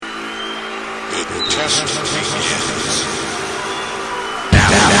just begins.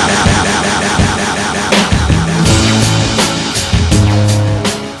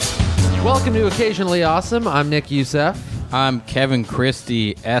 Welcome to Occasionally Awesome. I'm Nick Youssef. I'm Kevin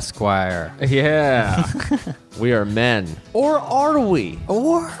Christie, Esquire. Yeah. We are men. Or are we?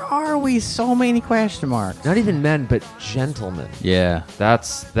 Or are we? So many question marks. Not even men, but gentlemen. Yeah.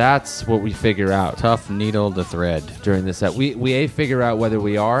 That's what we figure out Tough needle to thread. during this set. We figure out whether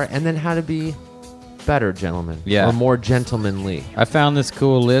we are, and then how to be better gentlemen. Yeah. Or more gentlemanly. I found this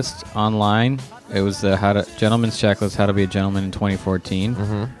cool list online. It was the Gentleman's Checklist, How to Be a Gentleman in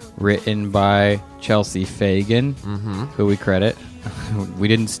 2014, written by Chelsea Fagan, who we credit. We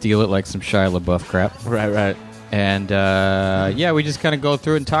didn't steal it like some Shia LaBeouf crap. Right. And, yeah, we just kind of go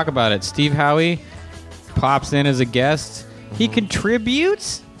through it and talk about it. Steve Howey pops in as a guest. He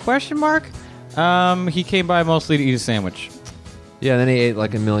contributes? Question mark. He came by mostly to eat a sandwich. Yeah, then he ate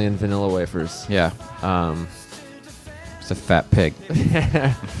like a million vanilla wafers. Yeah. It's a fat pig.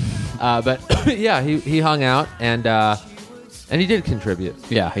 But yeah, he hung out and he did contribute.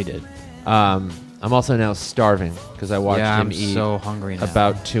 Yeah, he did. I'm also now starving because I watched him I'm eat so hungry now.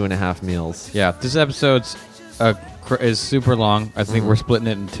 about 2.5 meals. Yeah, this episode's is super long. I think we're splitting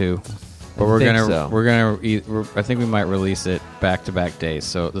it in two, but I think we might release it back-to-back days.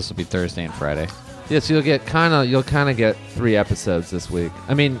 So this will be Thursday and Friday. Yeah, so you'll kind of get 3 episodes this week.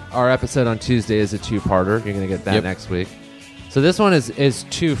 I mean, our episode on Tuesday is a 2-parter. You're gonna get that next week. So this one is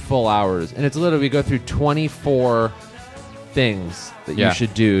 2 full hours, and it's literally we go through 24 things that you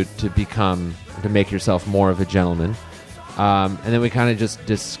should do to make yourself more of a gentleman. And then we kind of just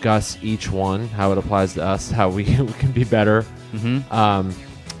discuss each one, how it applies to us, how we can be better, how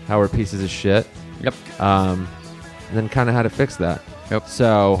we're pieces of shit. Yep. And then kind of how to fix that. Yep.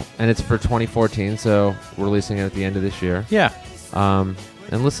 So, and it's for 2014, so we're releasing it at the end of this year. Yeah. And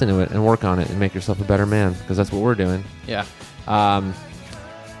listen to it and work on it and make yourself a better man, because that's what we're doing. Yeah.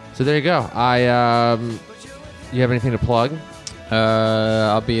 So there you go. You have anything to plug?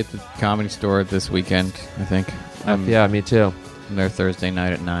 I'll be at the Comedy Store this weekend, I think. Yeah, me too. I'm there Thursday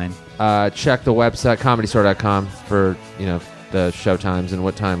night at 9. Check the website, comedystore.com, for the show times and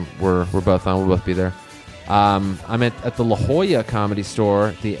what time we're both on. We'll both be there. I'm at the La Jolla Comedy Store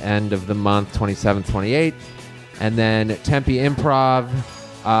at the end of the month, 27th, 28th. And then Tempe Improv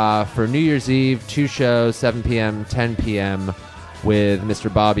for New Year's Eve, 2 shows, 7 p.m., 10 p.m. with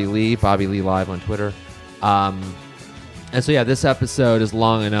Mr. Bobby Lee Live on Twitter. And so, yeah, this episode is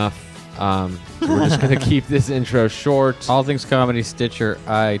long enough. So we're just going to keep this intro short. All Things Comedy, Stitcher,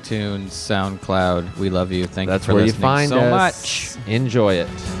 iTunes, SoundCloud. We love you. Thank That's you for where listening you find so us. much. Enjoy it.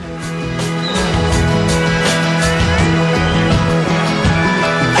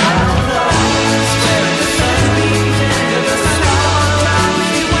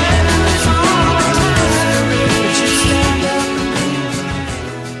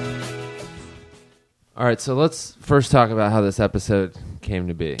 All right, so let's first talk about how this episode came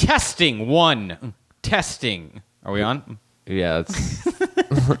to be. Testing 1. Testing. Are we on? Yeah,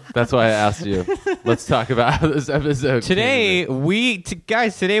 that's why I asked you. Let's talk about how this episode Today came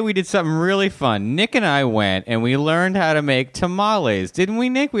today we did something really fun. Nick and I went and we learned how to make tamales. Didn't we,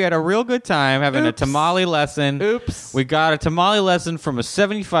 Nick? We had a real good time having a tamale lesson. Oops. We got a tamale lesson from a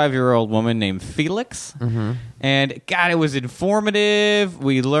 75-year-old woman named Felix. And, God, it was informative.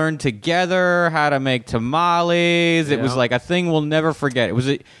 We learned together how to make tamales. It was like a thing we'll never forget. It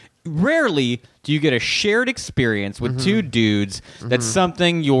was rarely do you get a shared experience with 2 dudes that's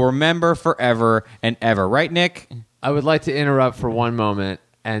something you'll remember forever and ever. Right, Nick? I would like to interrupt for one moment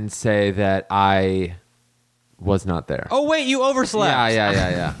and say that I was not there. Oh, wait, you overslept.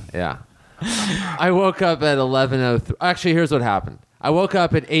 Yeah. I woke up at 11:03. Actually, here's what happened. I woke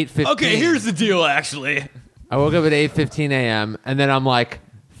up at 8:15. Okay, here's the deal, actually. I woke up at 8:15 a.m. and then I'm like,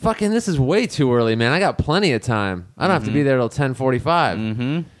 fucking, this is way too early, man. I got plenty of time. I don't have to be there till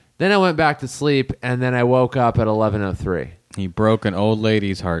 10:45. Then I went back to sleep, and then I woke up at 11:03. He broke an old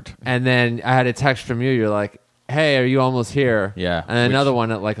lady's heart. And then I had a text from you. You're like, hey, are you almost here? Yeah. And another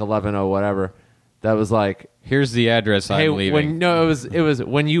one at like 11:00 whatever. That was like, here's the address I'm leaving. It was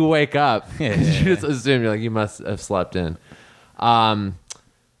when you wake up. You just assume you're like, you must have slept in. Yeah,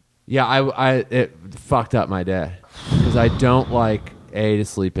 it fucked up my day because I don't like A, to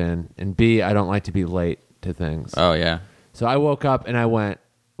sleep in, and B, I don't like to be late to things. Oh, yeah. So I woke up and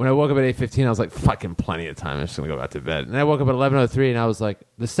when I woke up at 8:15, I was like, fucking plenty of time. I'm just going to go back to bed. And I woke up at 11:03 and I was like,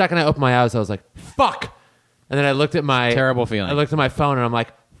 the second I opened my eyes, I was like, fuck. And then I looked at my... Terrible feeling. I looked at my phone and I'm like,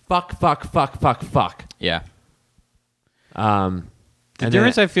 fuck. Yeah. The And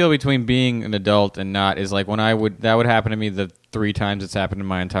difference then, I feel between being an adult and not is like when that would happen to me the 3 times it's happened in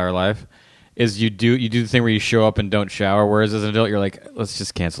my entire life is you do the thing where you show up and don't shower, whereas as an adult you're like, let's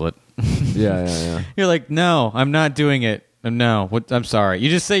just cancel it. Yeah. You're like, no, I'm not doing it. No, I'm sorry. You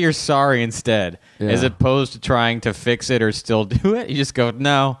just say you're sorry instead, as opposed to trying to fix it or still do it. You just go,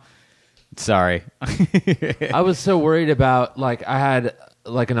 no, sorry. I was so worried about, like, I had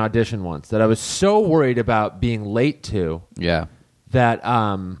like an audition once that I was so worried about being late to. Yeah. That,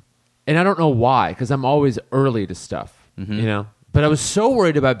 and I don't know why, because I'm always early to stuff, you know? But I was so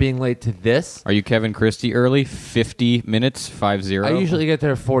worried about being late to this. Are you Kevin Christie early? 50 minutes, 50? I usually get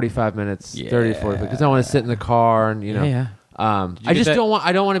there 45 minutes, 30 to 40, because I want to sit in the car and, you know. Yeah. I just don't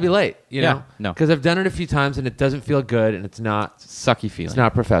want to be late, you know? No. Because I've done it a few times and it doesn't feel good and it's not. Sucky feeling. It's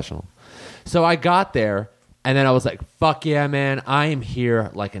not professional. So I got there and then I was like, fuck yeah, man. I am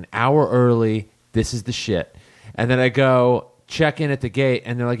here like an hour early. This is the shit. And then I go check in at the gate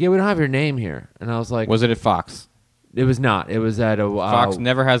and they're like, yeah, we don't have your name here. And I was like. Was it at Fox? It was not. It was at a Fox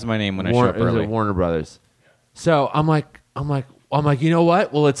never has my name when I show up early. It was at Warner Brothers. So I'm like, you know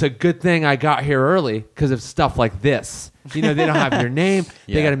what? Well, it's a good thing I got here early because of stuff like this. You know, they don't have your name.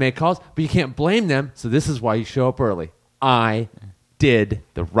 They got to make calls, but you can't blame them. So this is why you show up early. I did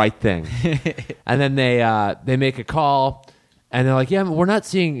the right thing. And then they make a call, and they're like, yeah, we're not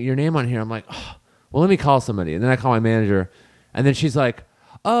seeing your name on here. I'm like, oh, well, let me call somebody. And then I call my manager, and then she's like,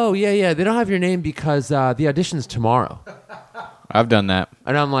 oh, yeah, they don't have your name because the audition's tomorrow. I've done that.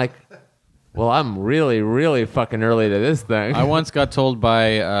 And I'm like, well, I'm really, really fucking early to this thing. I once got told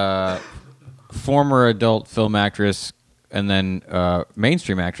by former adult film actress and then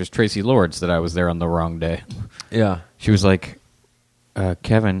mainstream actress Tracy Lords that I was there on the wrong day. Yeah. She was like,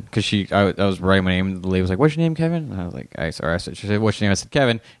 Kevin, because I was writing my name, and the lady was like, what's your name, Kevin? And I was like, she said, what's your name? I said,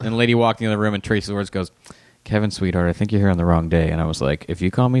 Kevin. And the lady walked into the room, and Tracy Lords goes, Kevin, sweetheart, I think you're here on the wrong day. And I was like, if you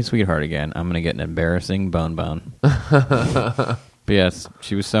call me sweetheart again, I'm going to get an embarrassing bone. But yes,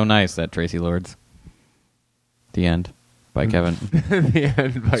 she was so nice, that Tracy Lords. The end. By Kevin. The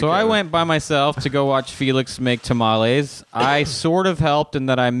end by so Kevin. I went by myself to go watch Felix make tamales. I sort of helped in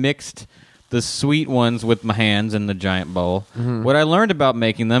that I mixed the sweet ones with my hands in the giant bowl. Mm-hmm. What I learned about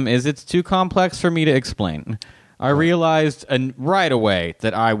making them is it's too complex for me to explain. I realized right away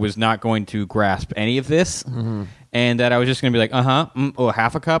that I was not going to grasp any of this, and that I was just going to be like,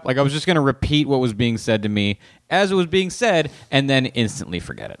 half a cup. Like I was just going to repeat what was being said to me as it was being said, and then instantly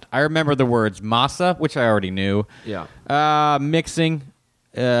forget it. I remember the words masa, which I already knew. Yeah. Mixing.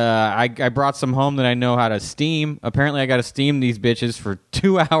 I brought some home that I know how to steam. Apparently, I got to steam these bitches for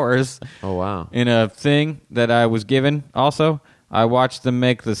 2 hours. Oh, wow. In a thing that I was given also. I watched them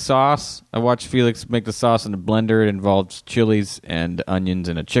make the sauce. I watched Felix make the sauce in a blender. It involved chilies and onions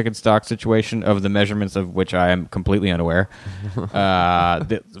in a chicken stock situation of the measurements of which I am completely unaware.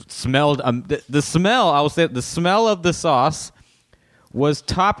 The smell, I will say, the smell of the sauce was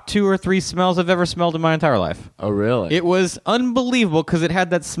top 2 or 3 smells I've ever smelled in my entire life. Oh, really? It was unbelievable because it had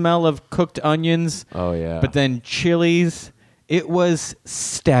that smell of cooked onions. Oh, yeah. But then chilies. It was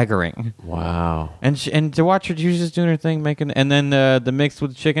staggering. Wow. And to watch her, she was just doing her thing, making, and then the mix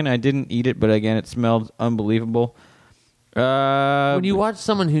with chicken, I didn't eat it, but again, it smelled unbelievable. When you watch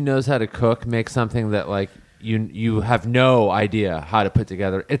someone who knows how to cook make something that like you have no idea how to put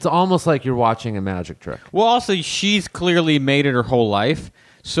together, it's almost like you're watching a magic trick. Well, also, she's clearly made it her whole life.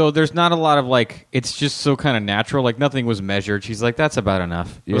 So there's not a lot of like, it's just so kind of natural. Like nothing was measured. She's like, that's about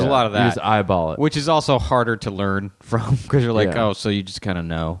enough. There's a lot of that. You just eyeball it. Which is also harder to learn from because you're like, oh, so you just kind of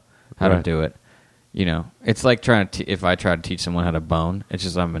know how to do it. You know, it's like trying to, if I try to teach someone how to bone, it's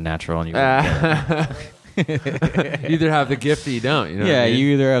just I'm a natural and you you either have the gift or you don't. You know what I mean?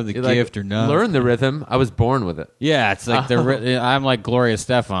 You either have the You're gift like, or not. Learn the rhythm. I was born with it. Yeah, it's like I'm like Gloria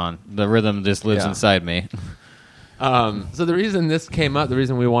Stefan. The rhythm just lives inside me. So the reason this came up, the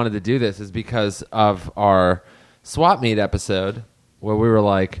reason we wanted to do this is because of our swap meet episode where we were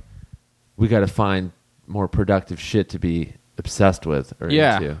like, we got to find more productive shit to be obsessed with or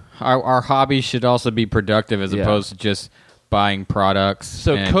into. Our hobbies should also be productive as opposed to just buying products.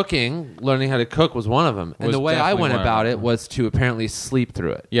 So cooking, learning how to cook was one of them. And the way I went about it was to apparently sleep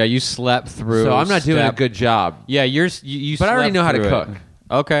through it. Yeah, you slept through. So I'm not doing a good job. Yeah, you but I already know how to cook.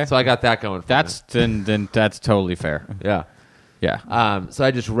 Okay. So I got that going for me. Then that's totally fair. Yeah. Yeah. So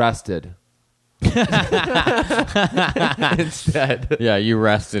I just rested. Instead. Yeah, you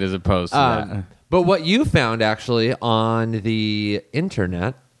rested as opposed to that. But what you found actually on the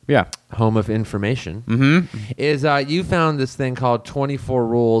internet, home of information, is you found this thing called 24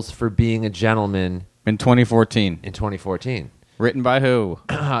 Rules for Being a Gentleman in 2014. In 2014. Written by who?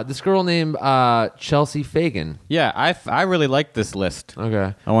 This girl named Chelsea Fagan. Yeah, I really like this list.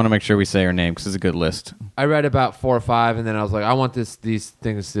 Okay. I want to make sure we say her name because it's a good list. I read about 4 or 5, and then I was like, I want these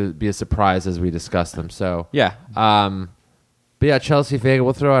things to be a surprise as we discuss them. So Yeah. But yeah, Chelsea Fagan.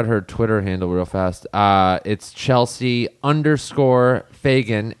 We'll throw out her Twitter handle real fast. It's Chelsea _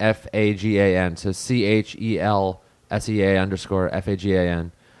 Fagan, Fagan. So CHELSEA _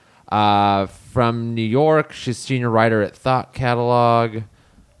 FAGAN. From New York. She's senior writer at Thought Catalog.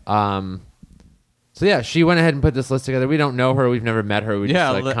 So yeah, she went ahead and put this list together. We don't know her. We've never met her. We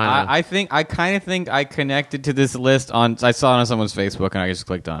just like kind of. I kind of think I connected to this list I saw it on someone's Facebook and I just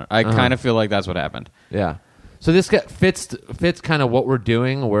clicked on it. I kind of feel like that's what happened. Yeah. So this fits kind of what we're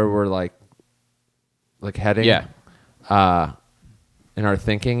doing, where we're like heading. Yeah. In our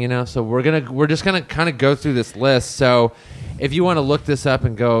thinking, So we're just gonna kind of go through this list. So if you want to look this up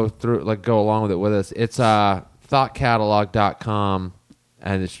and go along with it with us, it's thoughtcatalog.com,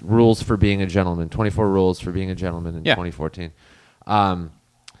 and it's rules for being a gentleman. 24 rules for being a gentleman in 2014.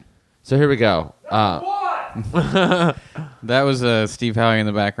 So here we go. That was Steve Howey in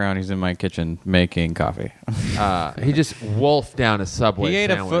the background. He's in my kitchen making coffee. He just wolfed down a Subway He ate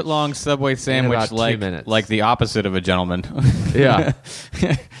sandwich. a foot-long Subway sandwich about 2 minutes. like the opposite of a gentleman. Yeah.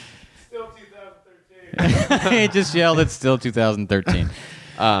 Still 2013. He just yelled, it's still 2013.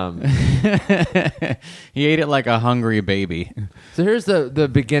 He ate it like a hungry baby. So here's the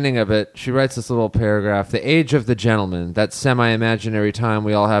beginning of it. She writes this little paragraph. The age of the gentleman, that semi-imaginary time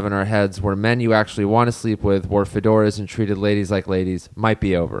we all have in our heads where men you actually want to sleep with wore fedoras and treated ladies like ladies, might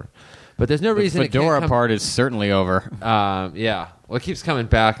be over. But there's no reason The fedora it can't part is certainly over. yeah. Well, it keeps coming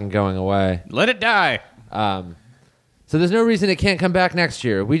back and going away. Let it die. So there's no reason it can't come back next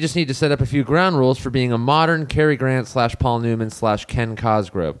year. We just need to set up a few ground rules for being a modern Cary Grant / Paul Newman / Ken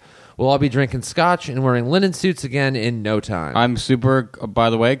Cosgrove. We'll all be drinking scotch and wearing linen suits again in no time. I'm super, by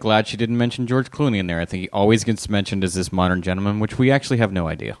the way, glad she didn't mention George Clooney in there. I think he always gets mentioned as this modern gentleman, which we actually have no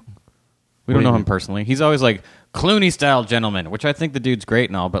idea. We don't know him personally. He's always like Clooney-style gentleman, which I think the dude's great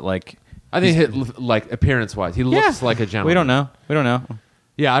and all, but like... I think like appearance-wise, he looks like a gentleman. We don't know.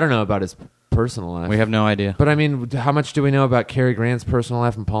 Yeah, I don't know about his personal life. We have no idea. But I mean, how much do we know about Cary Grant's personal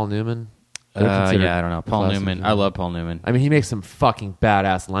life and Paul Newman? Yeah, I don't know. Paul Newman. I love Paul Newman. I mean, he makes some fucking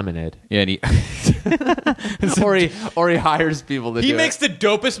badass lemonade. Yeah, or he hires people to do it. He makes the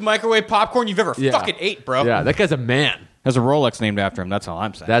dopest microwave popcorn you've ever fucking ate, bro. Yeah, that guy's a man. There's a Rolex named after him. That's all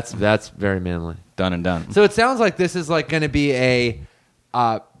I'm saying. That's very manly. Done and done. So it sounds like this is like going to be a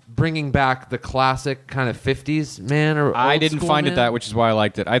bringing back the classic kind of 50s man or I didn't find man? it that, which is why I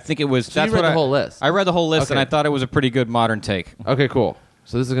liked it. I think it was. So that's you read what the whole list. I read the whole list, Okay. and I thought it was a pretty good modern take. Okay, cool.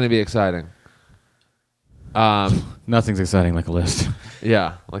 So this is going to be exciting. Nothing's exciting like a list.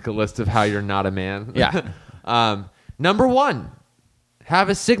 Yeah, like a list of how you're not a man. Yeah. Number 1, have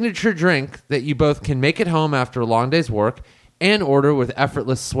a signature drink that you both can make at home after a long day's work and order with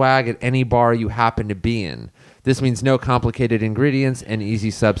effortless swag at any bar you happen to be in. This means no complicated ingredients and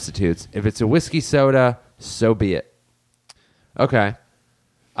easy substitutes. If it's a whiskey soda, so be it. Okay.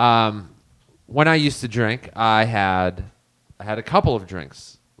 When I used to drink, I had a couple of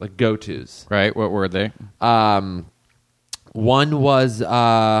drinks, like go-tos. Right? What were they? One was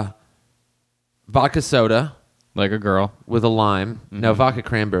vodka soda. Like a girl. With a lime. Mm-hmm. No, vodka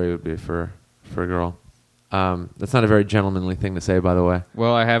cranberry would be for a girl. That's not a very gentlemanly thing to say, by the way.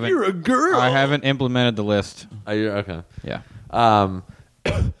 Well, I haven't. You're a girl. I haven't implemented the list. Okay. Yeah. So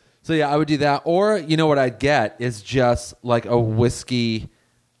yeah, I would do that. Or you know what I'd get is just like a whiskey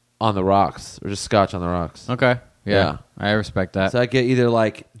on the rocks, or just scotch on the rocks. Okay. Yeah. Yeah. I respect that. So I get either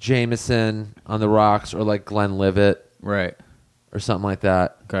like Jameson on the rocks or like Glenlivet Right. or something like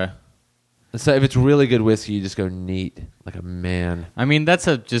that. Okay. So if it's really good whiskey, you just go neat, like a man. I mean, that's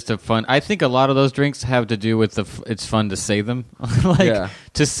just a fun. I think a lot of those drinks have to do with it's fun to say them,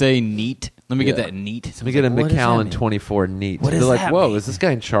 to say neat. Let me get that neat. Let me get a Macallan 24 neat. What They're does like, that whoa, mean? is this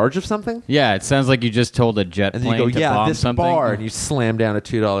guy in charge of something? Yeah, it sounds like you just told a jet And then plane you go, to bomb this something. bar, and you slam down a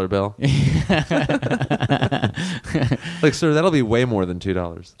 $2 bill. Like, sir, that'll be way more than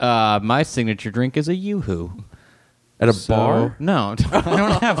 $2. My signature drink is a Yoo-Hoo. At a bar? No, I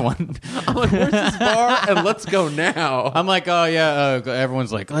don't have one. I'm like, where's this bar? And let's go now. I'm like, oh yeah.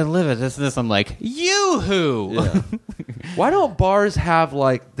 Everyone's like, I live it. This. I'm like, Yoo-Hoo. Yeah. Why don't bars have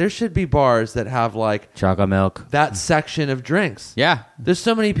like? There should be bars that have like chocolate milk. that section of drinks. Yeah. There's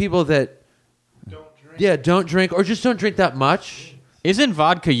so many people that Don't drink. yeah don't drink or just don't drink that much. Isn't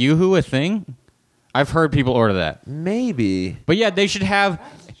vodka Yoo-Hoo a thing? I've heard people order that. Maybe. But yeah, they should have.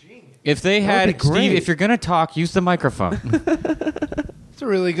 If they had would be great. Steve, if you're gonna talk, use the microphone. It's a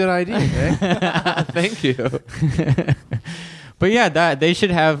really good idea, eh? Thank you. But yeah, that they should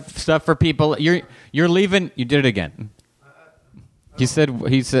have stuff for people. You're leaving. You did it again. He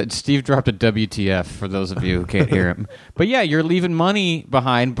said Steve dropped a WTF for those of you who can't hear him. But yeah, you're leaving money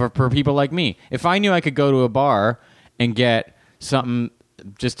behind for people like me. If I knew I could go to a bar and get something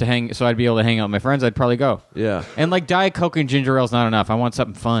just to hang, so I'd be able to hang out with my friends, I'd probably go. Yeah. And like Diet Coke and ginger ale's not enough. I want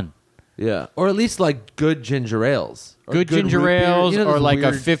something fun. Yeah. Or at least like good ginger ales. Good ginger ales, or like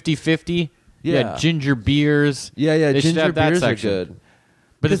weird... a 50-50. Yeah. Ginger beers. Yeah. They ginger have that beers section. are good.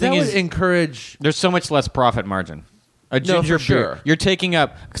 But the thing that is, would encourage. There's so much less profit margin. A ginger for sure. beer. You're taking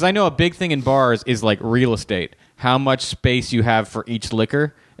up, because I know a big thing in bars is like real estate. How much space you have for each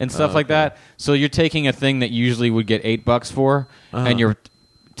liquor and stuff like that. So you're taking a thing that usually would get $8 for, and you're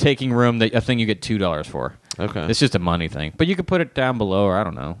taking room that a thing you get $2 for. Okay. It's just a money thing. But you could put it down below, or I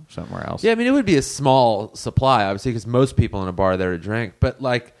don't know, somewhere else. Yeah, I mean, it would be a small supply, obviously, because most people in a bar there to drink. But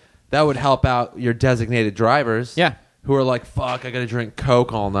like, that would help out your designated drivers. Yeah. Who are like, fuck, I got to drink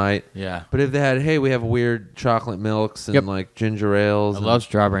Coke all night. Yeah. But if they had, hey, we have weird chocolate milks and like ginger ales. I love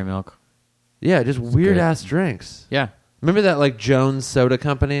strawberry milk. Yeah, just weird ass drinks. Yeah. Remember that like Jones Soda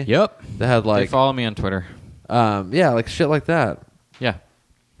Company? Yep. That had like. They follow me on Twitter. Yeah, like shit like that. Yeah.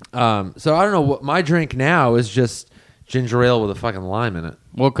 So I don't know, what my drink now is just ginger ale with a fucking lime in it.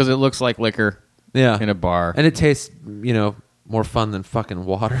 Well, because it looks like liquor. Yeah. In a bar. And it tastes, more fun than fucking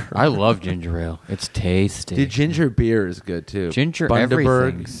water. I love ginger ale. It's tasty. Dude, ginger beer is good too. Ginger Bundaberg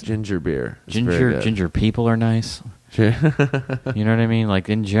everything's ginger beer. Ginger people are nice. You know what I mean? Like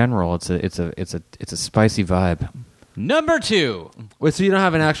in general, it's a spicy vibe. Number 2. Wait, so you don't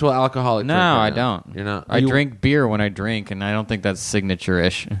have an actual alcoholic drink? No, right I now? don't. You're not. I drink beer when I drink, and I don't think that's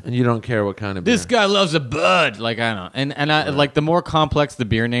signature-ish. And you don't care what kind of beer. This guy loves a Bud. Like I don't. And I like the more complex the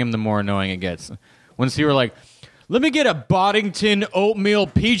beer name, the more annoying it gets. When people are like, "Let me get a Boddington oatmeal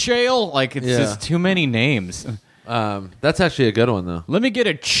peach ale," like it's just too many names. That's actually a good one though. Let me get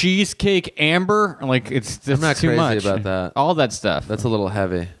a cheesecake amber. Like I'm not too crazy much about that. All that stuff. That's a little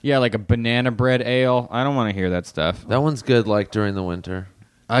heavy. Yeah, like a banana bread ale. I don't want to hear that stuff. That one's good, like during the winter.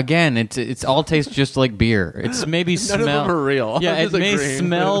 Again, it's all tastes just like beer. It's maybe None of them are real. Yeah, it may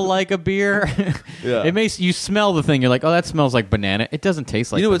smell like a beer. Yeah. It makes you smell the thing. You're like, oh, that smells like banana. It doesn't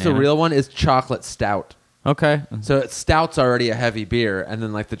taste like. You know what's banana. a real one is chocolate stout. Okay. So stout's already a heavy beer, and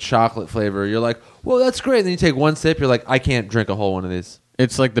then like the chocolate flavor, you're like, well, that's great. And then you take one sip, you're like, I can't drink a whole one of these.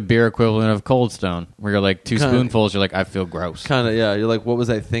 It's like the beer equivalent of Cold Stone, where you're like spoonfuls, you're like, I feel gross. Kind of, yeah. You're like, what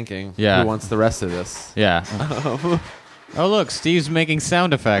was I thinking? Yeah. Who wants the rest of this? Yeah. Oh, look, Steve's making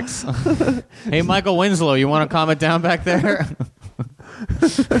sound effects. Hey, Michael Winslow, you want to comment down back there?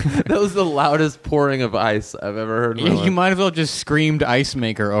 That was the loudest pouring of ice I've ever heard in my life. You might as well just screamed ice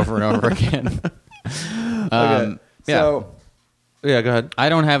maker over and over again. Okay. So, yeah, go ahead. I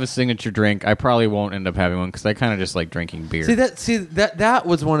don't have a signature drink. I probably won't end up having one because I kind of just like drinking beer. That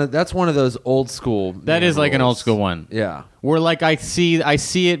was that's one of those old school. That is like an old school one. Yeah. Where like I see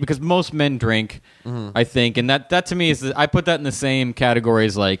it because most men drink, I think, and that to me is I put that in the same category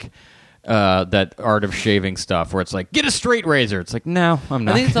as like that art of shaving stuff where it's like get a straight razor. It's like no, I'm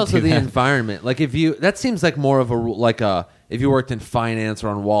not. I think it's also the that. environment. Like that seems like more of if you worked in finance or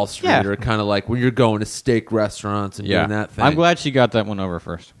on Wall Street or kind of like when you're going to steak restaurants and doing that thing. I'm glad she got that one over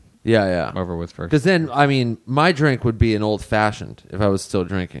first. Yeah. Over with first. Because then, I mean, my drink would be an old fashioned if I was still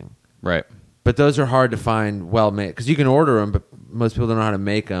drinking. Right. But those are hard to find well made because you can order them, but most people don't know how to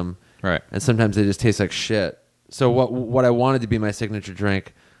make them. Right. And sometimes they just taste like shit. So what I wanted to be my signature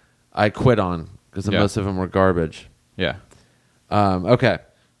drink, I quit on because most of them were garbage. Yeah. Okay.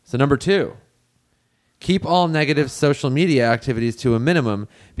 So number 2. Keep all negative social media activities to a minimum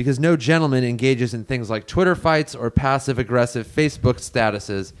because no gentleman engages in things like Twitter fights or passive-aggressive Facebook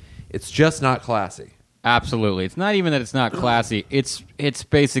statuses. It's just not classy. Absolutely. It's not even that it's not classy. It's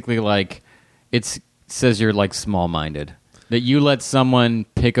basically like it says you're like small-minded. That you let someone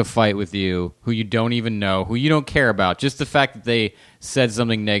pick a fight with you who you don't even know, who you don't care about. Just the fact that they said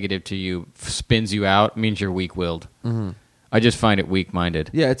something negative to you spins you out means you're weak-willed. Mm-hmm. I just find it weak-minded.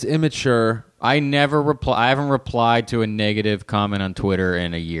 Yeah, it's immature. I haven't replied to a negative comment on Twitter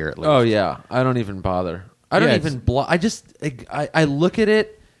in a year at least. Oh yeah, I don't even bother. I don't even block. I look at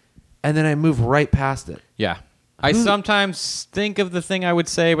it and then I move right past it. Yeah. I sometimes think of the thing I would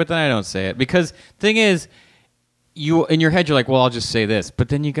say, but then I don't say it because thing is, you in your head you're like, well, I'll just say this, but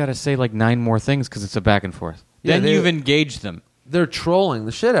then you got to say like 9 more things because it's a back and forth. Yeah, then you've engaged them. They're trolling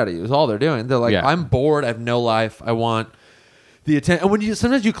the shit out of you. Is all they're doing. They're like, I'm bored. I have no life. I want the attention. And when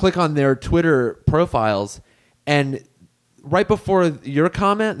sometimes you click on their Twitter profiles, and right before your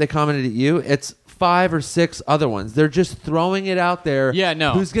comment, they commented at you. It's 5 or 6 other ones. They're just throwing it out there. Yeah,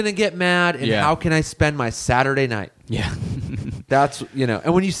 no. Who's gonna get mad? And how can I spend my Saturday night? Yeah. That's,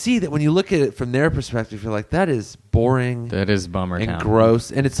 and when you see that, when you look at it from their perspective, you're like, that is boring. That is bummer and town. gross.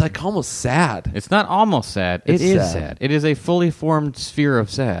 And it's like almost sad. It's not almost sad. It It's is sad. sad. It is a fully formed sphere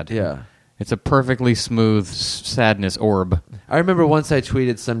of sad. Yeah. It's a perfectly smooth sadness orb. I remember once I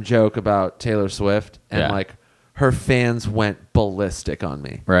tweeted some joke about Taylor Swift, and like her fans went ballistic on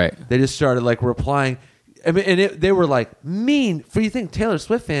me. Right. They just started like replying. I mean, and they were like mean. For you think Taylor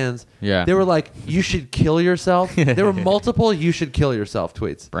Swift fans? Yeah. They were like, "You should kill yourself." There were multiple "You should kill yourself"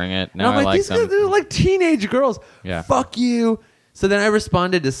 tweets. Bring it. And Now I'm I like, like these them. guys, they're like teenage girls. Yeah. Fuck you. So then I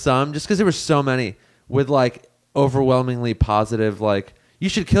responded to some, just because there were so many, with like overwhelmingly positive, like, "You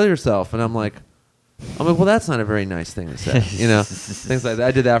should kill yourself," and I'm like, well, that's not a very nice thing to say, things like that.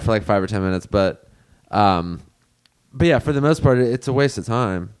 I did that for like 5 or 10 minutes, but yeah, for the most part, it's a waste of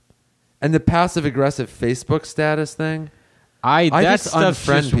time. And the passive aggressive Facebook status thing, I that just stuff's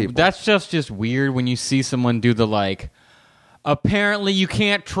unfriend people. That's just weird when you see someone do the like. Apparently, you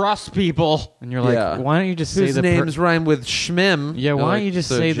can't trust people, and you're like, why don't you just say whose the names rhyme with Schmim? Yeah, why don't you just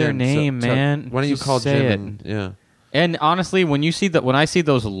say their name, man? Why don't you Just call say Jim? it. Yeah. And honestly, when I see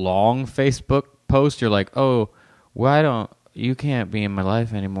those long Facebook posts, you're like, oh, you can't be in my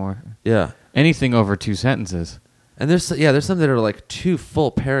life anymore. Yeah. Anything over 2 sentences. And there's some that are like 2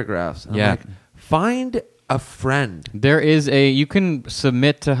 full paragraphs. And I'm like, find a friend. You can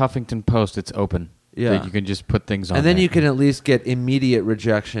submit to Huffington Post. It's open. Yeah. That you can just put things on And then there. you can at least get immediate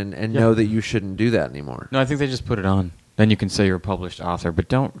rejection and know that you shouldn't do that anymore. No, I think they just put it on. Then you can say you're a published author. But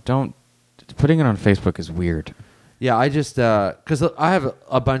don't putting it on Facebook is weird. Yeah, I just, because I have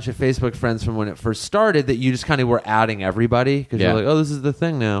a bunch of Facebook friends from when it first started that you just kind of were adding everybody because you're like, oh, this is the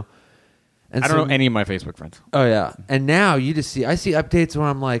thing now. And I don't know any of my Facebook friends. Oh, yeah. And now I see updates where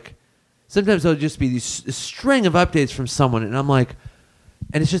I'm like, sometimes there'll just be a string of updates from someone, and I'm like,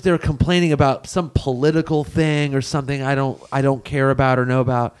 and it's just they're complaining about some political thing or something I don't care about or know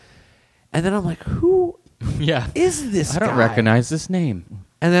about. And then I'm like, who is this guy? I don't recognize this name.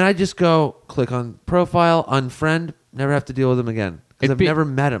 And then I just go click on profile, unfriend, never have to deal with him again because I've never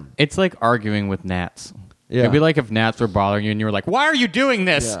met him. It's like arguing with gnats. Yeah. It'd be like if gnats were bothering you and you were like, "Why are you doing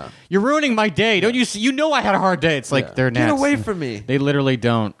this? Yeah. You're ruining my day. Don't you see? You know I had a hard day." It's like they're gnats. Get away from me. They literally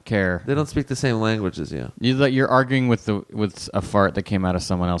don't care. They don't speak the same language as you. You're arguing with a fart that came out of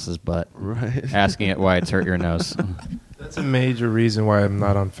someone else's butt, right? Asking it why it's hurt your nose. That's a major reason why I'm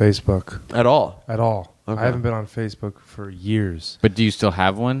not on Facebook At all. Okay. I haven't been on Facebook for years. But do you still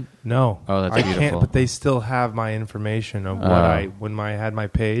have one? No. Oh, that's I beautiful. can't, but they still have my information of when I had my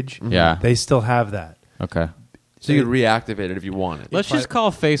page. Yeah. They still have that. Okay. So you could reactivate it if you want it. Let's just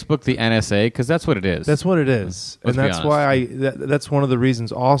call Facebook the NSA because that's what it is. That's what it is. Let's and that's why that's one of the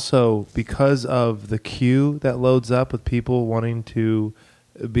reasons also because of the queue that loads up with people wanting to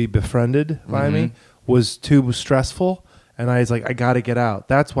be befriended by me was too stressful. And I was like, I got to get out.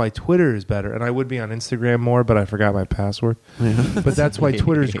 That's why Twitter is better. And I would be on Instagram more, but I forgot my password. But that's why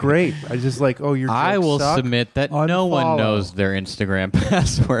Twitter's great. I just like, oh, I will submit that no one knows their Instagram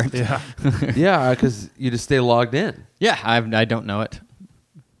password. Yeah. Yeah, because you just stay logged in. Yeah, I don't know it.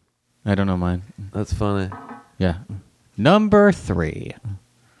 I don't know mine. That's funny. Yeah. Number 3.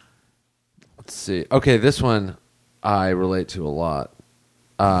 Let's see. Okay, this one I relate to a lot.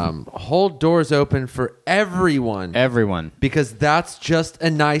 Hold doors open for everyone. Everyone. Because that's just a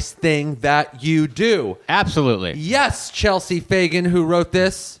nice thing that you do. Absolutely. Yes, Chelsea Fagan, who wrote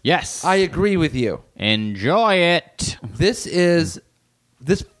this. Yes. I agree with you. Enjoy it. This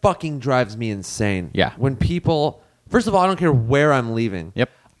fucking drives me insane. Yeah. When people, first of all, I don't care where I'm leaving.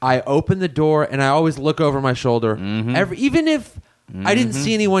 Yep. I open the door and I always look over my shoulder. Even if I didn't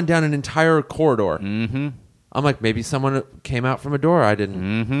see anyone down an entire corridor. I'm like, maybe someone came out from a door I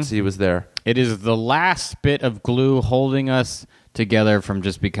didn't see was there. It is the last bit of glue holding us together from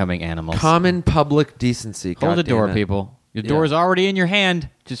just becoming animals. Common public decency. Hold the door, goddammit. people. Your door is already in your hand.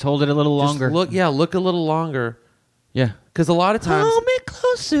 Just hold it a little longer. Look a little longer. Yeah. Because a lot of times... Hold me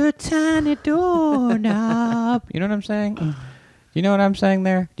closer, tiny doorknob. You know what I'm saying? You know what I'm saying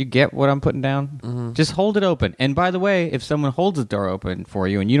there? Do you get what I'm putting down? Just hold it open. And by the way, if someone holds the door open for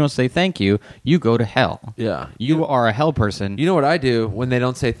you and you don't say thank you, you go to hell. Yeah. You are a hell person. You know what I do when they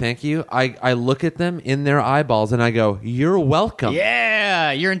don't say thank you? I look at them in their eyeballs and I go, you're welcome.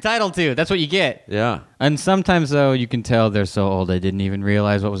 Yeah, you're entitled to. That's what you get. Yeah. And sometimes, though, you can tell they're so old they didn't even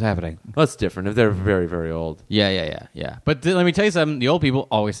realize what was happening. Well, that's different if they're very, very old. Yeah. But let me tell you something. The old people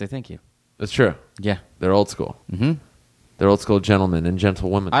always say thank you. That's true. Yeah. They're old school. They're old school gentlemen and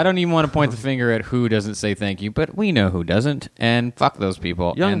gentlewomen. I don't even want to point the finger at who doesn't say thank you, but we know who doesn't, and fuck those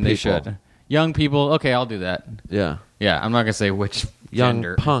people. Young and they people. should. Young people, okay, I'll do that. Yeah. Yeah, I'm not going to say which Young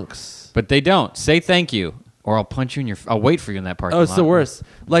gender. punks. But they don't. Say thank you. Or I'll punch you in your... I'll wait for you in that parking lot. Oh, it's the worst.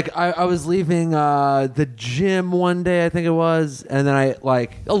 Like, I was leaving the gym one day, I think it was, and then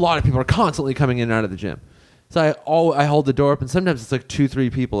a lot of people are constantly coming in and out of the gym. So I hold the door open. Sometimes it's like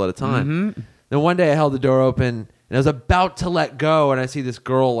 2-3 people at a time. Mm-hmm. Then one day I held the door open, and I was about to let go, and I see this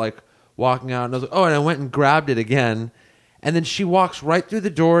girl, like, walking out, and I was like, oh, and I went and grabbed it again. And then she walks right through the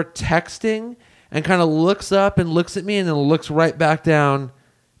door texting and kind of looks up and looks at me and then looks right back down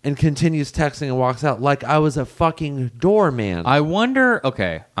and continues texting and walks out like I was a fucking doorman. I wonder...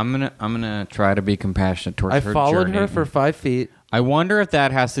 Okay, I'm gonna try to be compassionate towards her. I followed journey. her for 5 feet. I wonder if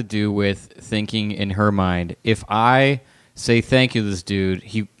that has to do with thinking in her mind, if I say thank you to this dude,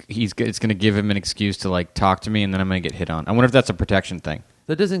 it's going to give him an excuse to like talk to me, and then I'm going to get hit on. I wonder if that's a protection thing.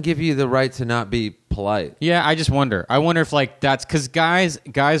 That doesn't give you the right to not be polite. Yeah, I just wonder. I wonder if like that's because guys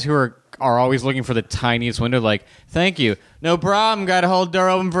who are always looking for the tiniest window, like, thank you, no problem, got to hold door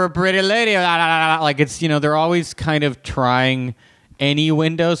open for a pretty lady. Like, it's, they're always kind of trying any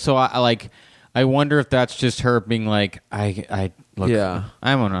window. So I wonder if that's just her being like, I look, yeah,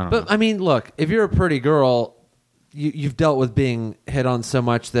 I don't know. But I mean, look, if you're a pretty girl, you've dealt with being hit on so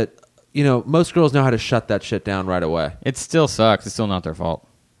much that most girls know how to shut that shit down right away. It still sucks. It's still not their fault.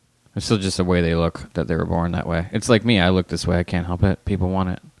 It's still just the way they look, that they were born that way. It's like me. I look this way. I can't help it. People want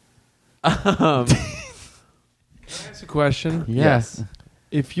it. Can I ask a question? Yes.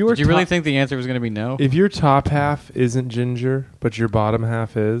 If your Did you really think the answer was going to be no? if your top half isn't ginger, but your bottom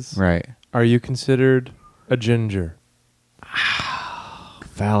half is, Right. are you considered a ginger?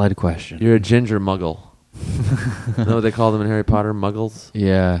 Valid question. You're a ginger muggle. Know what they call them in Harry Potter? Muggles?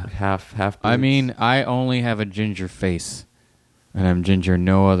 Yeah. Half. I mean, I only have a ginger face, and I'm ginger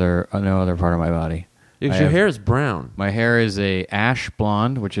no other part of my body. Because your hair is brown. My hair is a ash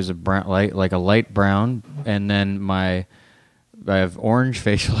blonde, which is a brown, like a light brown, and then I have orange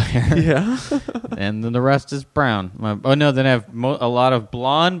facial hair. Yeah. And then the rest is brown. Then I have a lot of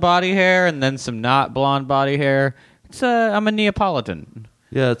blonde body hair, and then some not blonde body hair. I'm a Neapolitan.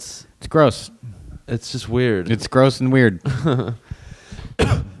 Yeah, it's gross. It's just weird. It's gross and weird. But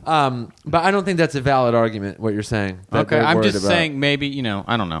I don't think that's a valid argument, what you're saying. Okay, I'm just saying maybe,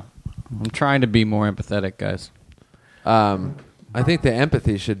 I don't know. I'm trying to be more empathetic, guys. I think the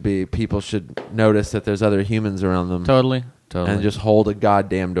empathy should be people should notice that there's other humans around them. Totally. And just hold a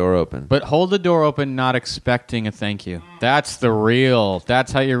goddamn door open. But hold the door open, not expecting a thank you. That's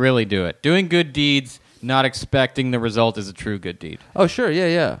how you really do it. Doing good deeds, not expecting the result is a true good deed. Oh, sure.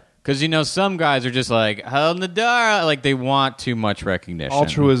 Yeah. Because, some guys are just like, holding the door, like they want too much recognition.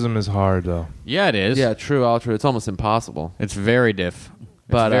 Altruism is hard, though. Yeah, it is. Yeah, true altruism. It's almost impossible. It's very diff.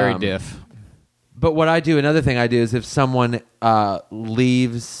 But, very diff. But what I do, another thing I do is if someone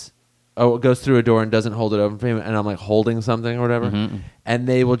goes through a door and doesn't hold it open for me, and I'm like holding something or whatever, and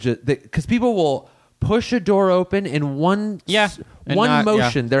they will just, because people will push a door open in one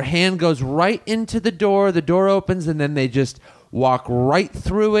motion. Their hand goes right into the door opens, and then they just walk right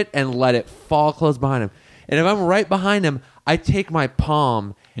through it and let it fall close behind them. And if I'm right behind them, I take my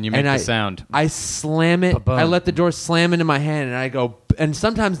palm and you make the sound. I slam it. Ba-bum. I let the door slam into my hand, and I go. And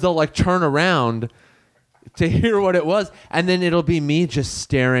sometimes they'll like turn around to hear what it was, and then it'll be me just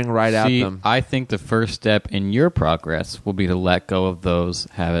staring right at them. I think the first step in your progress will be to let go of those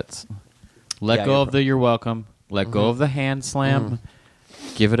habits. Let go of the "you're welcome." Let go of the hand slam.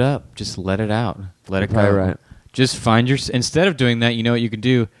 Give it up. Just let it out. Let it go. Right. Just find instead of doing that, you know what you could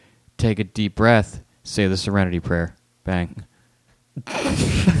do? Take a deep breath. Say the Serenity Prayer. Bang.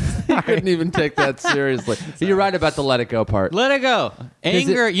 I couldn't even take that seriously. You're right about the let it go part. Let it go.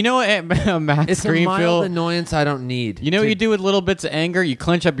 Anger. You know what, Max It's Greenfield? a mild annoyance I don't need. You know what you do with little bits of anger? You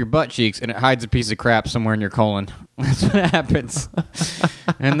clench up your butt cheeks, and it hides a piece of crap somewhere in your colon. That's what happens.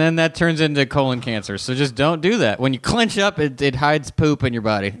 And then that turns into colon cancer. So just don't do that. When you clench up, it hides poop in your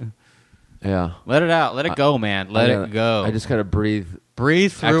body. Yeah. Let it out. Let it go, man. Let it go. I just got to breathe.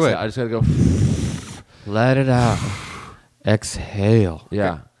 Breathe through it. I just got to go. Let it out. Exhale.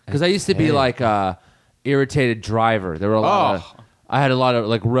 Yeah. Because I used to be like a irritated driver. There were a lot I had a lot of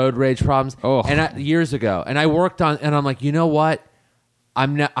like road rage problems. Years ago. And I worked on, and I'm like, you know what?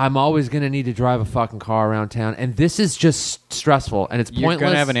 I'm always going to need to drive a fucking car around town. And this is just stressful. And it's pointless. You're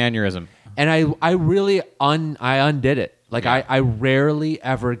going to have an aneurysm. And I really undid it. Like I rarely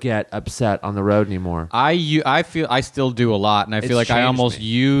ever get upset on the road anymore. I feel I still do a lot, and I feel like I almost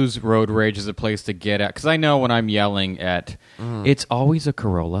use road rage as a place to get at, because I know when I'm yelling at, it's always a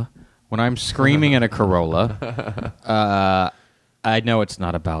Corolla. When I'm screaming at a Corolla, I know it's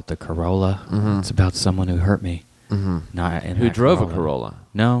not about the Corolla. It's about someone who hurt me. Not who drove a Corolla?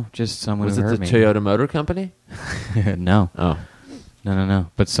 No, just someone who hurt me. Was it the Toyota Motor Company? No. Oh. No.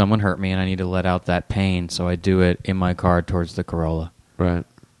 But someone hurt me, and I need to let out that pain, so I do it in my car towards the Corolla. Right.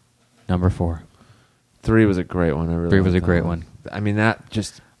 Number 4. 3 was a great one. I really 3 was a liked that great one. I mean, that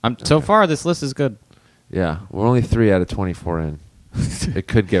just... So far, this list is good. Yeah. We're only 3 out of 24 in. It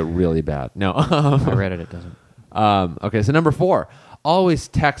could get really bad. No. I read it doesn't. Okay, so number 4. Always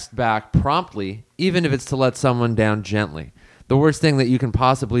text back promptly, even if it's to let someone down gently. The worst thing that you can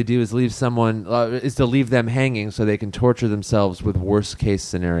possibly do is to leave them hanging so they can torture themselves with worst case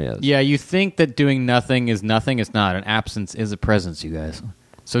scenarios. Yeah, you think that doing nothing is nothing. It's not. An absence is a presence, you guys.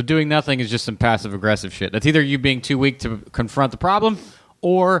 So doing nothing is just some passive-aggressive shit. That's either you being too weak to confront the problem,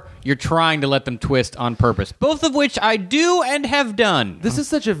 or you're trying to let them twist on purpose. Both of which I do and have done. This is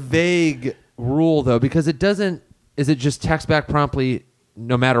such a vague rule, though, because it doesn't... Is it just text back promptly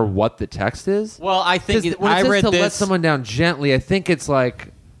no matter what the text is? Well, I think when it I says read to this. let someone down gently, I think it's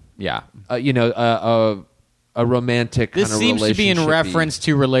like, Yeah. A romantic This kind of seems to be in relationship-y. reference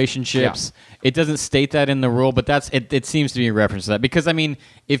to relationships. It doesn't state that in the rule, but it seems to be in reference to that. Because, I mean,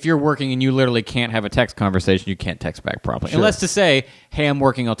 if you're working and you literally can't have a text conversation, you can't text back properly. Sure. Unless to say, hey, I'm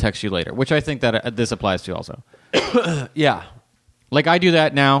working, I'll text you later, which I think that this applies to also. Yeah. Like, I do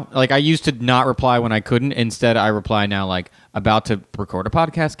that now. Like, I used to not reply when I couldn't. Instead, I reply now, like, about to record a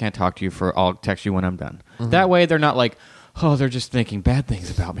podcast, can't talk to you I'll text you when I'm done. Mm-hmm. That way, they're not like, oh, they're just thinking bad things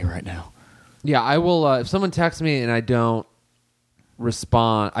about me right now. Yeah, I will. If someone texts me and I don't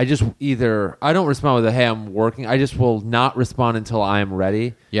respond, I don't respond with a "Hey, I'm working." I just will not respond until I am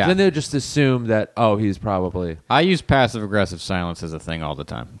ready. Yeah. Then they'll just assume that he's probably. I use passive aggressive silence as a thing all the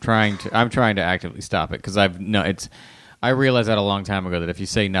time. I'm trying to actively stop it because I realized that a long time ago that if you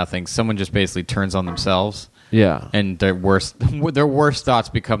say nothing, someone just basically turns on themselves. Yeah. And their worst thoughts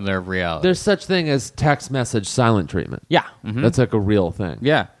become their reality. There's such thing as text message silent treatment. Yeah. Mm-hmm. That's like a real thing.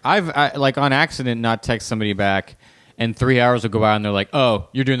 Yeah. I like on accident not text somebody back, and 3 hours will go by and they're like, oh,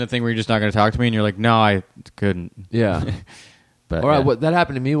 you're doing the thing where you're just not going to talk to me? And you're like, no, I couldn't. Yeah. But, All right, that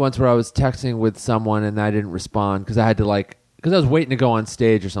happened to me once where I was texting with someone and I didn't respond because I had to because I was waiting to go on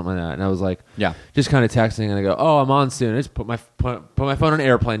stage or something like that, and I was like, just kind of texting, and I go, oh, I'm on soon. I just put my phone on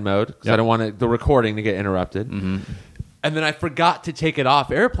airplane mode because I don't want the recording to get interrupted. Mm-hmm. And then I forgot to take it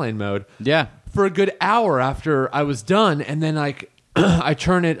off airplane mode. Yeah. For a good hour after I was done, and then I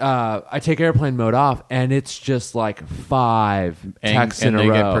take airplane mode off, and it's just like 5 texts in a row.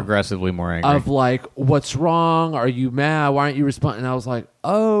 And they get progressively more angry. Of like, what's wrong? Are you mad? Why aren't you responding? And I was like,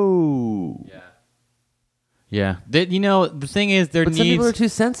 oh. Yeah. Yeah. The thing is, But some people are too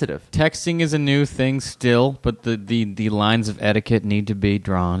sensitive. Texting is a new thing still, but the lines of etiquette need to be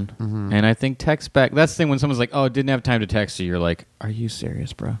drawn. Mm-hmm. And I think text back, that's the thing when someone's like, oh, didn't have time to text you, you're like, are you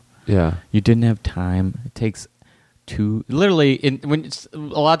serious, bro? Yeah. You didn't have time. It takes literally, a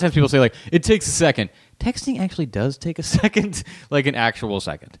lot of times people say, like, it takes a second. Texting actually does take a second, like an actual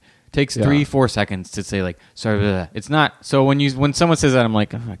second. It takes 3-4 seconds to say, like, sorry, blah, blah. It's not. So when someone says that, I'm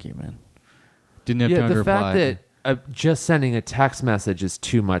like, oh, fuck you, man. Didn't have time to reply. The fact that just sending a text message is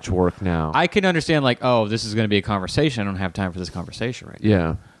too much work now. I can understand, like, oh, this is going to be a conversation. I don't have time for this conversation right now.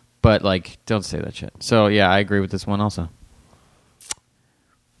 Yeah. But, like, don't say that shit. So, yeah, I agree with this one also.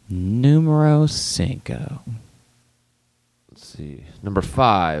 Numero 5. Let's see. Number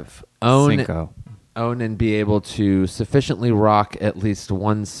 5. Own Cinco. Own and be able to sufficiently rock at least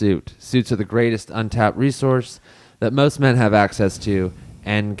one suit. Suits are the greatest untapped resource that most men have access to,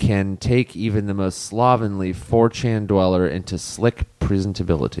 and can take even the most slovenly 4chan dweller into slick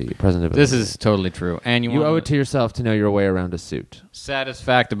presentability. This is totally true. And you owe it to yourself to know your way around a suit. Saddest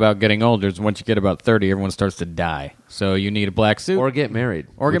fact about getting older is once you get about 30, everyone starts to die. So you need a black suit. Or get married.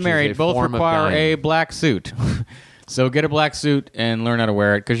 Both require a black suit. So get a black suit and learn how to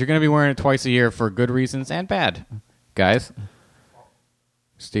wear it, because you're going to be wearing it twice a year for good reasons and bad. Guys?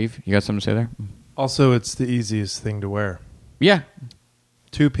 Steve, you got something to say there? Also, it's the easiest thing to wear. Yeah.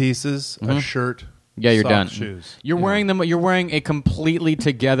 2 pieces, a shirt, yeah, you're soft done. shoes. You're wearing them. You're wearing a completely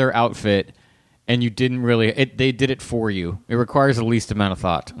together outfit, and you didn't really. They did it for you. It requires the least amount of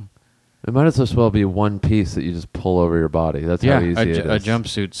thought. It might as well be one piece that you just pull over your body. That's how easy it is. A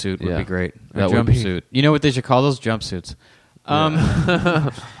jumpsuit suit would be great. That a jumpsuit. You know what they should call those? Jumpsuits.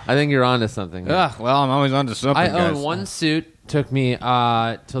 I think you're onto something. Well, I'm always onto something. I own one suit. Took me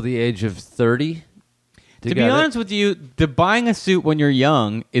till the age of 30. To be honest with you, buying a suit when you're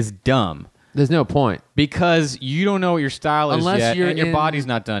young is dumb. There's no point. Because you don't know what your style is yet, and your body's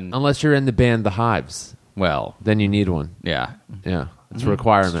not done. Unless you're in the band The Hives. Well. Then you need one. Yeah. Yeah. It's a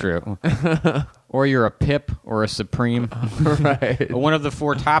requirement. It's true. Or you're a Pip or a Supreme. Right. Or one of the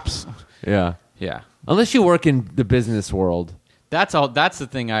 4 tops. Yeah. Yeah. Unless you work in the business world, That's all. That's the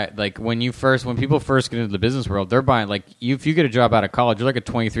thing. I like when people first get into the business world, they're buying like if you get a job out of college, you're like a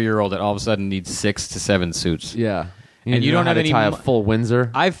 23-year-old that all of a sudden needs 6 to 7 suits. Yeah. And you don't have any tie a full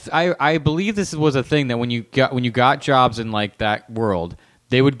Windsor. I believe this was a thing that when you got jobs in like that world,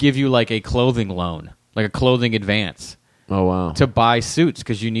 they would give you like a clothing loan, like a clothing advance. Oh wow. To buy suits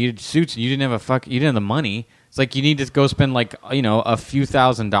because you needed suits and you didn't have the money. It's like you need to go spend like a few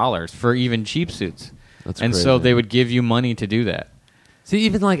 $1,000s for even cheap suits. That's and crazy. so they would give you money to do that. See,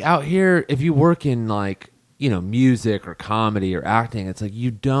 even like out here, if you work in like music or comedy or acting, it's like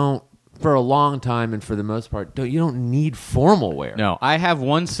you don't. For a long time, and for the most part, you don't need formal wear. No, I have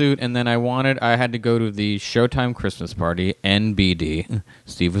one suit, and then I had to go to the Showtime Christmas party, NBD.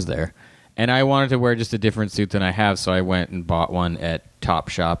 Steve was there. And I wanted to wear just a different suit than I have, so I went and bought one at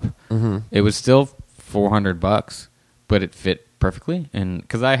Topshop. Mm-hmm. It was still $400, but it fit perfectly. And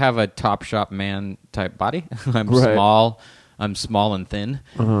because I have a Topshop man type body, I'm small and thin,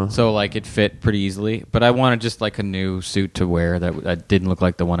 so like it fit pretty easily. But I wanted just like a new suit to wear that didn't look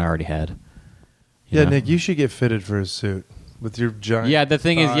like the one I already had. Yeah, Nick, you should get fitted for a suit with your giant. Yeah, the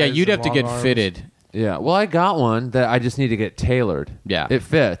thing is, you'd have to get fitted. Yeah, well, I got one that I just need to get tailored. Yeah, it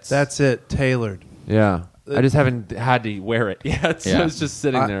fits. That's it, tailored. Yeah, I just haven't had to wear it yet, so it's just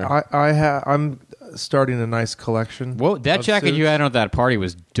sitting there. I'm starting a nice collection. Whoa, that jacket suits. you had at that party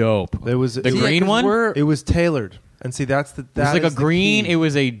was dope. It was the green one. It was tailored. And see, it was like a green. It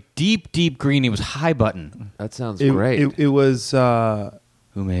was a deep, deep green. It was high button. That sounds great. It was. Who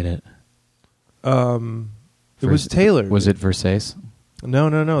made it? It was tailored. Was it Versace?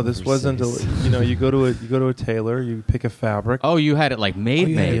 No. This wasn't. You go to a tailor. You pick a fabric. Oh, you had it like made.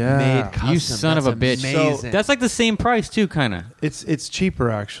 Yeah. Made custom. You son of a bitch. Amazing. That's like the same price too, kind of. It's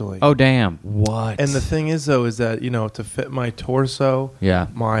cheaper actually. Oh damn! What? And the thing is though, is that to fit my torso. Yeah.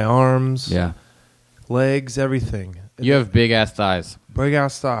 My arms. Yeah. Legs, everything. You have big ass thighs. Big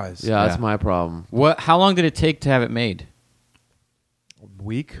ass thighs. Yeah, that's my problem. What? How long did it take to have it made? A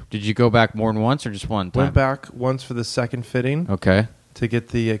week. Did you go back more than once or just one time? Went back once for the second fitting. Okay. To get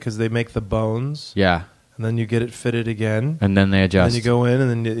the because they make the bones. Yeah. And then you get it fitted again. And then they adjust. And then you go in, and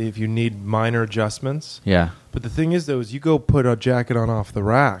then if you need minor adjustments. Yeah. But the thing is, though, is you go put a jacket on off the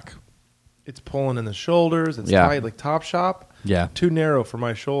rack. It's pulling in the shoulders. It's tight, like Topshop. Yeah. Too narrow for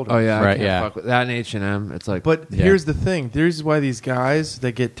my shoulders. Oh yeah, Right, I can't yeah. fuck with that in H&M. It's like, But here's the thing. This is why these guys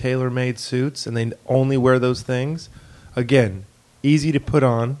that get tailor-made suits and they only wear those things. Again, easy to put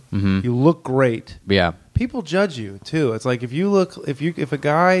on. Mm-hmm. You look great. Yeah. People judge you too. It's like if a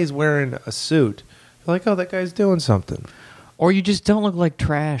guy is wearing a suit, they're like, oh, that guy's doing something. Or you just don't look like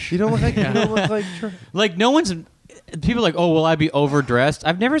trash. You don't look like like no one's. People are like, oh, will I be overdressed?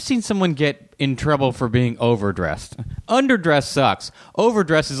 I've never seen someone get in trouble for being overdressed. Underdressed sucks.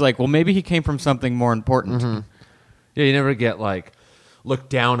 Overdressed is like, well, maybe he came from something more important. Mm-hmm. Yeah, you never get like looked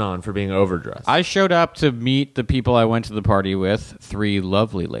down on for being overdressed. I showed up to meet the people I went to the party with, 3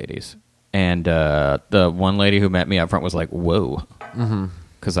 lovely ladies. And the one lady who met me up front was like, whoa.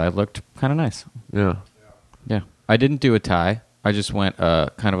 Because I looked kind of nice. Yeah. Yeah. I didn't do a tie. I just went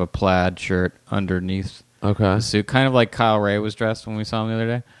kind of a plaid shirt underneath Okay. the suit. Kind of like Kyle Ray was dressed when we saw him the other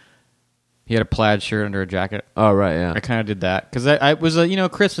day. He had a plaid shirt under a jacket. Oh, right, yeah. I kind of did that. Because I was a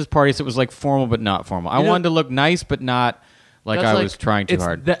Christmas party, so it was like formal but not formal. I wanted to look nice but not like I was trying too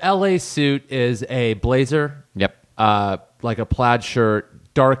hard. The LA suit is a blazer. Yep. Like a plaid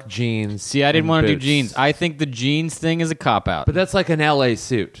shirt, dark jeans. See, I didn't want to do boots. jeans. I think the jeans thing is a cop-out. But that's like an LA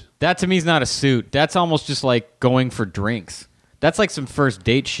suit. That to me is not a suit. That's almost just like going for drinks. That's like some first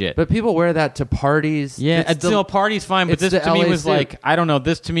date shit. But people wear that to parties. Yeah, party's fine, but this to me was like, I don't know.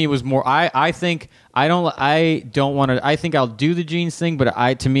 This to me was more. I think I'll do the jeans thing,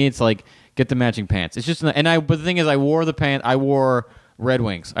 but to me it's like get the matching pants. It's just but the thing is, I wore the pants. I wore Red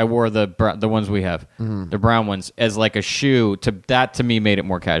Wings. I wore the ones we have, the brown ones, as like a shoe. To me made it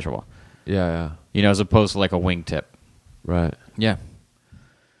more casual. Yeah, yeah. As opposed to like a wingtip. Right. Yeah.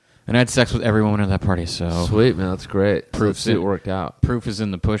 And I had sex with every woman at that party, so... Sweet, man. That's great. Proof So the suit worked out. Proof is in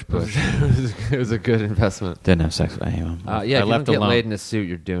the push. It was a good investment. Didn't have sex with any of them. Yeah, I if you left don't get alone. laid in a suit,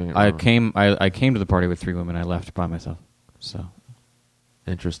 you're doing it I wrong. came to the party with 3 women. I left by myself. So,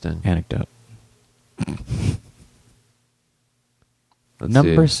 Interesting. anecdote. Let's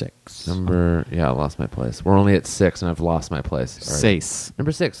Number see. 6. I lost my place. We're only at 6, and I've lost my place. All right. Sace.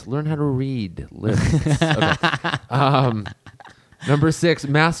 Number 6, learn how to read lists. Okay. Number 6,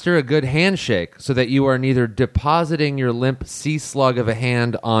 master a good handshake so that you are neither depositing your limp sea slug of a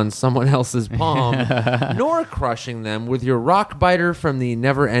hand on someone else's palm nor crushing them with your rock biter from the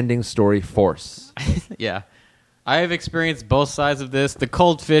never-ending story force. Yeah. I have experienced both sides of this. The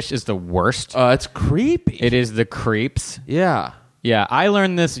cold fish is the worst. It's creepy. It is the creeps. Yeah. Yeah, I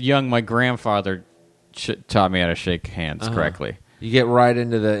learned this young. My grandfather taught me how to shake hands correctly. You get right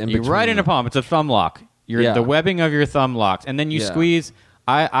into the You right into palm. It's a thumb lock. The webbing of your thumb locks, and then you squeeze.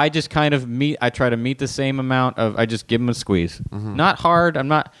 I just kind of I try to meet the same amount of. I just give them a squeeze. Not hard. I'm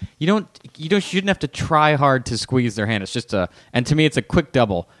not. You shouldn't have to try hard to squeeze their hand. It's just and to me, it's a quick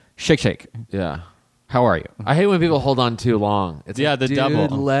double. Shake. Yeah. How are you? I hate when people hold on too long. It's like, the dude, double.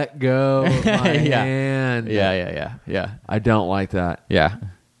 Let go of my hand. Yeah. I don't like that. Yeah.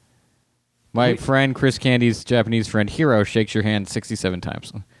 My friend Chris Candy's Japanese friend Hiro shakes your hand 67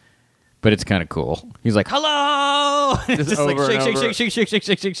 times. But it's kind of cool. He's like, "Hello!" Just like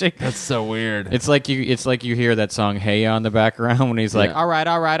shake. That's so weird. It's like you hear that song "Hey" on the background when he's like, "All right."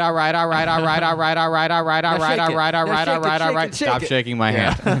 Stop shaking my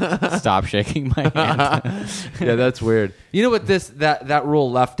hand. Stop shaking my hand. Yeah, that's weird. You know what that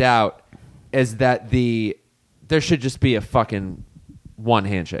rule left out is that there should just be a fucking one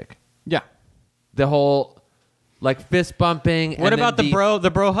handshake. Yeah. The whole like fist bumping. What about the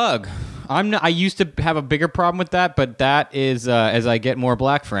bro hug? I used to have a bigger problem with that, but that is as I get more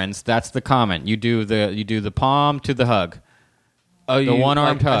black friends, that's the comment. You do the palm to the hug. Oh, the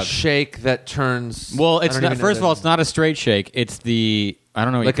one-armed hug. A shake that turns. Well, it's not. First of all, it's not a straight shake. It's the I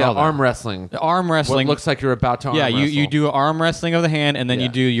don't know what like you call an arm wrestling. The arm wrestling. What looks like you're about to arm wrestle. Yeah, you do arm wrestling of the hand, and then you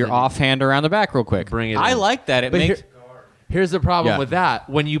do your offhand around the back real quick. Bring it. I like that. It makes. Here's the problem with that.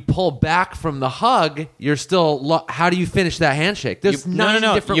 When you pull back from the hug, you're still... how do you finish that handshake? There's nine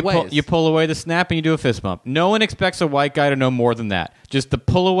different ways. You pull away the snap and you do a fist bump. No one expects a white guy to know more than that. Just the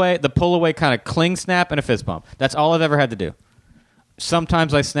pull away kind of cling snap and a fist bump. That's all I've ever had to do.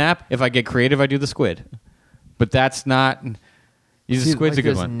 Sometimes I snap. If I get creative, I do the squid. But that's not... The squid's a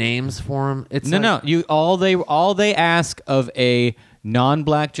good one. Names for them? It's no. All they ask of a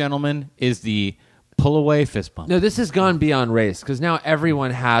non-black gentleman is the... pull away fist bump. No, this has gone beyond race because now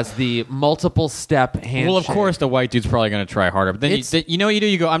everyone has the multiple step handshake. Well, of course, the white dude's probably going to try harder. But then you know what you do?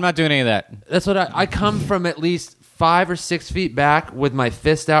 You go, I'm not doing any of that. That's what I come from at least 5 or 6 feet back with my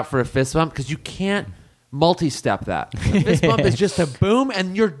fist out for a fist bump because you can't multi-step that. A fist bump is just a boom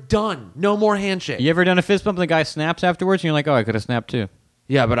and you're done. No more handshake. You ever done a fist bump and the guy snaps afterwards and you're like, oh, I could have snapped too?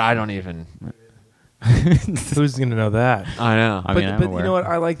 Yeah, but I don't even... Who's going to know that? I know. I mean, but you know what?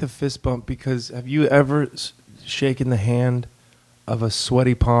 I like the fist bump because have you ever shaken the hand of a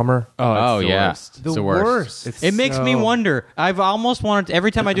sweaty palmer? Oh yeah. The it's the worst. It makes me wonder. I've almost wanted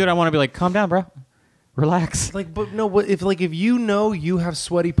every time I do it, I want to be like, calm down, bro. Relax. Like, but no. If you know you have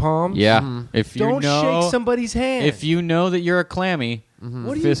sweaty palms, yeah. If you don't shake somebody's hand. If you know that you're a clammy,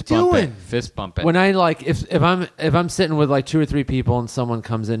 what are you doing? Fist bump it. When I like if I'm sitting with like 2 or 3 people and someone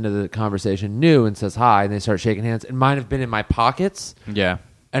comes into the conversation new and says hi and they start shaking hands and mine have been in my pockets. Yeah.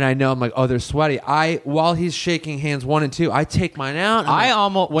 And I know I'm like, oh, they're sweaty. While he's shaking hands 1 and 2, I take mine out.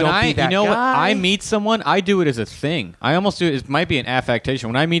 What I meet someone, I do it as a thing. I almost do it. It might be an affectation.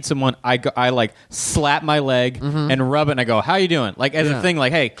 When I meet someone, I like slap my leg and rub it, and I go, "How you doing?" Like as a thing,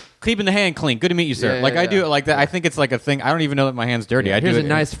 like, "Hey, keeping the hand clean. Good to meet you, sir." I do it like that. I think it's like a thing. I don't even know that my hand's dirty. Yeah, here's a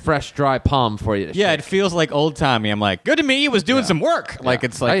nice, fresh, dry palm for you. Yeah, it feels like old timey. I'm like, "Good to meet you." Was doing some work. Yeah. Like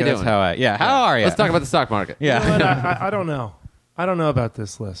it's like that's how I. Yeah, how are you? Let's talk about the stock market. Yeah, you know I don't know. I don't know about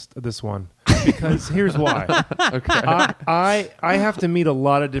this one, because here's why. Okay. I have to meet a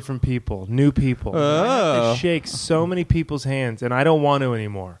lot of different people, new people. I have to shake so many people's hands, and I don't want to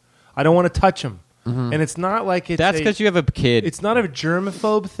anymore. I don't want to touch them. And it's not like it's that's because you have a kid. It's not a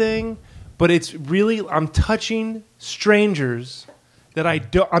germaphobe thing, but it's really I'm touching strangers that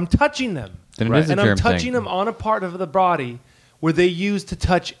I'm touching them. Then it is a and germ I'm touching thing. them on a part of the body where they use to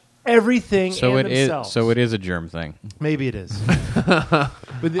touch everything and themselves. So it is a germ thing. Maybe it is.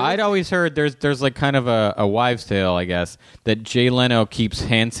 But I'd always heard there's like kind of a wives' tale, I guess, that Jay Leno keeps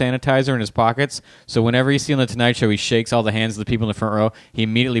hand sanitizer in his pockets. So whenever you see on the Tonight Show, he shakes all the hands of the people in the front row. He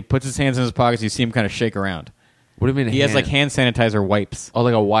immediately puts his hands in his pockets. You see him kind of shake around. What do you mean? He has like hand sanitizer wipes. Oh,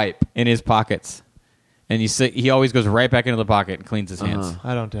 like a wipe in his pockets. And he always goes right back into the pocket and cleans his hands.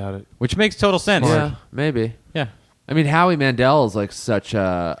 I don't doubt it. Which makes total sense. Yeah, maybe. Yeah. I mean, Howey Mandel is like such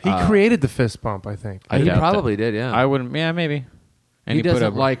a... He created the fist bump, I think. He probably did, yeah. I wouldn't... Yeah, maybe. And he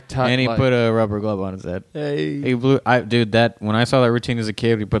doesn't And he put a rubber glove on his head. Hey. He blew... when I saw that routine as a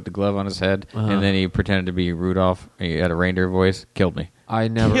kid, he put the glove on his head, and then he pretended to be Rudolph. He had a reindeer voice. Killed me. I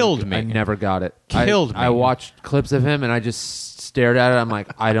never got it. Killed me. I watched clips of him, and I just stared at it. I'm like,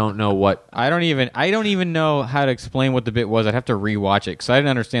 I don't know what... I don't even know how to explain what the bit was. I'd have to rewatch it, because I didn't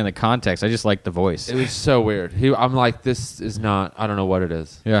understand the context. I just liked the voice. It was so weird. I'm like, this is not... I don't know what it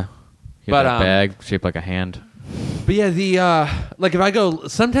is. Yeah. He had that bag shaped like a hand. But yeah, like if I go,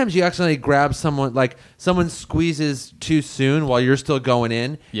 sometimes you accidentally grab someone, like someone squeezes too soon while you're still going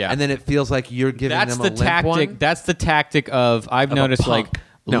in, Yeah. and then it feels like you're giving That's them the a limp tactic. one. That's the tactic of I've Of a noticed punk. like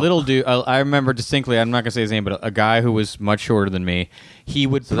No. little dude. I remember distinctly. I'm not gonna say his name, but a guy who was much shorter than me. He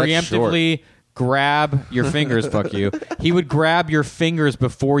would So that's preemptively grab your fingers. Fuck you. He would grab your fingers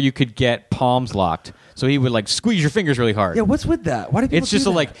before you could get palms locked. So he would like squeeze your fingers really hard. Yeah, what's with that? Why do people It's just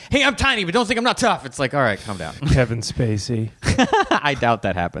do that? like, hey, I'm tiny, but don't think I'm not tough. It's like, all right, calm down. Kevin Spacey. I doubt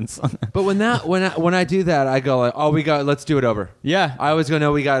that happens. But when I do that, I go like, oh, let's do it over. Yeah. I always go,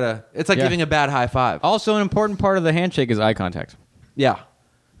 no, we gotta. It's like Yeah. giving a bad high five. Also, an important part of the handshake is eye contact. Yeah.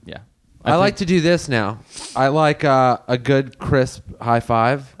 Yeah. I like to do this now. I like a good crisp high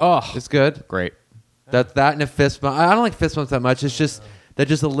five. Oh. It's good. Great. That and a fist bump. I don't like fist bumps that much. It's just that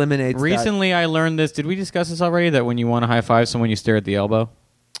just eliminates. Recently, I learned this. Did we discuss this already? That when you want to high five someone, you stare at the elbow.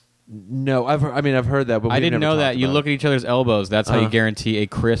 No, I've heard that, but I we've didn't never know that. talked You about look it. at each other's elbows. That's how you guarantee a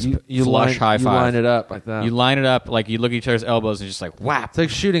crisp, you flush high five. You line it up like that. You line it up like you look at each other's elbows and just like whap. It's like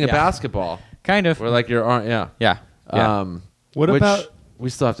shooting a Yeah. basketball. Kind of. Where like your arm, yeah. Yeah. Yeah. What which about we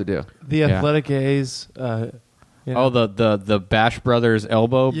still have to do? the Yeah. Athletic A's? Oh, the Bash Brothers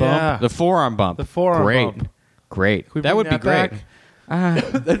elbow Yeah. bump, the forearm bump. The forearm great. bump. Great. Can we That bring would be that great. back?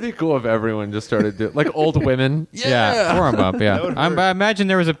 That'd be cool if everyone just started doing like old women. Yeah, forearm bump. Yeah, would I imagine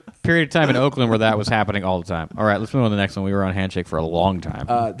there was a period of time in Oakland where that was happening all the time. All right, let's move on to the next one. We were on handshake for a long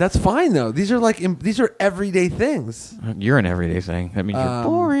time. That's fine though. These are like these are everyday things. You're an everyday thing. That means you're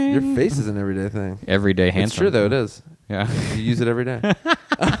boring. Your face is an everyday thing. Everyday handsome. It's true though. It is. Yeah. You use it every day.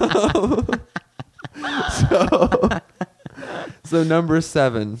 So number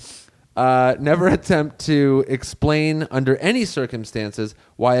 7. Never attempt to explain under any circumstances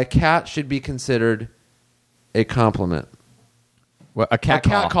why a cat should be considered a compliment. Well, a cat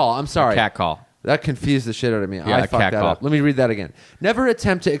call. Cat call. I'm sorry. A cat call. That confused the shit out of me. Yeah, I a fucked cat that call. up. Let me read that again. Never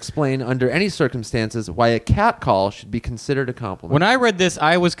attempt to explain under any circumstances why a cat call should be considered a compliment. When I read this,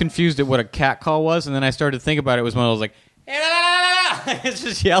 I was confused at what a cat call was, and then I started to think about it. It was one of those like, hey, la, la, la, la. It's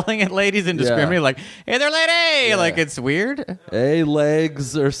just yelling at ladies indiscriminately, like, hey there, lady! Yeah. Like, it's weird. Hey,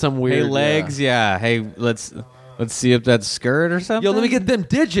 legs or some weird. Hey, legs, yeah. Hey, let's see if that's skirt or something. Yo, let me get them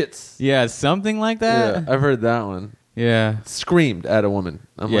digits. Yeah, something like Yeah, that. I've heard that one. Yeah. Screamed at a woman.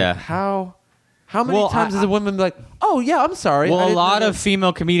 I'm Yeah. like, how many Well, times is a woman be like, oh yeah, I'm sorry. I Well, a didn't lot know of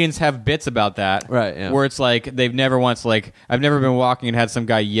female comedians have bits about that. Right, yeah. Where it's like, they've never once, like, I've never been walking and had some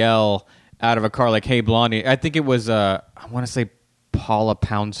guy yell out of a car, like, hey, Blondie. I think it was, I want to say Paula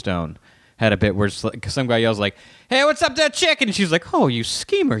Poundstone had a bit where it's like, some guy yells like, hey, what's up, that chick? And she's like, oh, you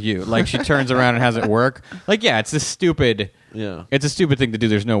schemer, you. Like, she turns around and has it work. Like, yeah, it's a stupid... Yeah. It's a stupid thing to do.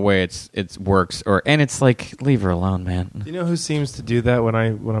 There's no way it works. And it's like, leave her alone, man. You know who seems to do that when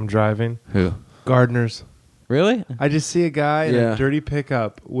I'm driving? Who? Gardeners. Really? I just see a guy in Yeah. a dirty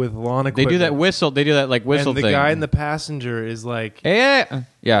pickup with lawn They equipment. do that whistle. They do that like whistle and the thing. guy in the passenger is like, yeah.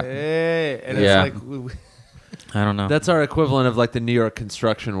 hey, and Yeah. it's like, I don't know. That's our equivalent of like the New York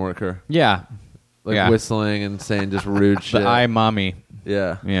construction worker, yeah. like Yeah. whistling and saying just rude shit. The I mommy.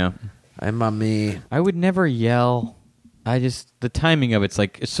 Yeah. Yeah. I'm mommy. I would never yell. The timing of it's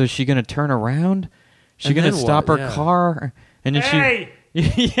like, so is she going to turn around? Is she And going to then stop what? her Yeah. car? And then she...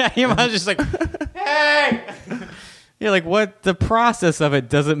 Yeah, your mom's just like, hey! You're like, what? The process of it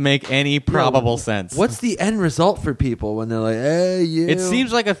doesn't make any probable sense. What's the end result for people when they're like, hey, you? It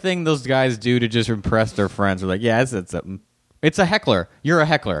seems like a thing those guys do to just impress their friends. They're like, yeah, it's something. It's a heckler. You're a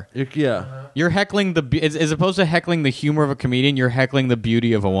heckler. Yeah. You're heckling as opposed to heckling the humor of a comedian, you're heckling the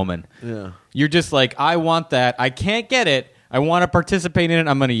beauty of a woman. Yeah. You're just like, I want that. I can't get it. I want to participate in it.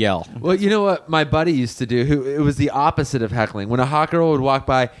 I'm going to yell. Well, you know what my buddy used to do? Who it was the opposite of heckling. When a hot girl would walk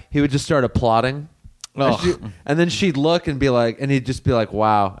by, he would just start applauding, and then she'd look and be like, and he'd just be like,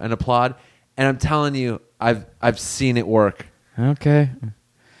 "Wow," and applaud. And I'm telling you, I've seen it work. Okay.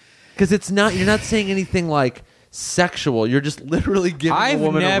 Because it's not you're not saying anything like sexual. You're just literally giving a I've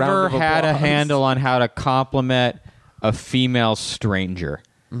woman a round never of had a applause. handle on how to compliment a female stranger.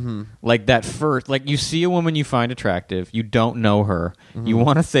 Mm-hmm. Like that first, like you see a woman you find attractive, you don't know her, you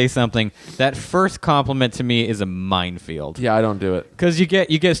want to say something. That first compliment to me is a minefield. Yeah, I don't do it. Because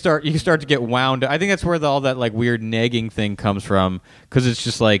you start to get wound. I think that's where all that like weird nagging thing comes from. Because it's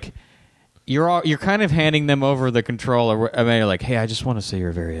just like you're kind of handing them over the control. I mean, you're like, hey, I just want to say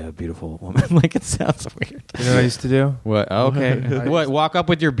you're a very beautiful woman. Like it sounds weird. you know what I used to do? What? Okay. What? Walk up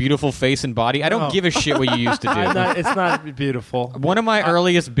with your beautiful face and body. I don't No. give a shit what you used to do. It's not beautiful. One of my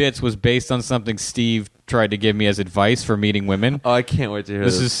earliest bits was based on something Steve tried to give me as advice for meeting women. Oh, I can't wait to hear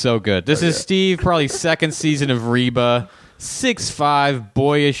this. This is so good. This is Steve, probably second season of Reba. 6'5",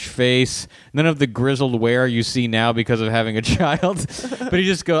 boyish face, none of the grizzled wear you see now because of having a child. But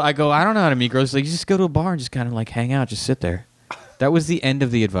I go, I don't know how to meet girls. He's like, you just go to a bar and just kind of like hang out, just sit there. That was the end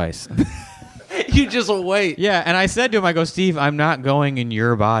of the advice. You just wait. Yeah, and I said to him, I go, Steve, I'm not going in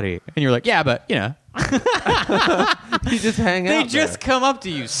your body. And you're like, yeah, but, you know. You just hang out. They just come up to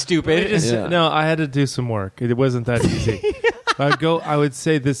you, stupid. No, I had to do some work. It wasn't that easy. I would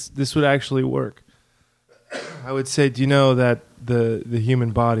say this would actually work. I would say, do you know that the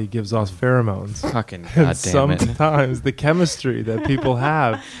human body gives off pheromones? Fucking And goddamn it. sometimes the chemistry that people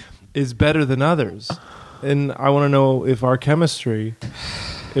have is better than others. And I want to know if our chemistry,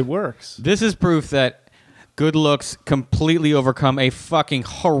 it works. This is proof that good looks completely overcome a fucking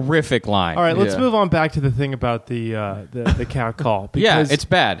horrific line. All right, let's Yeah. move on back to the thing about the cat call. Yeah, Because it's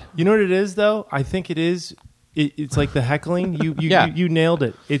bad. you know what it is, though? I think it is. It's like the heckling. You nailed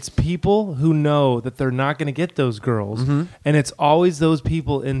it. It's people who know that they're not going to get those girls, and it's always those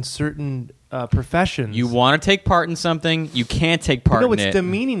people in certain professions. You want to take part in something, you can't take part No, in it's it.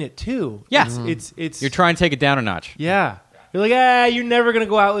 demeaning it too. Yeah. It's You're trying to take it down a notch. Yeah, you're like, you're never going to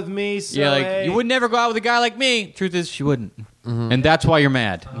go out with me. So Yeah, like hey. you would never go out with a guy like me. Truth is, she wouldn't, and that's why you're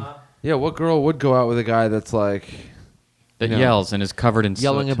mad. Yeah, what girl would go out with a guy that's like That you know, yells and is covered in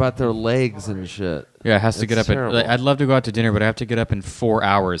yelling soot. about their legs and shit? Yeah, it has to It's get up terrible. at. I'd love to go out to dinner, but I have to get up in 4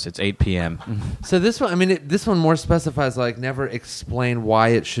 hours. It's 8 p.m. So this one, I mean, this one more specifies like never explain why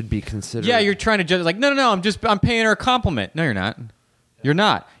it should be considered. Yeah, you're trying to judge. Like, no, I'm paying her a compliment. No, you're not. You're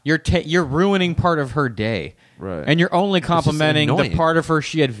not. You're ruining part of her day. Right. And you're only complimenting the annoying. part of her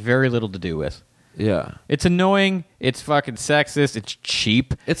she had very little to do with. Yeah. It's annoying. It's fucking sexist. It's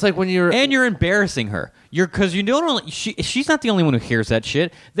cheap. It's like when you're And you're embarrassing her. Because you don't only she's not the only one who hears that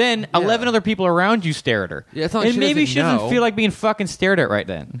shit. Then 11 other people around you stare at her. Yeah, it's not like and she maybe doesn't she doesn't know. feel like being fucking stared at right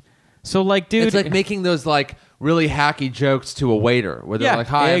then. So like, dude, it's like making those like really hacky jokes to a waiter where they're Yeah, like,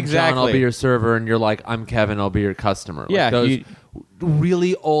 "Hi, I'm John. I'll exactly. be your server," and you're like, "I'm Kevin. I'll be your customer." Like Yeah, those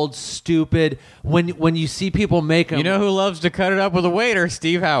really old, stupid. When you see people make them, you know who loves to cut it up with a waiter?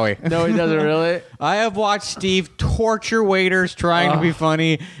 Steve Howey. No, he doesn't really. I have watched Steve torture waiters trying to be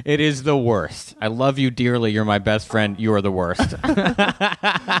funny. It is the worst. I love you dearly. You're my best friend. You are the worst.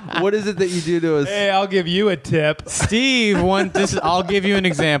 What is it that you do to us? Hey, I'll give you a tip. Steve, I'll give you an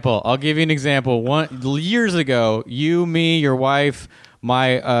example. Years ago, you, me, your wife,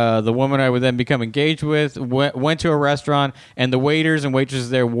 the woman I would then become engaged with, went to a restaurant, and the waiters and waitresses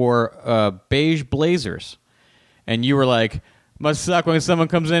there wore beige blazers. And you were like, must suck when someone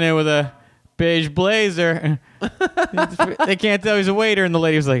comes in here with a beige blazer. They can't tell he's a waiter. And the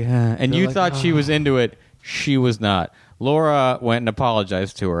lady was like, and you thought she was into it. She was not. Laura went and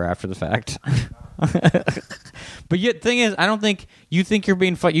apologized to her after the fact. But yet, thing is, I don't think you think you're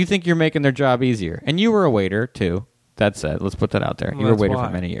being fun. You think you're making their job easier. And you were a waiter, too. That said, let's put that out there. Well, You were a that's waiter why.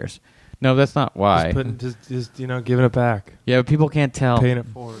 for many years. No, that's not why. Just giving it back, Yeah, but people can't tell. paying it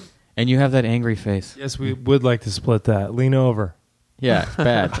forward. And you have that angry face. Yes, we would like to split that. Lean over. Yeah, it's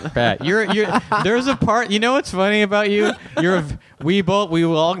bad, bad. There's a part. You know what's funny about you? We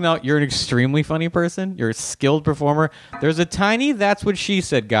all know you're an extremely funny person. You're a skilled performer. There's a tiny "that's what she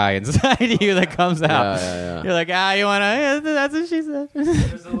said" guy inside you that comes out. Yeah. You're like, you wanna? Yeah, that's what she said.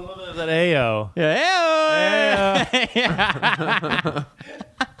 There's a little bit of that AO. Yeah.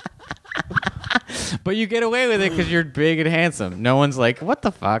 But you get away with it because you're big and handsome. No one's like, what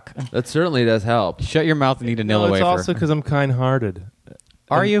the fuck? That certainly does help. Shut your mouth and eat a nilla It's wafer. also because I'm kind-hearted.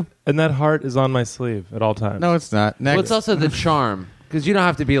 Are you? And that heart is on my sleeve at all times. No, it's not. Next. Well, it's also the charm because you don't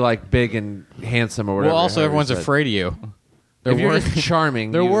have to be like big and handsome or whatever. Well, also however everyone's you said. afraid of you. They're If you're worried. just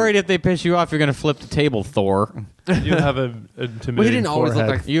charming, They're you- worried if they piss you off, you're going to flip the table, Thor. You have an intimidating Well, he didn't always look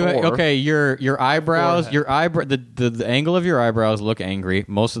forehead. like You Thor. okay? Your eyebrows, Forehead. the angle of your eyebrows look angry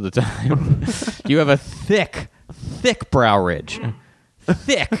most of the time. You have a thick brow ridge.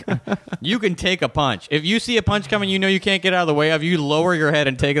 Thick. You can take a punch. If you see a punch coming, you know you can't get out of the way of. You lower your head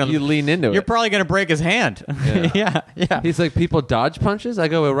and take it. You lean into it. You're probably going to break his hand. Yeah. yeah. He's like, people dodge punches? I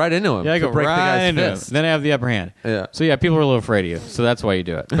go right into him. Yeah, I to go break right the guy's into him. fist. Then I have the upper hand. Yeah. So yeah, people are a little afraid of you. So that's why you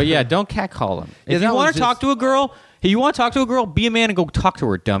do it. But yeah, don't catcall them. Yeah, If that you want was to talk just- to a girl, be a man and go talk to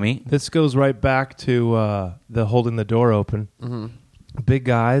her, dummy. This goes right back to the holding the door open. Mm-hmm. Big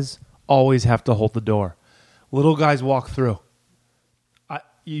guys always have to hold the door. Little guys walk through.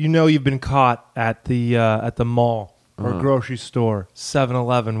 You've been caught at the mall or grocery store,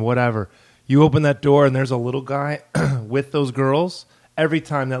 7-Eleven, whatever. You open that door and there's a little guy with those girls. Every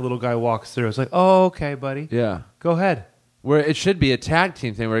time that little guy walks through, it's like, oh, okay, buddy. Yeah. Go ahead. Where it should be a tag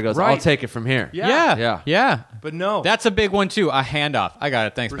team thing where he goes, Right. I'll take it from here. Yeah. But no. That's a big one too. A handoff. I got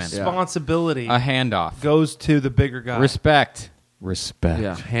it. Thanks, man. responsibility A handoff. goes to the bigger guy. Respect.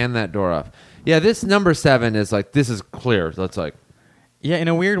 Yeah, hand that door off. Yeah, this number 7 is like, this is clear. That's like... Yeah, in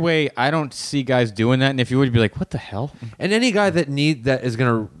a weird way, I don't see guys doing that. And if you would be like, what the hell? And any guy that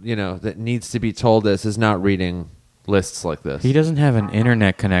that needs to be told this is not reading lists like this. He doesn't have an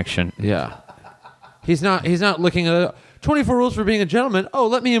internet connection. Yeah. He's not looking at 24 rules for being a gentleman. Oh,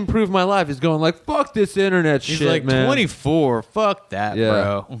 let me improve my life. He's going like, fuck this internet He's shit, like, man. 24. Fuck that, Yeah.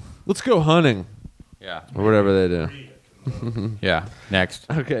 bro. Let's go hunting. Yeah. Or whatever they do. Yeah. Next.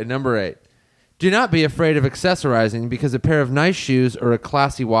 Okay, number 8. Do not be afraid of accessorizing because a pair of nice shoes or a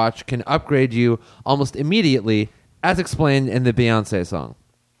classy watch can upgrade you almost immediately, as explained in the Beyonce song.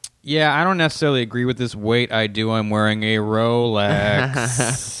 Yeah, I don't necessarily agree with this. Wait, I do. I'm wearing a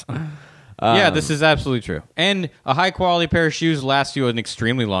Rolex. Yeah, this is absolutely true. And a high-quality pair of shoes lasts you an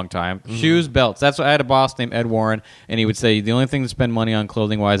extremely long time. Mm-hmm. Shoes, belts. That's what I had a boss named Ed Warren, and he would say the only thing to spend money on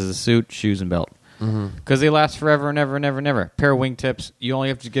clothing-wise is a suit, shoes, and belt. Because they last forever and ever and ever and ever. Pair of wingtips, you only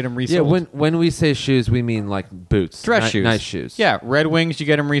have to get them resold. Yeah, when we say shoes, we mean like boots. Dress shoes. Nice shoes. Yeah, Red Wings, you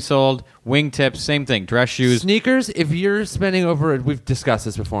get them resold. Wingtips, same thing. Dress shoes. Sneakers, if you're spending over, we've discussed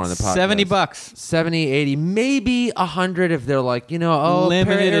this before on the podcast. $70. 70, 80, maybe 100 if they're like, Limited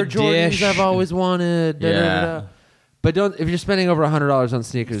pair of Air Jordans edition. I've always wanted. Da, da, da, Yeah. da. But if you're spending over $100 on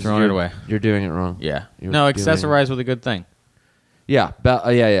sneakers, Throwing it away. You're doing it wrong. Yeah. You're No, doing- accessorize with a good thing. Yeah,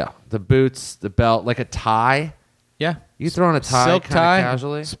 yeah. The boots, the belt, like a tie. Yeah. You throw on a tie Silk kinda tie.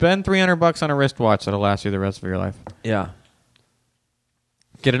 casually. Spend $300 on a wristwatch that'll last you the rest of your life. Yeah.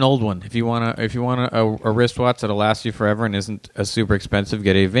 Get an old one if you want a wristwatch that'll last you forever and isn't super expensive.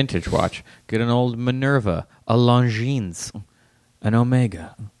 Get a vintage watch. Get an old Minerva, a Longines, an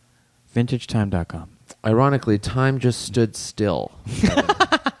Omega. VintageTime.com. Ironically, time just stood still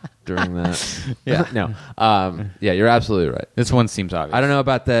during that. Yeah. No. Yeah, you're absolutely right. This one seems obvious. I don't know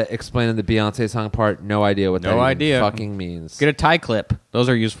about the explaining the Beyonce song part. No idea what that even fucking means. Get a tie clip. Those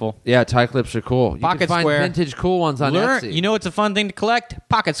are useful. Yeah, tie clips are cool. You Pocket can find square. vintage cool ones on Etsy. You know what's a fun thing to collect?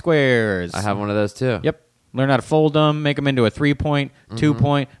 Pocket squares. I have one of those too. Yep. Learn how to fold them. Make them into a 3-point,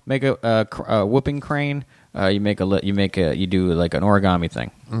 2-point. Make a whooping crane. You do like an origami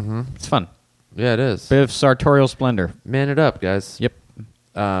thing. Mm-hmm. It's fun. Yeah, it is. Bit of sartorial splendor. Man it up, guys. Yep.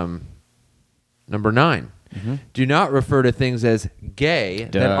 Number 9. Do not refer to things as gay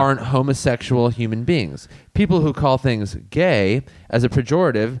that aren't homosexual human beings. People who call things gay as a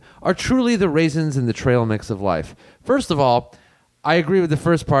pejorative are truly the raisins in the trail mix of life. First of all, I agree with the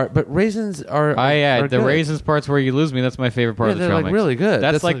first part, but raisins are The good. raisins part's where you lose me. That's my favorite part of the they're trail like mix. really good.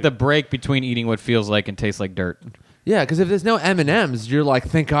 That's like like the break between eating what feels like and tastes like dirt. Yeah, because if there's no M&Ms, you're like,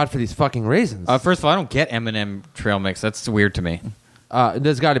 thank God for these fucking raisins. First of all, I don't get M&M trail mix. That's weird to me.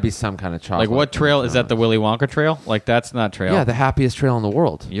 There's got to be some kind of chocolate. Like, what trail is that? The Willy Wonka trail? Like, that's not trail. Yeah, the happiest trail in the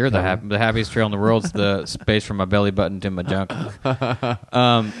world. You're the happiest trail in the world. Is the space from my belly button to my junk. Is that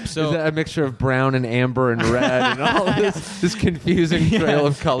a mixture of brown and amber and red and all this confusing trail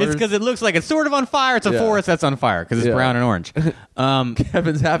of colors? It's because it looks like it's sort of on fire. It's a forest that's on fire because it's brown and orange.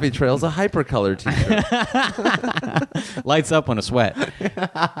 Kevin's Happy Trail's a hypercolor t-shirt. Lights up when I sweat.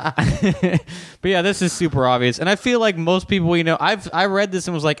 But yeah, this is super obvious. And I feel like most people, I read this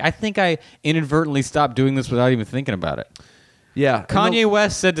and was like, I think I inadvertently stopped doing this without even thinking about it. Yeah. Kanye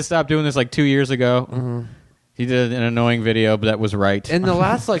West said to stop doing this like 2 years ago. Mm-hmm. He did an annoying video, but that was right. In the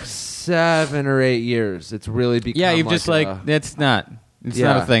last like 7 or 8 years, it's really become you've just it's not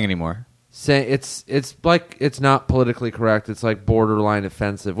a thing anymore. Say it's like it's not politically correct. It's like borderline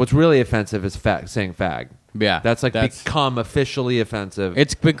offensive. What's really offensive is saying fag. Yeah, that's become officially offensive.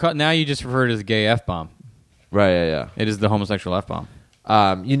 It's become now you just refer to it as a gay F-bomb. Right, yeah. It is the homosexual F-bomb.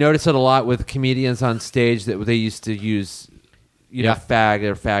 You notice it a lot with comedians on stage that they used to use, fag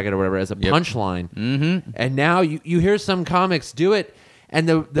or faggot or whatever as a punchline. Mm-hmm. And now you hear some comics do it, and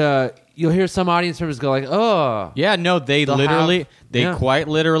you'll hear some audience members go like, "Oh, yeah, no, they quite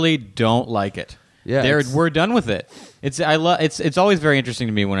literally don't like it. Yeah, we're done with it. It's always very interesting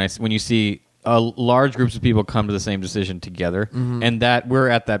to me when you see large groups of people come to the same decision together, and that we're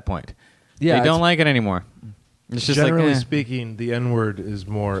at that point. Yeah, they don't like it anymore. It's just generally speaking, the N-word is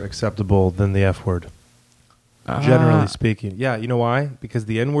more acceptable than the F-word. Generally speaking. Yeah, you know why? Because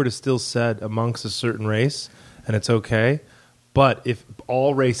the N-word is still said amongst a certain race, and it's okay. But if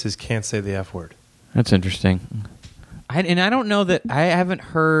all races can't say the F-word. That's interesting. I don't know that... I haven't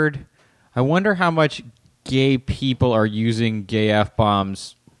heard... I wonder how much gay people are using gay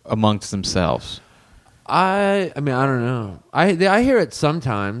F-bombs amongst themselves. I mean, I don't know. I hear it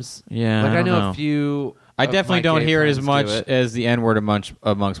sometimes. Yeah, like I know a few. I definitely my don't gay hear it as friends much do it. as the N-word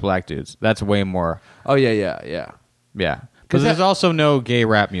amongst black dudes. That's way more. Oh yeah. Yeah. 'Cause Because there's also no gay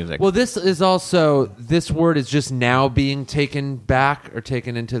rap music. Well, this word is just now being taken back or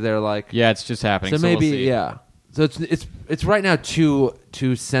taken into their like. yeah, it's just happening. So we'll maybe see. yeah. So it's right now too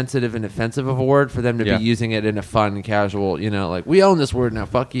sensitive and offensive of a word for them to Yeah. be using it in a fun, casual. Like we own this word now.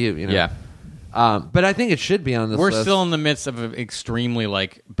 Fuck you. Yeah. But I think it should be on this. We're list. still in the midst of an extremely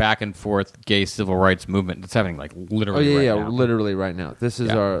like back and forth gay civil rights movement. It's happening like literally right now. literally right now. This is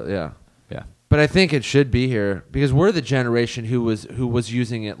Yeah. our yeah. Yeah. But I think it should be here because we're the generation who was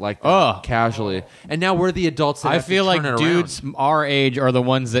using it like that, Oh. casually, and now we're the adults. That I have to feel like turn it dudes around. our age are the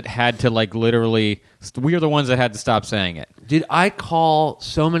ones that had to like literally. We are the ones that had to stop saying it. Dude, I call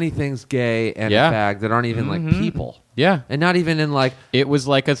so many things gay and Yeah. a fag that aren't even like people. Yeah. And not even in like It was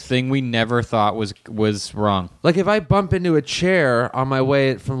like a thing we never thought was wrong. Like if I bump into a chair on my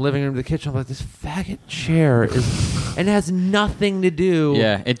way from living room to the kitchen, I'm like, this faggot chair is, and it has nothing to do.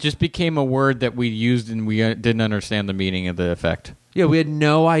 Yeah, it just became a word that we used and we didn't understand the meaning of the effect. Yeah, we had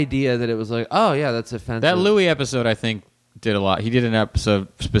no idea that it was like, oh yeah, that's offensive. That Louis episode, I think, did a lot. He did an episode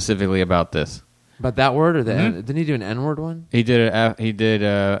specifically about this. About that word or the N? Didn't he do an N-word one? He did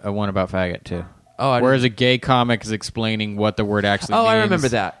a one about faggot too. Oh, whereas a gay comic is explaining what the word actually means. I remember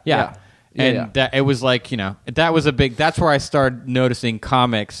that. Yeah. Yeah, And yeah. that it was like, that was a big. That's where I started noticing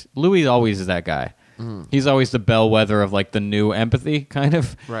comics. Louis always is that guy. He's always the bellwether of like the new empathy kind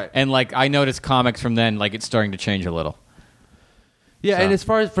of. Right. And like I noticed comics from then, like it's starting to change a little. Yeah, So. and as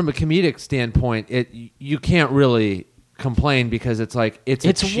far as from a comedic standpoint, you can't really complain because it's like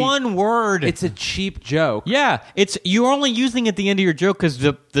it's one word. It's a cheap joke. Yeah, you're only using it at the end of your joke because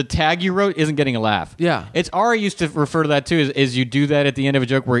the tag you wrote isn't getting a laugh. Yeah. It's Ari used to refer to that too. Is you do that at the end of a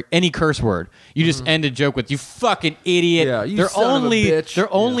joke where any curse word you just end a joke with "you fucking idiot." Yeah, you they're son of a bitch.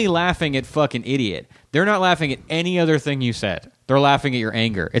 they're only laughing at fucking idiot. They're not laughing at any other thing you said. They're laughing at your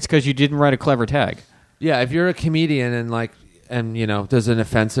anger. It's because you didn't write a clever tag. Yeah, if you're a comedian and there's an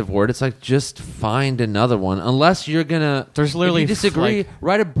offensive word, it's like just find another one. Unless you're gonna, There's literally if you disagree, like-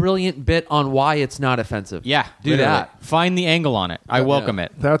 write a brilliant bit on why it's not offensive. Yeah, do literally. that. Find the angle on it. I welcome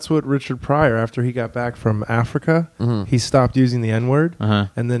it. That's what Richard Pryor, after he got back from Africa, he stopped using the N-word,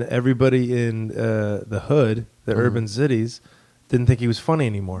 and then everybody in the hood, the urban cities, didn't think he was funny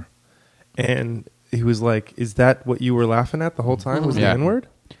anymore. And he was like, is that what you were laughing at the whole time, was the Yeah. N-word?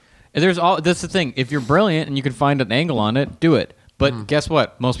 That's the thing. If you're brilliant and you can find an angle on it, do it. But guess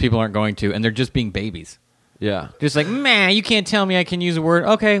what? Most people aren't going to, and they're just being babies. Yeah. Just like, man, you can't tell me I can use a word.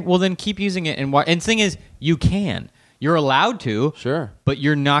 Okay, well then keep using it. And the thing is, you can. You're allowed to. Sure. But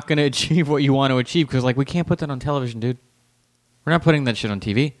you're not going to achieve what you want to achieve because, like, we can't put that on television, dude. We're not putting that shit on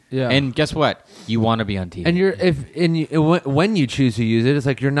TV. Yeah. And guess what? You want to be on TV. And when you choose to use it, it's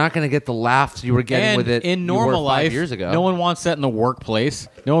like you're not going to get the laughs you were getting And with it in you normal were 5 life, years ago. no one wants that in the workplace.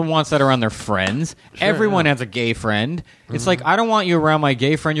 No one wants that around their friends. Everyone has a gay friend. It's like, I don't want you around my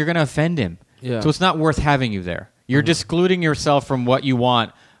gay friend. You're going to offend him. Yeah. So it's not worth having you there. You're excluding yourself from what you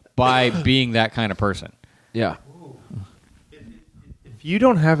want by being that kind of person. Yeah. If you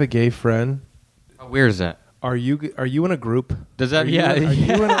don't have a gay friend, How weird is that? are you in a group? Does that? Are you Yeah. in- are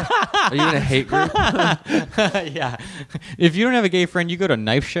you in a- Are you in a hate group? Yeah. If you don't have a gay friend, you go to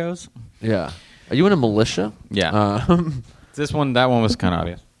knife shows. Yeah. Are you in a militia? Yeah. That one was kind of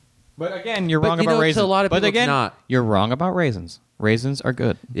obvious. But again, you're But, wrong you about know, to raisins. a lot of but people, it's again, not. you're wrong about raisins. Raisins are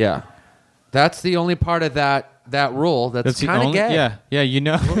good. Yeah. That's the only part of that rule that's the kind of only- gay. Yeah, yeah, you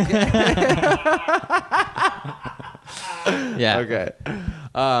know. Yeah. Okay.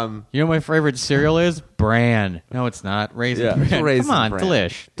 You know what my favorite cereal is? Bran. No, it's not. Raisin Yeah, Bran. it's Raisin Come on, Bran.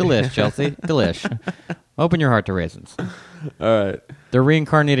 delish, Chelsea, delish. Open your heart to raisins. All right. They're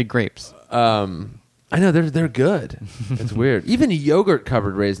reincarnated grapes. I know they're good. It's weird. Even yogurt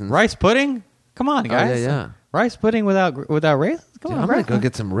covered raisins. Rice pudding? Come on, guys. yeah. Rice pudding without raisins? Come Dude, on, I'm bro. gonna go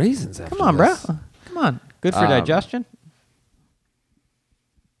get some raisins after Come on, bro. this. Come on. Good for digestion.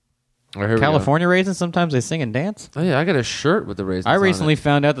 All right, here we go. California raisins, sometimes they sing and dance. Oh yeah, I got a shirt with the raisins. I on recently it.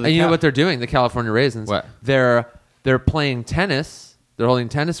 found out that And you know what they're doing? The California raisins. What? They're playing tennis. They're holding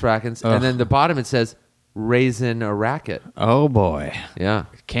tennis rackets, Ugh. and then the bottom it says "raisin a racket." Oh, boy. Yeah.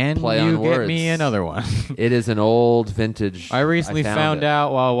 Can Play you on get words. me another one? It is an old vintage. I recently found it.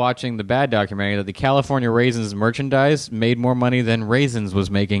 out while watching the Bad documentary that the California Raisins merchandise made more money than Raisins was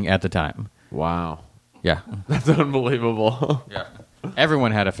making at the time. Wow, Yeah. that's unbelievable. Yeah.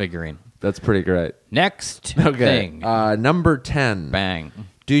 Everyone had a figurine. That's pretty great. Next Okay, thing. number 10. Bang.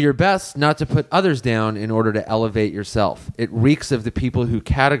 Do your best not to put others down in order to elevate yourself. It reeks of the people who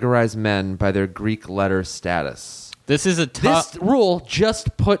categorize men by their Greek letter status. This is a tough... This rule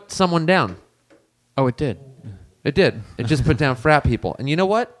just put someone down. Oh, it did. It did. It just put down frat people. And you know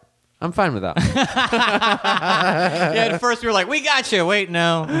what? I'm fine with that. Yeah, at first we were like, we got you. Wait,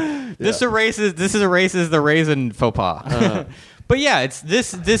 no. This erases the raisin faux pas. But yeah,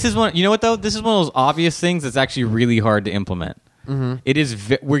 this is one, you know what though? This is one of those obvious things that's actually really hard to implement. Mm-hmm. It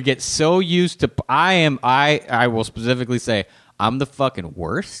is, we get so used to, I will specifically say, I'm the fucking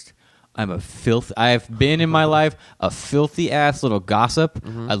worst. I have been in my life a filthy ass little gossip.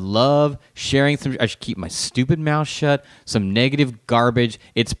 Mm-hmm. I love sharing I should keep my stupid mouth shut. Some negative garbage.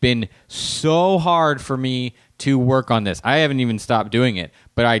 It's been so hard for me to work on this. I haven't even stopped doing it,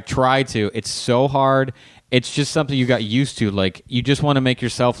 but I try to. It's so hard. It's just something you got used to. Like, you just want to make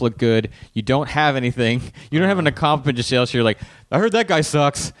yourself look good. You don't have anything. You don't have an accomplishment to share. So you're like, I heard that guy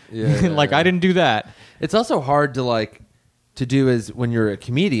sucks. I didn't do that. It's also hard to do is when you're a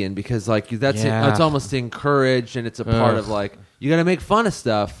comedian, because it's almost encouraged, and it's a part of you got to make fun of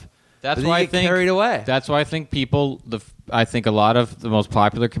stuff. That's why I think carried away. That's why I think I think a lot of the most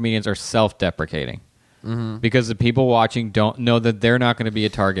popular comedians are self-deprecating, because the people watching don't know that they're not going to be a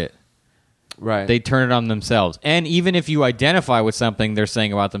target. Right. They turn it on themselves, and even if you identify with something they're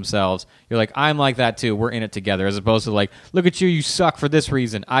saying about themselves, you're like, I'm like that too. We're in it together, as opposed to like, look at you, you suck for this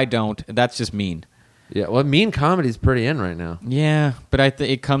reason. I don't. That's just mean. Yeah, well, mean comedy's pretty in right now. Yeah, but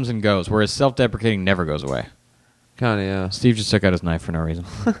it comes and goes, whereas self-deprecating never goes away. Kind of, yeah. Steve just took out his knife for no reason.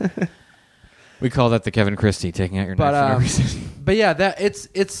 We call that the Kevin Christie, taking out your knife for no reason. But yeah,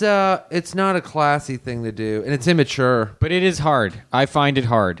 it's not a classy thing to do, and it's immature. But it is hard. I find it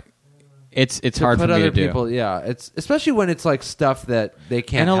hard. It's hard for me to do. People, yeah, it's especially when it's like stuff that they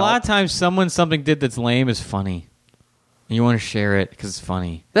can't. And a help. lot of times, something did that's lame is funny, and you want to share it because it's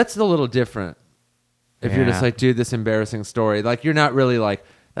funny. That's a little different. If you're just like, dude, this embarrassing story, like you're not really like,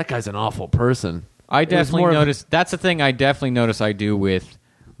 that guy's an awful person. I definitely notice. That's the thing I definitely notice I do with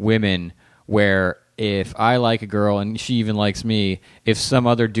women, where if I like a girl and she even likes me, if some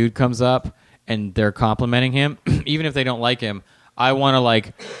other dude comes up and they're complimenting him, even if they don't like him, I want to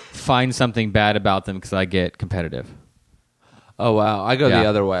like find something bad about them because I get competitive. Oh wow, I go the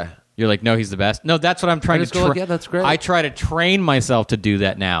other way. You're like, no, he's the best. No, that's what I'm trying to. Yeah, that's great. I try to train myself to do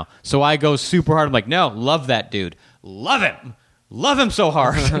that now. So I go super hard. I'm like, no, love that dude, love him so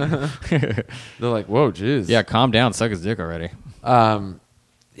hard. They're like, whoa, jeez. Yeah, calm down, suck his dick already.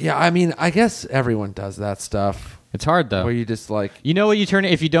 Yeah, I mean, I guess everyone does that stuff. It's hard though. Where you just like, you know what, you turn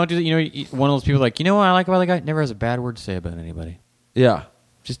if you don't do that. You know, one of those people like, you know what I like about that guy? Never has a bad word to say about anybody. Yeah.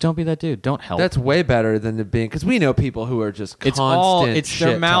 Just don't be that dude. Don't help. That's way better than the being, because we know people who are just constant. It's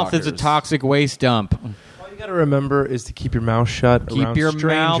their mouth talkers. is a toxic waste dump. All you got to remember is to keep your mouth shut. Keep your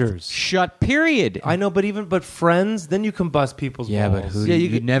strangers. mouth shut. Period. I know, but friends, then you can bust people's balls. But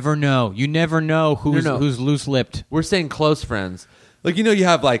you never know. You never know who's loose lipped. We're saying close friends. Like, you know, you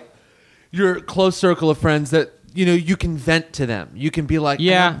have like your close circle of friends that, you know, you can vent to them. You can be like,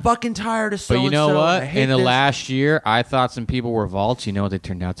 I'm fucking tired of so-and-so. But you know what? In the last year, I thought some people were vaults. You know what they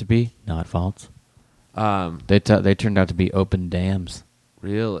turned out to be? Not vaults. They turned out to be open dams.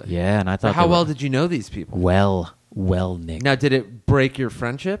 Really? Yeah, and I thought. How well did you know these people? Well, Nick. Now, did it break your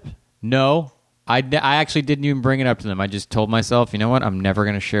friendship? No. I actually didn't even bring it up to them. I just told myself, you know what? I'm never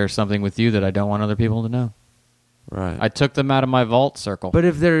going to share something with you that I don't want other people to know. Right. I took them out of my vault circle. But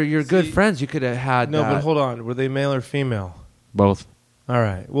if they're your good friends, you could have had No, but hold on. Were they male or female? Both. All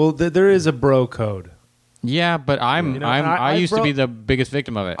right. Well, there is a bro code. Yeah, but I used to be the biggest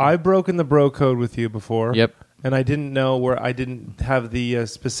victim of it. I've broken the bro code with you before. Yep. And I didn't know where I didn't have the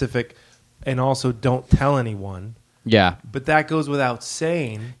specific, and also don't tell anyone. Yeah. But that goes without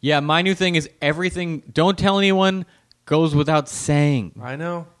saying. Yeah, my new thing is everything, don't tell anyone, goes without saying. I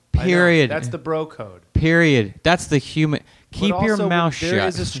know. Period. That's the bro code. Period. That's the human. Keep your mouth shut. There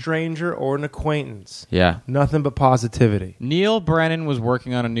is a stranger or an acquaintance. Yeah. Nothing but positivity. Neil Brennan was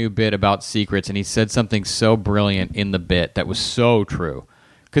working on a new bit about secrets, and he said something so brilliant in the bit that was so true.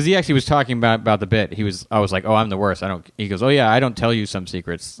 Because he actually was talking about the bit. I was like, oh, I'm the worst. He goes, oh, yeah, I don't tell you some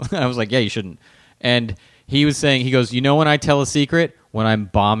secrets. I was like, yeah, you shouldn't. And he was saying, he goes, you know when I tell a secret? When I'm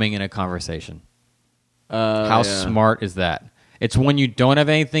bombing in a conversation. How smart is that? It's when you don't have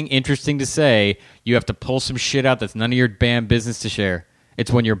anything interesting to say, you have to pull some shit out that's none of your damn business to share.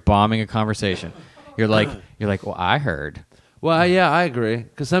 It's when you're bombing a conversation. You're like, well, I heard. Well, yeah, I agree.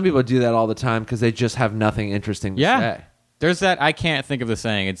 Because some people do that all the time because they just have nothing interesting to say. There's that. I can't think of the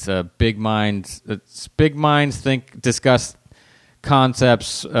saying. It's big minds. Big minds discuss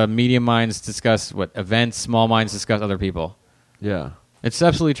concepts. Medium minds discuss events. Small minds discuss other people. Yeah, it's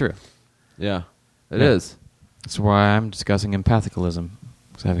absolutely true. Yeah, it is. That's why I'm discussing empathicalism,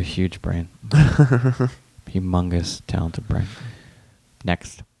 because I have a huge brain. Humongous, talented brain.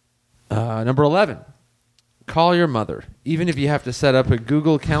 Next. Number 11. Call your mother, even if you have to set up a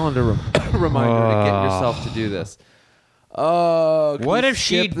Google Calendar reminder to get yourself to do this. Oh, what if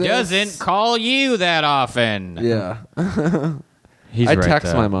she doesn't call you that often? Yeah. He's I right,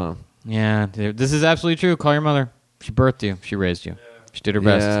 text though. my mom. Yeah, dude, this is absolutely true. Call your mother. She birthed you. She raised you. She did her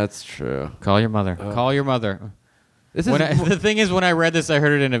best. Yeah, that's true. Call your mother. Call your mother. This is The thing is, when I read this, I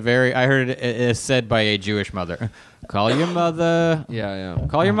heard it said by a Jewish mother. Call your mother. Yeah.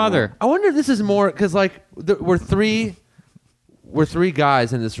 Call your mother. I wonder if this is more because like we're three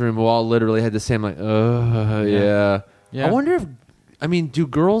guys in this room who all literally had the same like yeah. I wonder if do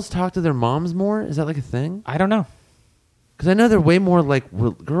girls talk to their moms more? Is that like a thing? I don't know. Because I know they're way more like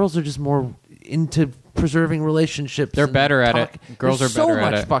girls are just more into preserving relationships. They're better at it. Girls They're are better at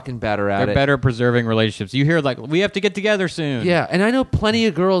so much it. fucking better at it. They're better at preserving relationships. You hear like we have to get together soon. Yeah, and I know plenty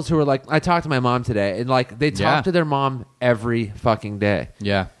of girls who are like, I talked to my mom today, and like they talk to their mom every fucking day.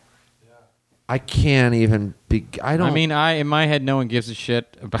 Yeah. I can't even be. I don't. I mean, in my head, no one gives a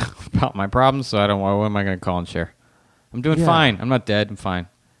shit about my problems, so I don't. What am I going to call and share? I'm doing fine. I'm not dead. I'm fine.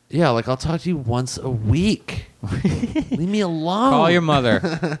 Yeah, like I'll talk to you once a week. Leave me alone. Call your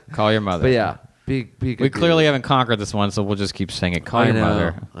mother. Call your mother. But yeah, be good. We clearly haven't conquered this one, so we'll just keep saying it. Call your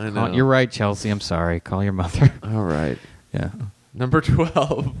mother. I know. You're right, Chelsea. I'm sorry. Call your mother. All right. Yeah. Number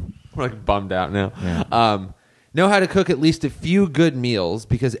 12. We're like bummed out now. Yeah. Know how to cook at least a few good meals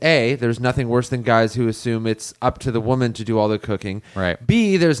because A, there's nothing worse than guys who assume it's up to the woman to do all the cooking. Right.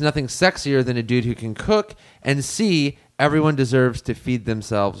 B, there's nothing sexier than a dude who can cook. And C, everyone deserves to feed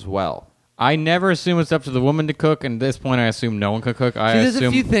themselves well. I never assume it's up to the woman to cook, and at this point I assume no one can cook. There's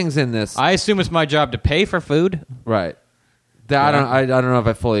a few things in this. I assume it's my job to pay for food. Right. I don't know if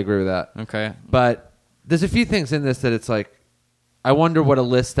I fully agree with that. Okay. But there's a few things in this that it's like, I wonder what a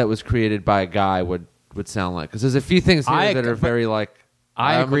list that was created by a guy would sound like. Because there's a few things here that are very like,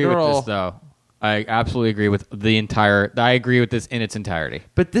 I I'm a agree with girl. this, though. I absolutely agree with I agree with this in its entirety.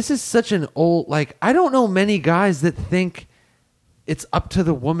 But this is such an old, like, I don't know many guys that think it's up to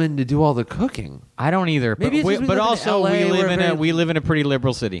the woman to do all the cooking. I don't either. Maybe But also we we live in a pretty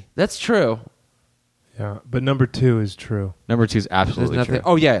liberal city. That's true. Yeah, but number 2 is true. Number 2 is There's absolutely nothing. true.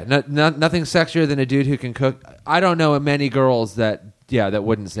 Oh yeah, nothing sexier than a dude who can cook. I don't know many girls that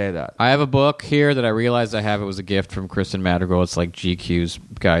wouldn't say that. I have a book here that I realized I have. It was a gift from Kristen Madrigal. It's like GQ's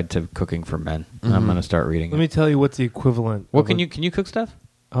Guide to Cooking for Men. Mm-hmm. I'm going to start reading Let it. me tell you what's the equivalent. Well, can you cook stuff?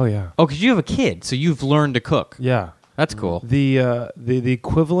 Oh yeah. Oh, because you have a kid, so you've learned to cook. Yeah. That's cool. The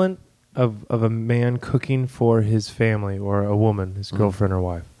equivalent of a man cooking for his family or a woman, his girlfriend or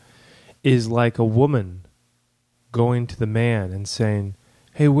wife, is like a woman going to the man and saying,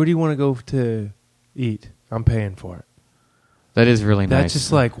 "Hey, where do you want to go to eat? I'm paying for it." That is really nice. That's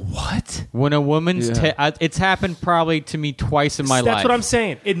just like, what? When a woman's it's happened probably to me twice in my life. That's what I'm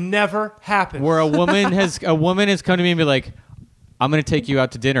saying. It never happens. Where a woman has come to me and be like, "I'm going to take you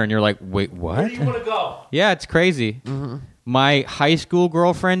out to dinner," and you're like, "Wait, what? Where do you want to go? Yeah, it's crazy. My high school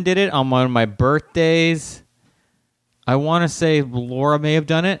girlfriend did it on one of my birthdays. I want to say Laura may have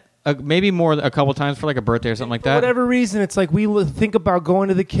done it. Maybe more a couple times for like a birthday or something like that. For whatever reason, it's like we think about going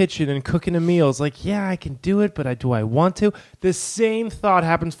to the kitchen and cooking a meal. It's like, yeah, I can do it, but do I want to? The same thought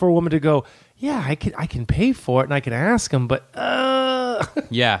happens for a woman to go, yeah, I can pay for it and I can ask him, but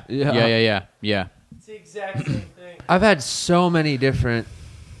Yeah. It's the exact same thing. I've had so many different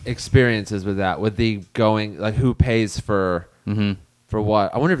experiences with that, with the going like who pays for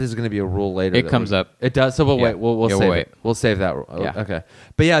what. I wonder if this is going to be a rule later. It comes up. It does. So we'll Yeah. wait. We'll Yeah, save we'll wait. it. We'll save that. Yeah. Okay.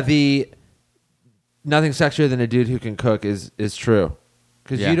 But yeah, the nothing sexier than a dude who can cook is true.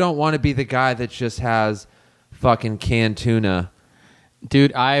 Because Yeah. you don't want to be the guy that just has fucking canned tuna.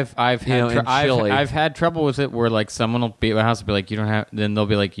 Dude, I've and chili. had trouble with it where like someone will be at my house and be like, "You don't have," then they'll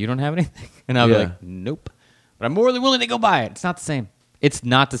be like, "You don't have anything," and I'll be like, "Nope," but I'm more than willing to go buy it. It's not the same. It's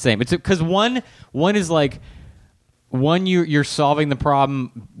not the same. It's because one is like you're solving the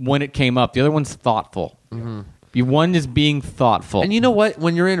problem when it came up. The other one's thoughtful. One is being thoughtful. And you know what?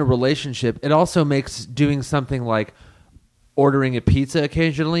 When you're in a relationship, it also makes doing something like ordering a pizza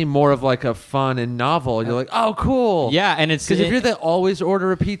occasionally more of like a fun and novel. You're like, oh, cool. Yeah, and it's because if you're the always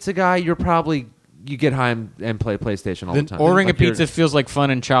order a pizza guy, you get high and play PlayStation all the time. ordering Like a pizza feels like fun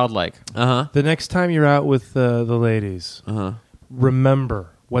and childlike. The next time you're out with the ladies, remember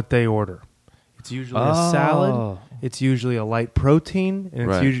what they order. It's usually a salad. It's usually a light protein, and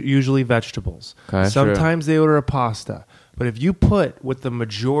it's Right. usually vegetables. Okay. Sometimes they order a pasta. But if you put what the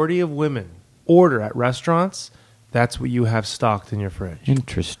majority of women order at restaurants, that's what you have stocked in your fridge.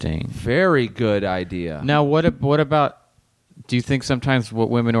 Interesting. Very good idea. Now, what about? Do you think sometimes what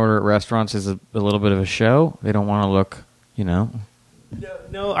women order at restaurants is a little bit of a show? They don't want to look,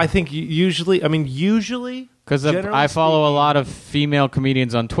 No, I think usually. Because I follow a lot of female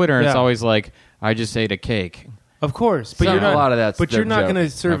comedians on Twitter, and it's always like, I just ate a cake. Of course, but So you're not. a lot of that's but their you're not joke. going to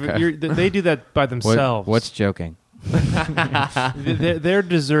serve Okay. it. They do that by themselves. What's joking? their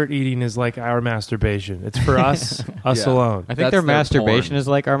dessert eating is like our masturbation. It's for us, Yeah. alone. I think That's their their masturbation porn. is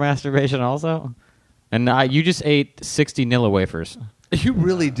like our masturbation also. And you just ate 60 Nilla wafers. You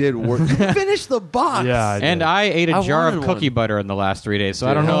really did work. You finished the box. Yeah, I And did. I ate a I jar of wanted cookie one. butter in the last 3 days, so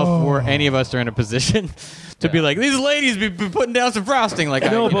I don't know if any of us are in a position to be like, these ladies be putting down some frosting. Like,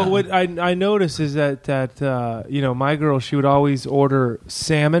 No, but what I notice is that my girl, she would always order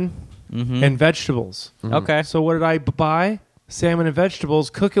salmon and vegetables. Okay. So what did I buy? Salmon and vegetables.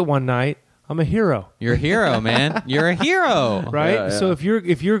 Cook it one night. I'm a hero, You're a hero, man. You're a hero. right? Yeah, yeah. So if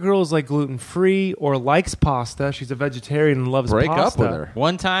your girl's like gluten free or likes pasta, she's a vegetarian and loves Break pasta. up with her.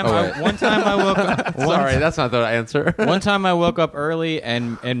 One time Oh, I woke up. Sorry, that's not the answer. One time I woke up early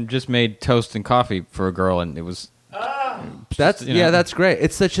and just made toast and coffee for a girl, and it was That's you know. that's great.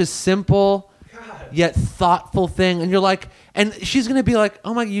 It's such a simple yet thoughtful thing, and you're like, and she's gonna be like,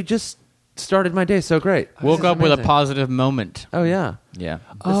 "Oh my, you just started my day so great." woke This is up with a amazing. positive moment. Oh yeah. Yeah.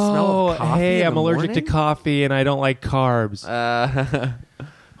 The smell of coffee hey, in I'm the allergic to morning? coffee and I don't like carbs.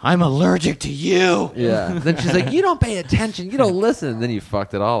 I'm allergic to you. Yeah. Then she's like, "You don't pay attention. You don't listen." And then you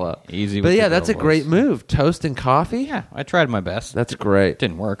fucked it all up. Easy But with yeah, the that's a girl great voice. move. Toast and coffee. Yeah, I tried my best. That's great.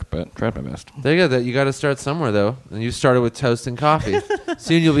 Didn't work, but tried my best. There you go. You got to start somewhere though, and you started with toast and coffee.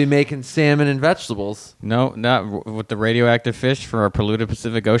 Soon you'll be making salmon and vegetables. No, not with the radioactive fish for our polluted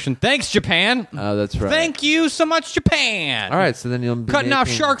Pacific Ocean. Thanks, Japan. Oh, that's right. Thank you so much, Japan. All right, so then you'll be Cutting off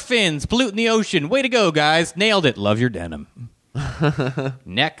making- shark fins, polluting the ocean. Way to go, guys. Nailed it. Love your denim.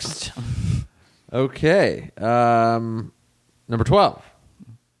 Next. Okay. Number 12.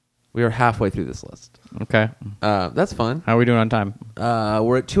 We are halfway through this list. Okay. That's fun. How are we doing on time?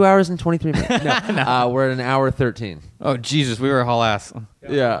 We're at 2 hours and 23 minutes. No, we're at an hour 13. Oh, Jesus. We were a haul ass.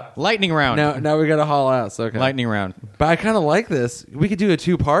 Yeah. Lightning round. Now we got to haul ass. Okay. Lightning round. But I kind of like this. We could do a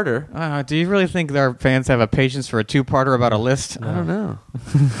two-parter. Do you really think our fans have a patience for a two-parter about a list? I don't know.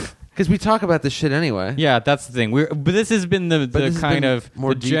 Because we talk about this shit anyway. Yeah, that's the thing. But this has been the this has kind been of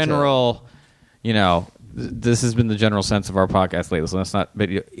more the general, this has been the general sense of our podcast lately. So let's not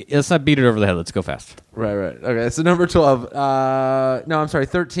beat it over the head. Let's go fast. Right. Okay, so number 12. No, I'm sorry,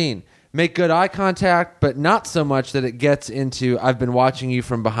 13. Make good eye contact, but not so much that it gets into I've been watching you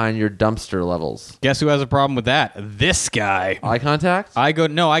from behind your dumpster levels. Guess who has a problem with that? This guy. Eye contact? I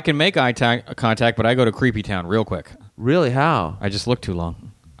can make eye contact, but I go to Creepy Town real quick. Really? How? I just look too long.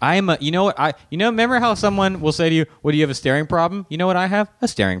 Remember how someone will say to you, "Well, do you have a staring problem?" You know what I have? A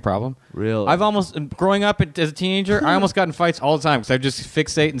staring problem. Really? I've almost, growing up as a teenager, I almost got in fights all the time because I just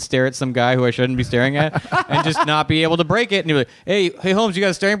fixate and stare at some guy who I shouldn't be staring at and just not be able to break it. And you're like, hey, Holmes, you got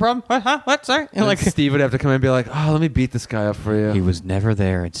a staring problem? What? Huh? What? Sorry? And And like, Steve would have to come in and be like, "Oh, let me beat this guy up for you." he was never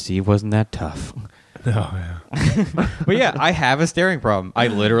there and Steve wasn't that tough. No, yeah. But yeah, I have a staring problem. I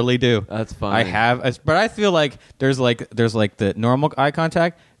literally do. That's funny. I have, but I feel like there's like the normal eye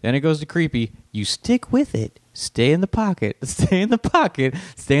contact. Then it goes to creepy. You stick with it. Stay in the pocket. Stay in the pocket.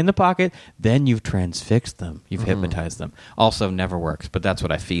 Stay in the pocket. Then you've transfixed them. You've hypnotized them. Also, never works, but that's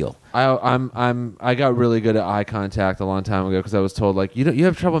what I feel. I got really good at eye contact a long time ago because I was told like you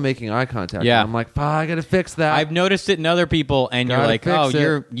have trouble making eye contact. Yeah. And I'm like, I got to fix that. I've noticed it in other people, and you're Gotta like, fix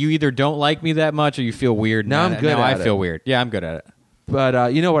oh, it. you either don't like me that much, or you feel weird. Now I'm good Now I at feel it. weird. Yeah, I'm good at it.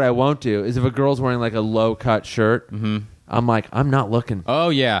 But you know what I won't do is if a girl's wearing like a low cut shirt, I'm like, I'm not looking. Oh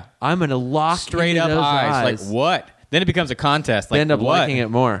yeah, I'm gonna lock straight into up those eyes. Like what? Then it becomes a contest. They Like end up what? liking it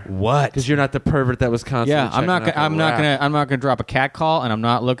more. What? Because you're not the pervert that was constantly. Yeah, I'm not. checking out I'm the not rack. gonna. I'm not gonna drop a cat call, and I'm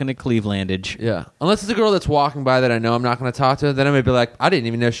not looking at Clevelandage. Yeah, unless it's a girl that's walking by that I know I'm not going to talk to. Then I'm gonna be like, I didn't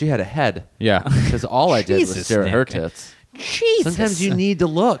even know she had a head Yeah, because all I did was Jesus, stare at her Nick. tits. Jesus. Sometimes you need to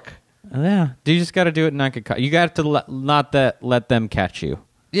look. Yeah, you just got to do it, and not get caught. You got to let them catch you.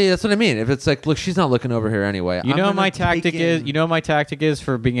 Yeah, that's what I mean. If it's like, look, she's not looking over here anyway. You I'm know what gonna my take tactic is. in- You know what my tactic is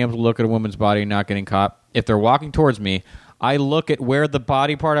for being able to look at a woman's body and not getting caught. If they're walking towards me, I look at where the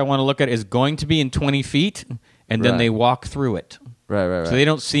body part I want to look at is going to be in 20 feet, and then Right. they walk through it. Right. So they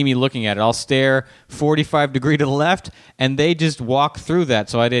don't see me looking at it. I'll stare 45 degree to the left, and they just walk through that,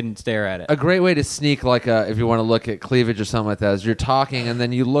 so I didn't stare at it. A great way to sneak, like, if you want to look at cleavage or something like that, is you're talking and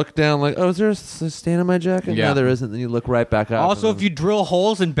then you look down, like, oh, is there a stain on my jacket? Yeah. No, there isn't. Then you look right back up. Also, and if you drill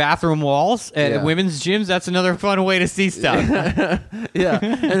holes in bathroom walls at Yeah. women's gyms, that's another fun way to see stuff. yeah,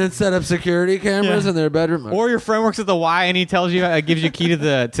 and then set up security cameras Yeah. in their bedroom. Or your friend works at the Y and he tells you, gives you a key to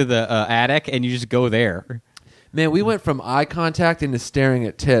the attic, and you just go there. Man, we went from eye contact into staring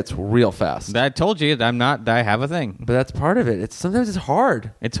at tits real fast. I told you I have a thing. But that's part of it. Sometimes it's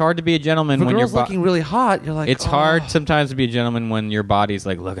hard. It's hard to be a gentleman If a when you're girl's looking really hot, you're like, It's hard sometimes to be a gentleman when your body's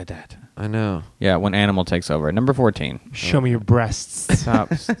like, look at that. I know. Yeah, when animal takes over. Number 14. Show me your breasts.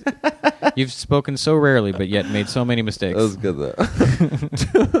 Stop. You've spoken so rarely, but yet made so many mistakes. That was good,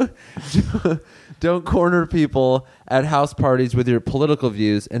 though. Don't corner people at house parties with your political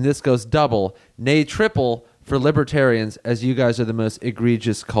views, and this goes double, nay triple, for libertarians, as you guys are the most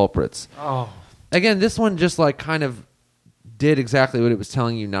egregious culprits. Oh. Again, this one just like kind of did exactly what it was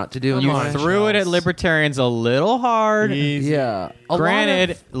telling you not to do. You threw it at libertarians a little hard. Yeah.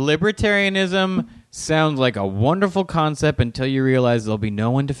 Granted, libertarianism sounds like a wonderful concept until you realize there'll be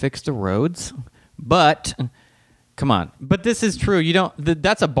no one to fix the roads. But come on. But this is true. You don't.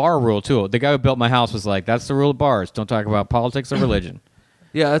 That's a bar rule too. The guy who built my house was like, "That's the rule of bars. Don't talk about politics or religion."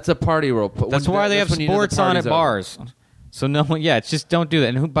 Yeah, that's a party rule. That's why they have sports on at bars. So no one, it's just don't do that.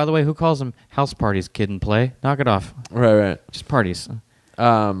 And who, by the way, who calls them house parties? Kid and play. Knock it off. Right. Just parties.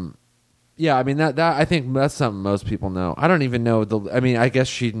 Yeah, I mean that I think that's something most people know. I don't even know I guess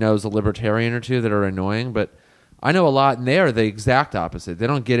she knows a libertarian or two that are annoying, but I know a lot, and they are the exact opposite. They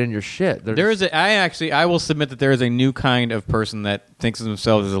don't get in your shit. I will submit that there is a new kind of person that thinks of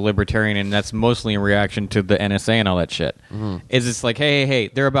themselves as a libertarian, and that's mostly in reaction to the NSA and all that shit. Mm-hmm. Is it's like, hey,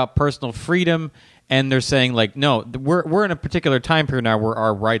 they're about personal freedom, and they're saying like, no, we're in a particular time period now where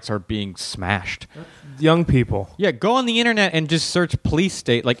our rights are being smashed. Young people. Yeah, go on the internet and just search police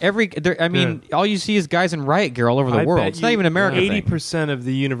state. Like all you see is guys in riot gear all over the world. It's not even America. 80% of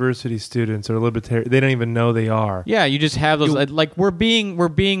the university students are libertarian. They don't even know they are. Yeah, you just have those. Like we're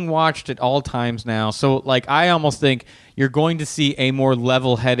being watched at all times now. So like I almost think you're going to see a more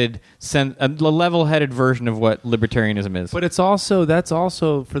level-headed version of what libertarianism is. But that's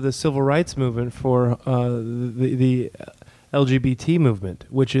also for the civil rights movement, for the LGBT movement,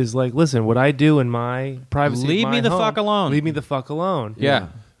 which is like, listen, what I do in my privacy, leave me the fuck alone. Leave me the fuck alone. Yeah.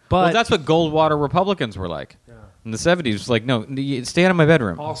 But that's what Goldwater Republicans were like in the 70s. It's like, no, stay out of my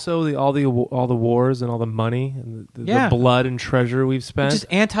bedroom. Also, all the wars and all the money and the blood and treasure we've spent. Just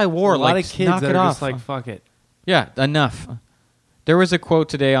anti-war. A lot of kids knock that it are off. just like, fuck it. Yeah, enough. There was a quote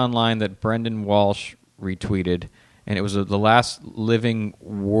today online that Brendan Walsh retweeted, and it was the last living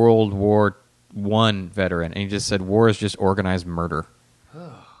World War I veteran, and he just said, war is just organized murder.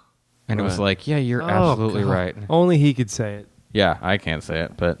 And it was like, yeah, you're absolutely right. Only he could say it. Yeah, I can't say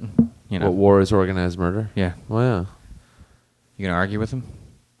it, but, you know. What, war is organized murder? Yeah. Well, yeah. You going to argue with him?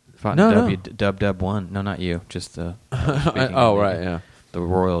 Fought No. Dub 1. No, not you. Just the... right, yeah. The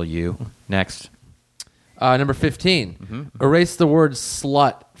royal you. Next. Number 15. Mm-hmm. Erase the word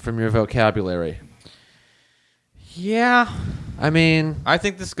slut from your vocabulary. Yeah. I mean, I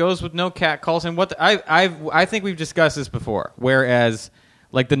think this goes with no cat calls. And I think we've discussed this before. Whereas,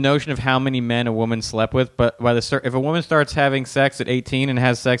 like the notion of how many men a woman slept with, but if a woman starts having sex at 18 and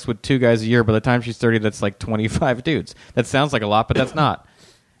has sex with 2 guys a year, by the time she's 30, that's like 25 dudes. That sounds like a lot, but that's not.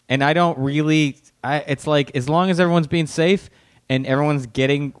 And I don't really. It's like, as long as everyone's being safe and everyone's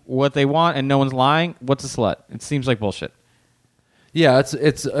getting what they want and no one's lying, what's a slut? It seems like bullshit. Yeah,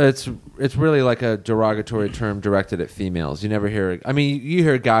 it's really like a derogatory term directed at females. You never hear. I mean, you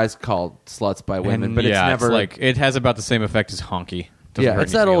hear guys called sluts by women, but it's never like it has about the same effect as honky. Yeah,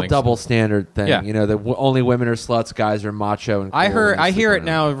 it's that old double standard thing. Yeah. You know, that only women are sluts, guys are macho. And cool I hear it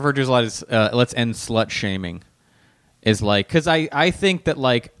now referred to as a lot as let's end slut shaming. Is like, because I think that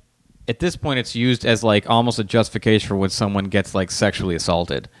like at this point it's used as like almost a justification for when someone gets like sexually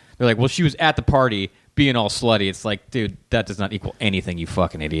assaulted. They're like, well, she was at the party being all slutty. It's like, dude, that does not equal anything, you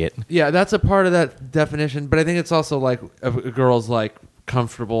fucking idiot. Yeah, that's a part of that definition, but I think it's also like if a girl's like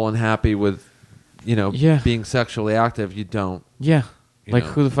comfortable and happy with, being sexually active, you don't. Yeah. Like,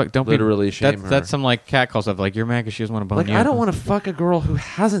 who the fuck? Don't literally shame her. That's some like catcall stuff. Like, you're mad because she doesn't want to bone you. I don't want to fuck a girl who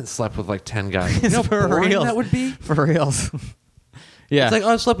hasn't slept with like 10 guys. You know how For boring reals. that would be? For reals. Yeah. It's like,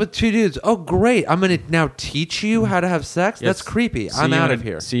 I slept with 2 dudes. Oh, great. I'm going to now teach you how to have sex? Yes. That's creepy. I'm out of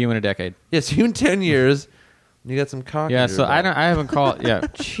here. See you in a decade. Yeah, see you in 10 years. You got some cock. Yeah, in your so butt. I haven't called. Yeah.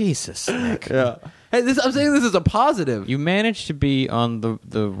 Jesus, Nick. Yeah. Hey, I'm saying this is a positive. You managed to be on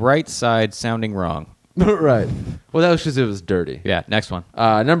the right side sounding wrong. Right. Well, that was because it was dirty. Yeah, next one.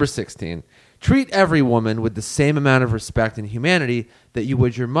 Number 16. Treat every woman with the same amount of respect and humanity that you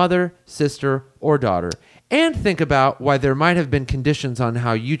would your mother, sister, or daughter. And think about why there might have been conditions on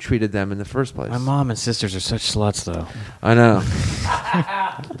how you treated them in the first place. My mom and sisters are such sluts, though. I know.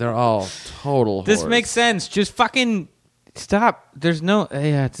 They're all total This whores. makes sense. Just fucking stop. There's no...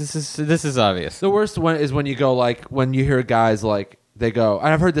 Yeah, this is obvious. The worst one is when you go like, when you hear guys like, They go, and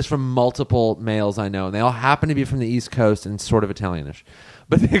I've heard this from multiple males I know, and they all happen to be from the East Coast and sort of Italianish.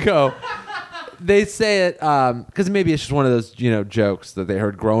 But they go, they say it, because maybe it's just one of those, jokes that they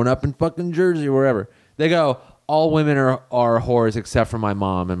heard growing up in fucking Jersey or wherever. They go, all women are whores except for my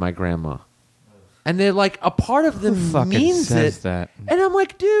mom and my grandma. And they're like, a part of them means says it. that? And I'm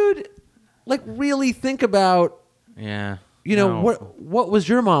like, dude, like really think about, Yeah. what was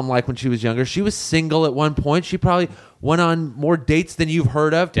your mom like when she was younger? She was single at one point. She probably went on more dates than you've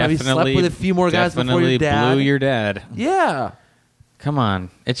heard of. Probably slept with a few more guys before your dad. Blew your dad. Yeah. Come on.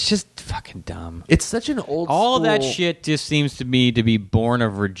 It's just fucking dumb. It's such an old All of that school- shit just seems to me to be born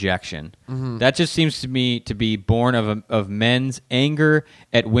of rejection. Mm-hmm. That just seems to me to be born of men's anger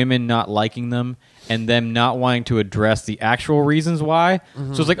at women not liking them and them not wanting to address the actual reasons why.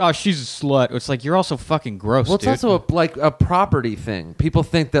 Mm-hmm. So it's like, oh, she's a slut. It's like, you're also fucking gross, Well, it's dude. also a property thing. People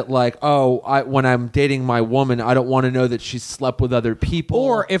think that like, when I'm dating my woman, I don't want to know that she slept with other people.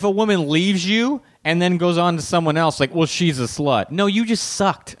 Or if a woman leaves you and then goes on to someone else, like, well, she's a slut. No, you just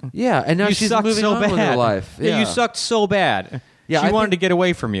sucked. yeah, and now You she's sucked moving so on bad. with her life. Yeah, you sucked so bad. Yeah, she I wanted think- to get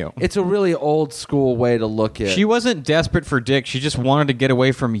away from you. It's a really old school way to look at. She wasn't desperate for dick. She just wanted to get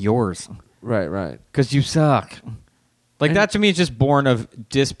away from yours. Right. Because you suck. Like, that to me is just born of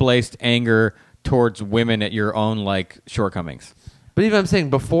displaced anger towards women at your own, like, shortcomings. But even I'm saying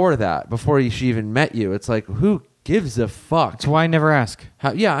before that, before she even met you, it's like, who gives a fuck? That's why I never ask.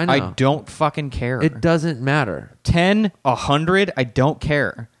 Yeah, I know. I don't fucking care. It doesn't matter. 10, 100, I don't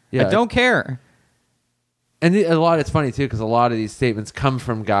care. Yeah. I don't care. And it's funny too because a lot of these statements come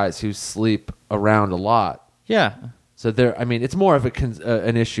from guys who sleep around a lot. Yeah. So it's more of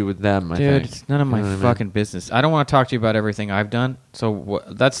an issue with them. I Dude, think. it's none of my You know what I mean? fucking business. I don't want to talk to you about everything I've done. So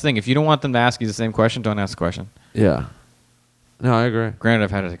that's the thing. If you don't want them to ask you the same question, don't ask the question. Yeah. No, I agree. Granted,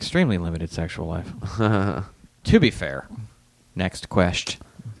 I've had an extremely limited sexual life. To be fair. Next question.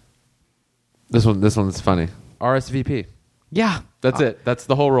 This one's funny. RSVP. Yeah. That's it. That's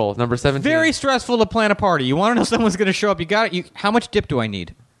the whole rule. Number 17. Very stressful to plan a party. You want to know someone's going to show up. You got it. How much dip do I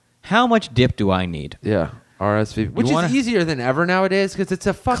need? How much dip do I need? Yeah. RSVP. Which is easier than ever nowadays because it's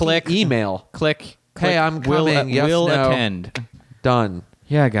a fucking email. Click. Hey, I'm coming. Yes, will no. attend. Done.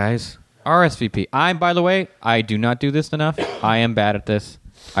 Yeah, guys. RSVP. By the way, I do not do this enough. I am bad at this.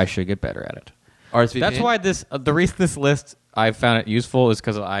 I should get better at it. RSVP. That's why the reason this list I found it useful is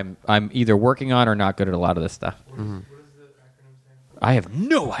because I'm either working on or not good at a lot of this stuff. Mm-hmm. I have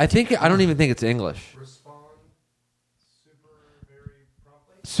no idea. I don't even think it's English.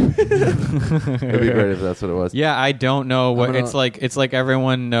 It'd be great if that's what it was. Yeah, I don't know what it's like. It's like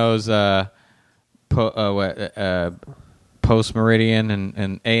everyone knows post meridian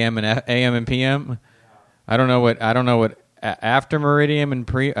and AM and PM. I don't know what after meridian and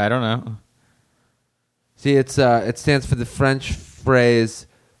pre. I don't know. See, it stands for the French phrase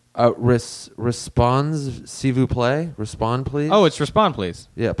 "responds, s'il vous plaît." Respond, please. Oh, it's respond, please.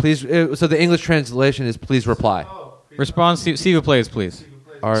 Yeah, please. So the English translation is please reply. Respond, s'il vous plaît is please.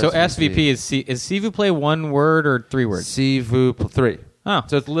 So RSVP. SVP is s'il vous plaît one word or three words? S'il vous plaît. 3. Oh.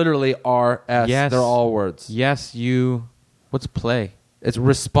 So it's literally RS. Yes. They're all words. Yes, you. What's play? It's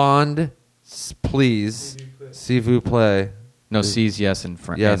respond, please, s'il vous plaît. No, C's yes in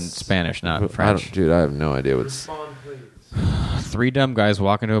Yes. in Spanish, not in French. Dude, I have no idea what's. Three dumb guys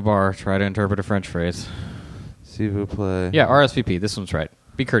walk into a bar, try to interpret a French phrase. S'il vous plaît. Yeah, RSVP. This one's right.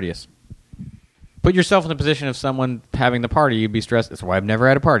 Be courteous. Put yourself in the position of someone having the party. You'd be stressed. That's why I've never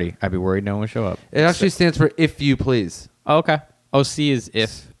had a party. I'd be worried no one would show up. It actually stands for if you please. Oh, okay. Oh, C is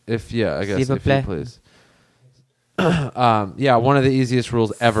if. Yeah, I guess S'il vous if you plaît. please. Yeah, one of the easiest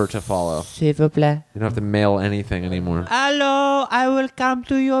rules ever to follow. S'il vous plaît. You don't have to mail anything anymore. Hello, I will come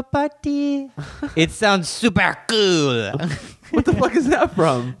to your party. It sounds super cool. What the fuck is that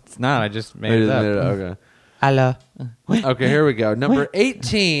from? It's not. I just made it up. Okay. Hello. Okay, here we go. Number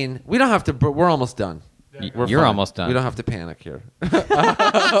 18. We don't have to. We're almost done. We're You're fine. almost done. We don't have to panic here.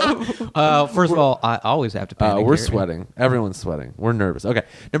 First of all, I always have to panic. We're here. sweating. Everyone's sweating. We're nervous. Okay,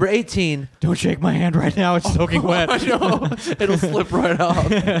 number 18. Don't shake my hand right now. It's soaking wet. It'll slip right off.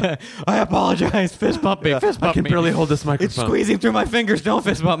 I apologize. Fist bump me. Fist bump I can me. barely hold this microphone. It's squeezing through my fingers. Don't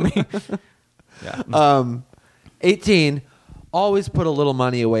fist bump me. 18. Always put a little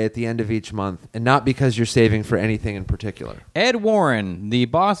money away at the end of each month, and not because you're saving for anything in particular. Ed Warren, the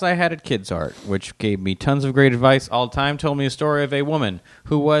boss I had at Kids Art, which gave me tons of great advice all the time, told me a story of a woman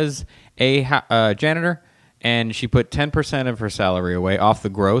who was a janitor, and she put 10% of her salary away off the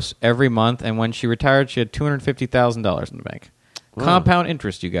gross every month, and when she retired, she had $250,000 in the bank. Compound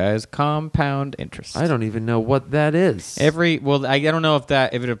interest, you guys. Compound interest. I don't even know what that is. I don't know if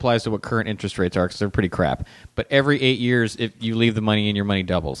it applies to what current interest rates are because they're pretty crap. But every 8 years, if you leave the money in, your money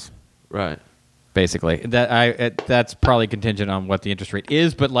doubles. Right. Basically, that's probably contingent on what the interest rate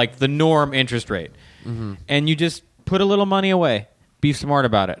is, but like the norm interest rate. Mm-hmm. And you just put a little money away. Be smart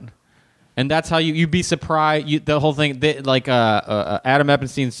about it. And that's how you'd be surprised. The whole thing, Adam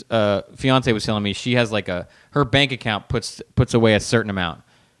Epstein's fiance was telling me she has like her bank account puts away a certain amount,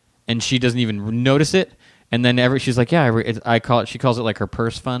 and she doesn't even notice it. And then she's like, she calls it like her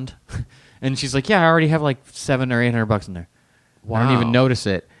purse fund, and she's like, I already have like $700 or $800 in there. Wow. I don't even notice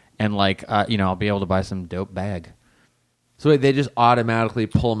it, and like I'll be able to buy some dope bag. So wait, they just automatically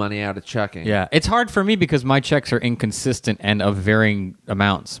pull money out of checking. Yeah, it's hard for me because my checks are inconsistent and of varying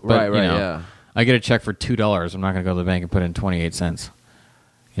amounts. But, yeah. I get a check for $2. I'm not going to go to the bank and put in 28 cents.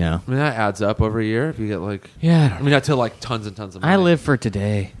 I mean, that adds up over a year if you get like... Yeah. I mean, not to like tons and tons of money. I live for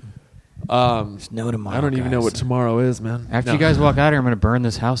today. There's no tomorrow, I don't even know what tomorrow is, man. After you guys walk out here, I'm going to burn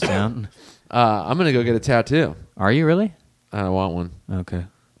this house down. I'm going to go get a tattoo. Are you really? I don't want one. Okay.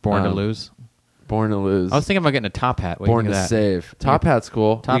 Born to lose? Born to lose. I was thinking about getting a top hat. What Born do you to think of that? save. Top hat's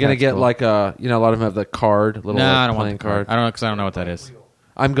cool. You're going to get like a... a lot of them have the card. Little I don't want playing the card. I don't know because I don't know what that is.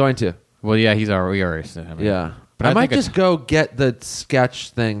 I'm going to. Well, yeah, we already said it. Yeah. But I might just go get the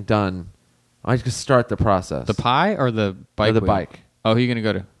sketch thing done. I just start the process. The pie or the bike? Or the wheel? bike. Oh, who are you going to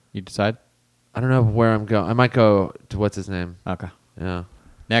go to? You decide? I don't know where I'm going. I might go to what's his name. Okay. Yeah.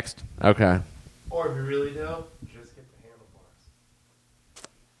 Next. Okay. Or if you really do, just get the handlebars.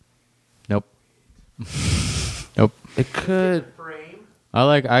 Nope. Nope. It could I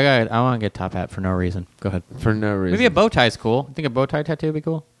want to get top hat for no reason. Go ahead. for no reason. Maybe a bow tie's cool. You think a bow tie tattoo would be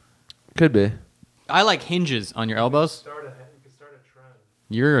cool? Could be. I like hinges on your elbows. You can start a trend.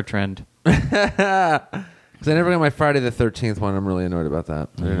 You're a trend. Because I never got my Friday the 13th one. I'm really annoyed about that.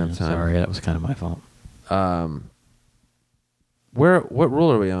 I didn't have time. Sorry, that was kind of my fault. What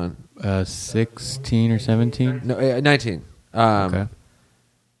rule are we on? 16 or 17? No, 19. Okay.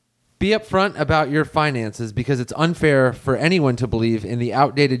 Be upfront about your finances because it's unfair for anyone to believe in the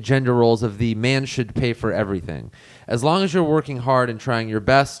outdated gender roles of the man should pay for everything. As long as you're working hard and trying your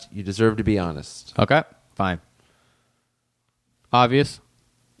best, you deserve to be honest. Okay, fine. Obvious.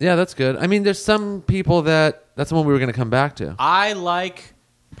 Yeah, that's good. I mean, there's some people that's the one we were going to come back to. I like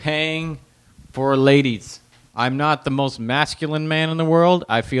paying for ladies. I'm not the most masculine man in the world.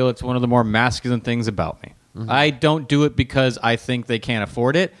 I feel it's one of the more masculine things about me. Mm-hmm. I don't do it because I think they can't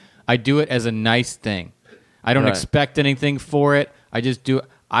afford it. I do it as a nice thing. I don't expect anything for it. I just do it.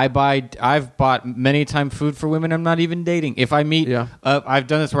 I've bought many times food for women I'm not even dating. If I meet, I've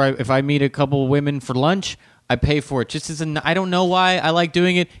done this where if I meet a couple women for lunch, I pay for it. Just as I don't know why I like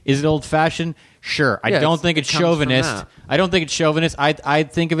doing it. Is it old fashioned? Sure. I don't think it's chauvinist. I don't think it's chauvinist. I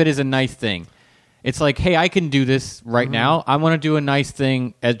think of it as a nice thing. It's like, hey, I can do this right now. I want to do a nice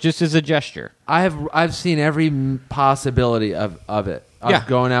thing just as a gesture. I've seen every possibility of it. Of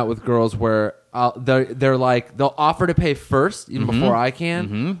going out with girls where they're like they'll offer to pay first even before I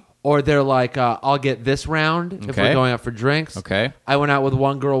can, or they're like I'll get this round if we're going out for drinks. Okay. I went out with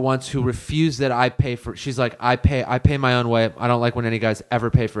one girl once who refused that I pay for. She's like I pay my own way. I don't like when any guys ever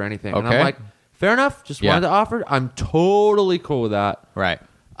pay for anything. And I'm like, fair enough. Just wanted to offer. I'm totally cool with that. Right.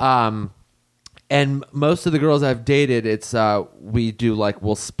 And most of the girls I've dated, it's we do like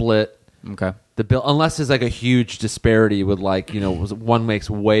we'll split the bill unless there's like a huge disparity with like one makes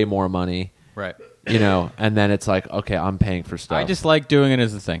way more money, right? And then it's like okay, I'm paying for stuff. I just like doing it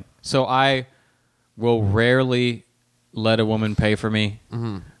as a thing, so I will rarely let a woman pay for me,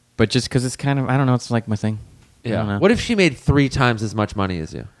 but just because it's kind of I don't know, it's like my thing. Yeah. What if she made 3 times as much money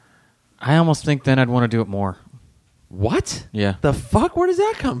as you? I almost think then I'd want to do it more. What? Yeah. The fuck? Where does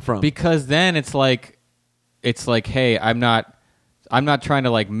that come from? Because then it's like, hey, I'm not trying to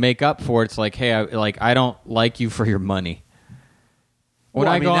like make up for it. It's like, hey, I don't like you for your money.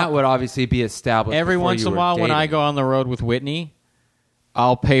 That would obviously be established. Every once in a while, when I go on the road with Whitney,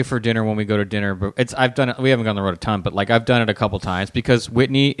 I'll pay for dinner when we go to dinner. But I've done it. We haven't gone on the road a ton, but like I've done it a couple times because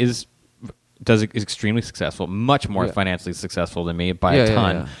Whitney is extremely successful, much more financially successful than me by a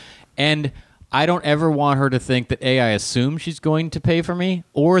ton, and I don't ever want her to think that I assume she's going to pay for me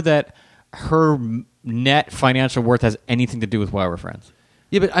or that her net financial worth has anything to do with why we're friends.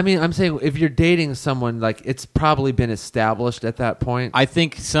 Yeah, but I mean, I'm saying if you're dating someone, like it's probably been established at that point. I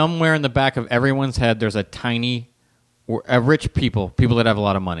think somewhere in the back of everyone's head, there's a rich people that have a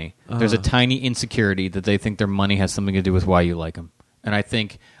lot of money. There's a tiny insecurity that they think their money has something to do with why you like them. And I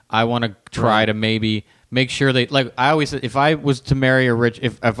think I want to try to maybe make sure they like. I always said if I was to marry a rich,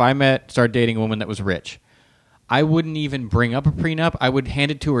 if I started dating a woman that was rich, I wouldn't even bring up a prenup. I would hand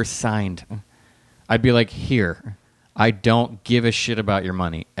it to her signed. I'd be like, here, I don't give a shit about your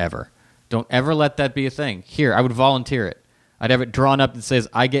money, ever. Don't ever let that be a thing. Here, I would volunteer it. I'd have it drawn up that says,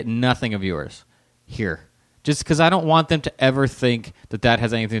 I get nothing of yours. Here. Just because I don't want them to ever think that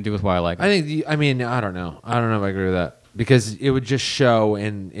has anything to do with why I like them. I don't know. I don't know if I agree with that. Because it would just show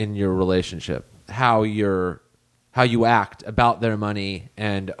in your relationship how you act about their money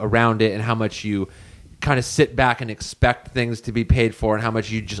and around it, and how much you kind of sit back and expect things to be paid for, and how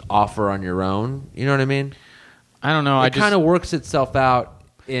much you just offer on your own. You know what I mean? I don't know. It kind of works itself out.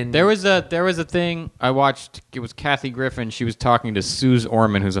 There was a thing I watched. It was Kathy Griffin. She was talking to Suze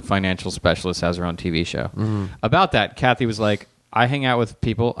Orman, who's a financial specialist, has her own TV show about that. Kathy was like, I hang out with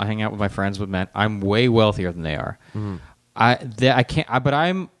people. I hang out with my friends with men. I'm way wealthier than they are. I can't. But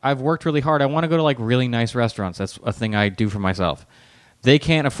I've worked really hard. I want to go to like really nice restaurants. That's a thing I do for myself. They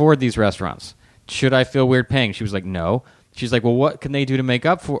can't afford these restaurants. Should I feel weird paying? She was like, no. She's like, well, what can they do to make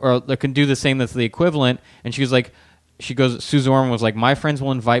up for, or they can do the same that's the equivalent? And she was like, Suze Orman was like, my friends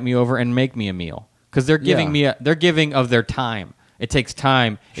will invite me over and make me a meal because they're giving they're giving of their time. It takes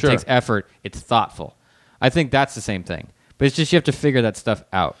time. It takes effort. It's thoughtful. I think that's the same thing. But it's just you have to figure that stuff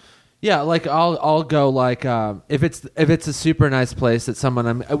out. Yeah, like I'll go like if it's a super nice place that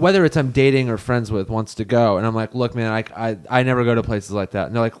someone whether I'm dating or friends with wants to go, and I'm like, look, man, I never go to places like that.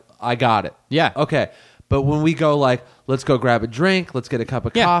 And they're like, I got it. Yeah. Okay. But when we go like, let's go grab a drink, let's get a cup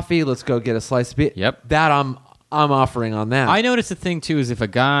of coffee, let's go get a slice of beef. Yep. That I'm offering on that. I noticed the thing too is if a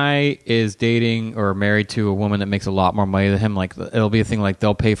guy is dating or married to a woman that makes a lot more money than him, like it'll be a thing like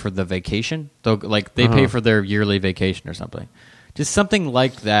they'll pay for the vacation. They pay for their yearly vacation or something. Just something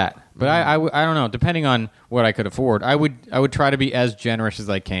like that. But I don't know. Depending on what I could afford, I would try to be as generous as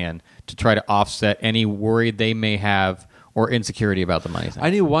I can to try to offset any worry they may have or insecurity about the money thing.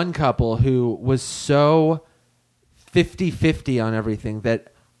 I knew one couple who was so 50-50 on everything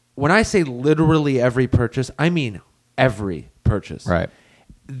that when I say literally every purchase, I mean every purchase. Right.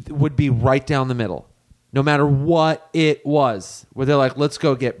 Would be right down the middle, no matter what it was. Where they're like, let's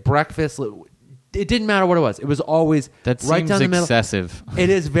go get breakfast. It didn't matter what it was. It was always right down the middle. Excessive. It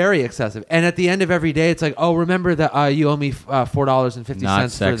is very excessive. And at the end of every day, it's like, oh, remember that you owe me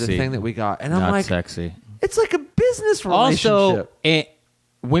 $4.50 for the thing that we got. And I'm Not like, sexy. It's like a business relationship. Also,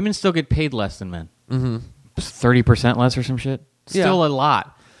 women still get paid less than men. 30% less or some shit. Still a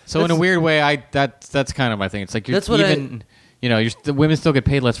lot. So in a weird way, that's kind of my thing. It's like the women still get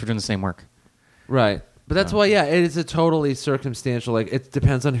paid less for doing the same work. Right. But that's why, it is a totally circumstantial. Like, it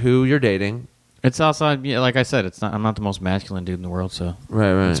depends on who you're dating. It's also, like I said, I'm not the most masculine dude in the world, so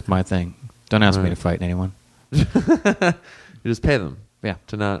right. It's my thing. Don't ask me to fight anyone. You just pay them. Yeah.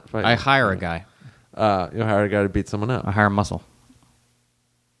 To not fight. I hire a guy. You'll hire a guy to beat someone up. I hire muscle.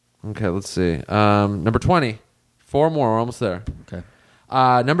 Okay, let's see. Number 20. 4 more. We're almost there. Okay.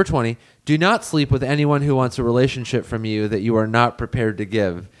 Number 20. Do not sleep with anyone who wants a relationship from you that you are not prepared to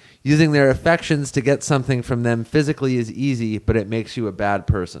give. Using their affections to get something from them physically is easy, but it makes you a bad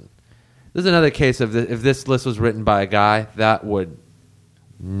person. This is another case of if this list was written by a guy, that would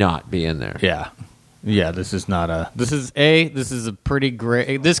not be in there. Yeah. Yeah, this is a pretty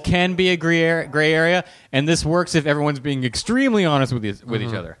gray. This can be a gray area, and this works if everyone's being extremely honest with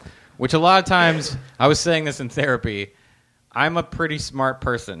each other. Which a lot of times, I was saying this in therapy, I'm a pretty smart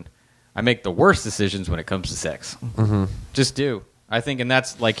person. I make the worst decisions when it comes to sex. Just do. I think, and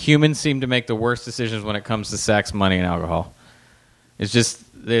that's like humans seem to make the worst decisions when it comes to sex, money, and alcohol. It's just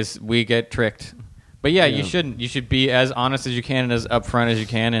we get tricked. But you shouldn't. You should be as honest as you can and as upfront as you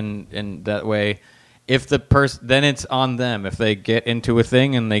can, and that way. If the person, then it's on them. If they get into a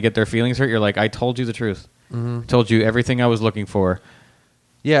thing and they get their feelings hurt, you're like, I told you the truth. I told you everything I was looking for.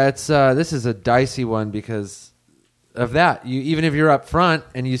 Yeah, it's this is a dicey one because of that. Even if you're up front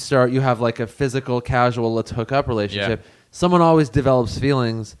and you have like a physical, casual, let's hook up relationship. Someone always develops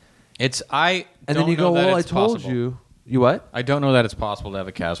feelings. And then you go, well, I told possible. you. You what? I don't know that it's possible to have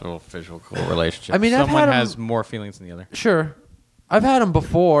a casual, physical relationship. I mean, someone has more feelings than the other. Sure, I've had them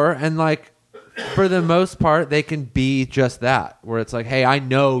before, and like. For the most part, they can be just that, where it's like, hey, I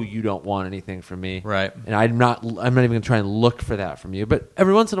know you don't want anything from me. Right. And I'm not even going to try and look for that from you. But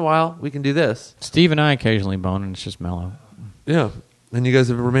every once in a while, we can do this. Steve and I occasionally bone, and it's just mellow. Yeah. And you guys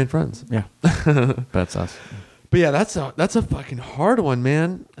have remained friends. Yeah. That's us. But yeah, that's a fucking hard one,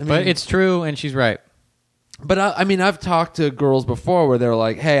 man. I mean, but it's true, and she's right. But I've talked to girls before where they're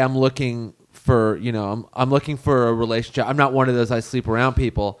like, hey, I'm looking for, I'm looking for a relationship. I'm not one of those I sleep around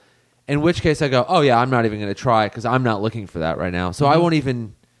people. In which case I go, oh yeah, I'm not even going to try because I'm not looking for that right now. So I won't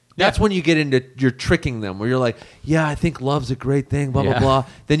even That's when you get into you're tricking them, where you're like, yeah, I think love's a great thing, blah blah blah.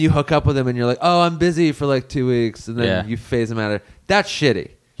 Then you hook up with them, and you're like, oh, I'm busy for like 2 weeks, and then you phase them out of. That's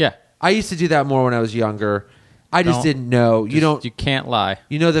shitty. Yeah. I used to do that more when I was younger. I just didn't know. You can't lie.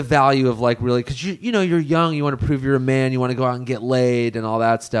 You know the value of like really, because you know you're young. You want to prove you're a man. You want to go out and get laid and all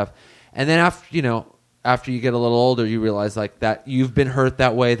that stuff. And then after you get a little older, you realize like that you've been hurt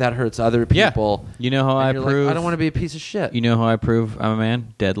that way. That hurts other people. You know how I prove? Like, I don't want to be a piece of shit. You know how I prove I'm a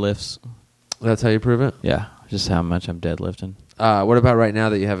man? Deadlifts. That's how you prove it? Yeah, just how much I'm deadlifting. What about right now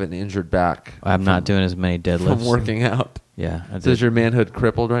that you have an injured back? I'm not doing as many deadlifts. From working out. Yeah. So is your manhood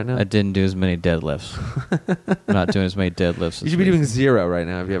crippled right now? I didn't do as many deadlifts. I'm not doing as many deadlifts. You should be doing 0 right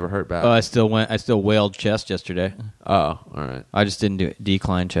now if you ever hurt back. Oh, I still whaled chest yesterday. Oh, all right. I just didn't do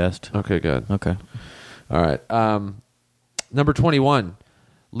decline chest. Okay, good. Okay. All right. Number 21.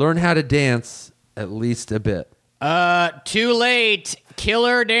 Learn how to dance at least a bit. Too late.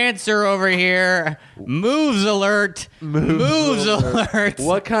 Killer dancer over here. Moves alert. Moves alert.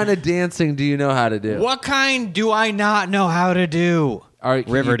 What kind of dancing do you know how to do? What kind do I not know how to do? All right,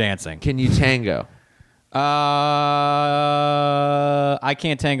 River dancing. Can you tango? I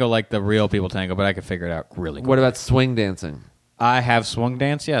can't tango like the real people tango, but I can figure it out really quick. What about swing dancing? I have swung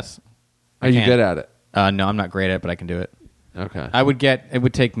dance, yes. Are you good at it? No, I'm not great at it, but I can do it. Okay. It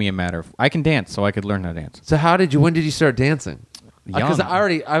would take me a matter of... I can dance, so I could learn how to dance. So when did you start dancing? Because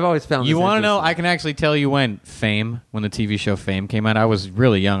I've always found You this want to know? I can actually tell you when the TV show Fame came out. I was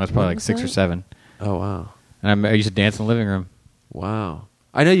really young. I was probably like 6 or 7. Oh, wow. And I used to dance in the living room. Wow.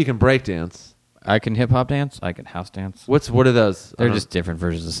 I know you can break dance. I can hip-hop dance. I can house dance. What are those? They're just different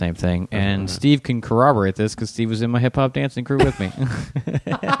versions of the same thing. And Steve can corroborate this because Steve was in my hip-hop dancing crew with me.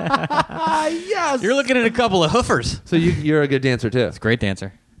 Yes! You're looking at a couple of hoofers. So you're a good dancer, too. He's a great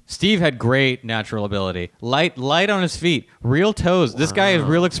dancer. Steve had great natural ability. Light on his feet. Real toes. Wow. This guy has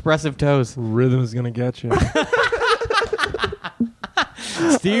real expressive toes. Rhythm is going to get you.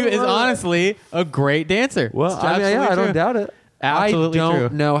 Steve is honestly a great dancer. Well, I don't doubt it. Absolutely I don't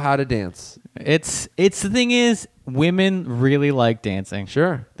true. know how to dance. It's the thing is, women really like dancing.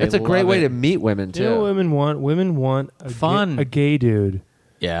 Sure. It's a great way to meet women, too. You know what women want fun. A gay dude.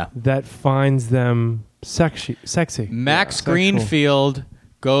 Yeah. That finds them sexy. Max Greenfield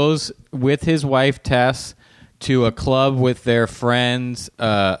goes with his wife Tess to a club with their friends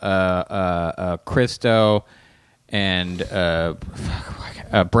Christo and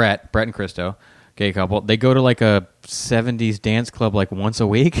Brett and Christo, gay couple. They go to like a 70s dance club like once a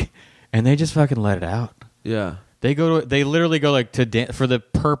week, and they just fucking let it out. Yeah. They literally go like to for the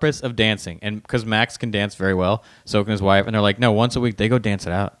purpose of dancing, and because Max can dance very well, so can his wife, and they're like, no, once a week they go dance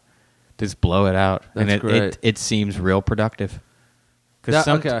it out, just blow it out. That's great. It seems real productive.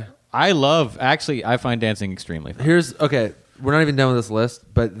 Okay. I find dancing extremely fun. We're not even done with this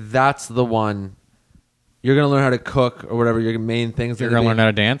list, but that's the one. You're going to learn how to cook or whatever your main things. You're going to learn how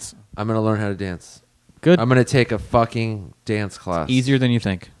to dance? I'm going to learn how to dance. Good. I'm going to take a fucking dance class. Easier than you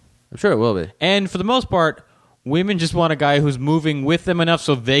think. I'm sure it will be. And for the most part, women just want a guy who's moving with them enough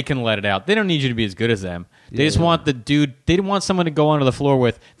so they can let it out. They don't need you to be as good as them. They just want the dude. They don't want someone to go onto the floor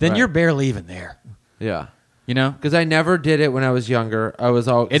with. Then you're barely even there. Yeah. You know? Because I never did it when I was younger.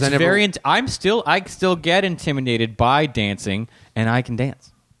 I still get intimidated by dancing, and I can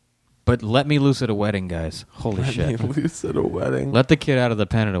dance. But let me loose at a wedding, guys. Holy shit. Let me loose at a wedding. Let the kid out of the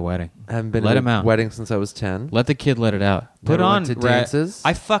pen at a wedding. I haven't been let to him a out. wedding since I was 10. Let the kid let it out. Put Never on went to dances.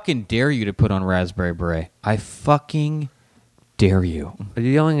 I fucking dare you to put on Raspberry Beret. I fucking dare you. Are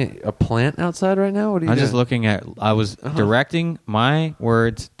you yelling at a plant outside right now? What are you I'm doing? just looking at... I was directing my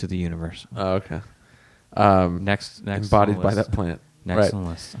words to the universe. Oh, okay. Next embodied by that plant. Next on the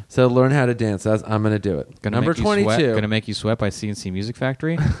list. So learn how to dance. I'm going to do it. Number 22. Going to make you sweat by CNC Music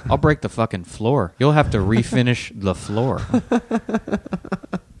Factory? I'll break the fucking floor. You'll have to refinish the floor.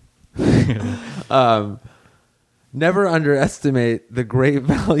 Never underestimate the great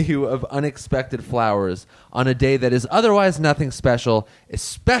value of unexpected flowers on a day that is otherwise nothing special,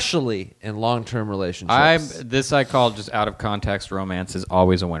 especially in long-term relationships. This I call just out-of-context romance is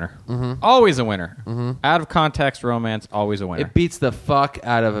always a winner. Mm-hmm. Always a winner. Mm-hmm. Out-of-context romance, always a winner. It beats the fuck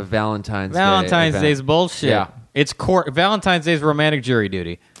out of a Valentine's Day. Valentine's Day's bullshit. Yeah. It's Valentine's Day's romantic jury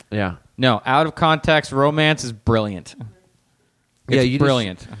duty. Yeah. No, out-of-context romance is brilliant. It's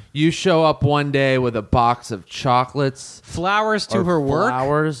brilliant. You show up one day with a box of chocolates. Flowers to her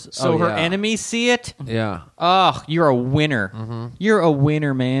work. So her enemies see it. Yeah. Oh, you're a winner. Mm-hmm. You're a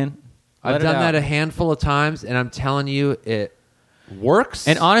winner, man. I've done that a handful of times, and I'm telling you, it works.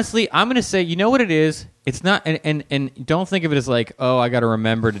 And honestly, I'm going to say, you know what it is? It's not, and don't think of it as like, oh, I got to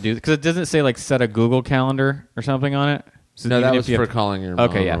remember to do this. Because it doesn't say like set a Google calendar or something on it. So No, even that if was you for have to- calling your mom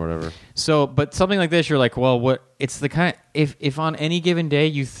Okay, yeah. or whatever. So, but something like this, you're like, well, what? It's the kind. If on any given day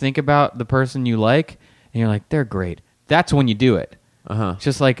you think about the person you like, and you're like, they're great. That's when you do it. It's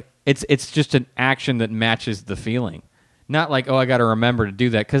just like it's just an action that matches the feeling. Not like, oh, I got to remember to do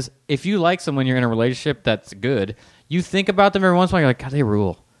that. Because if you like someone, you're in a relationship that's good. You think about them every once in a while. You're like, God, they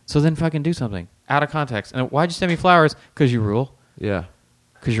rule. So then fucking do something out of context. And why'd you send me flowers? Because you rule. Yeah.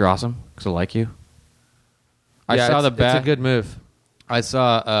 Because you're awesome. Because I like you. I Yeah, saw it's, the best. It's a good move. I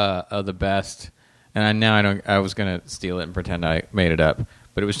saw the best, and I don't. I was gonna steal it and pretend I made it up,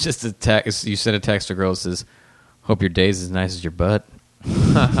 but it was just a text. You sent a text to a girl that says, "Hope your day's as nice as your butt."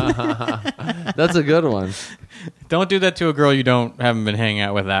 That's a good one. Don't do that to a girl you haven't been hanging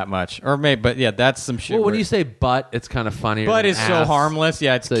out with that much, or maybe. But yeah, that's some shit. Well, when where- you say butt, it's kind of funny. butt is so harmless.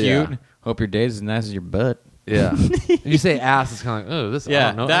 Yeah, it's So, cute. yeah. Hope your day's as nice as your butt. Yeah. You say ass, it's kind of like, oh, this. I Yeah,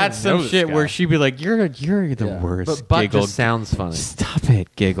 don't know. I that's didn't know some this shit guy. where she'd be like, "You're the Yeah. worst." But butt Giggle. just sounds funny. Stop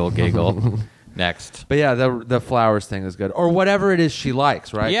it. Giggle. Next. But yeah, the flowers thing is good, or whatever it is she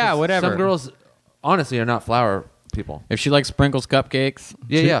likes, right? Yeah, 'Cause whatever. Some girls, honestly, are not flower people. If she likes sprinkles, cupcakes,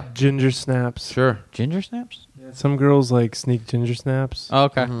 Yeah, Ginger snaps. sure. ginger snaps. Some girls like sneak ginger snaps. Oh,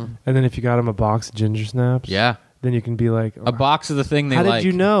 okay. Mm-hmm. And then if you got them a box of ginger snaps, Yeah. then you can be like, A box of the thing they how like. did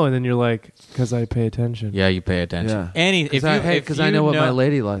you know? And then you're like, because I pay attention. Yeah, you pay attention. Yeah. Because I know what my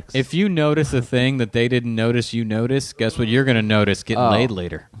lady likes. If you notice a thing that they didn't notice, you notice. Guess what? You're gonna notice getting laid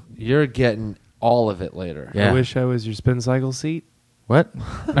later. You're getting all of it later. Yeah. I wish I was your spin cycle seat. What?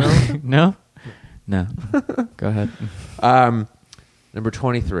 No. No. Go ahead. Number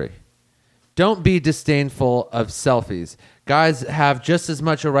 23. Don't be disdainful of selfies. Guys have just as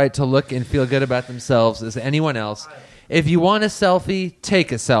much a right to look and feel good about themselves as anyone else. If you want a selfie,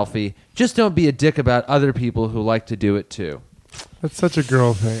 take a selfie. Just don't be a dick about other people who like to do it too. That's such a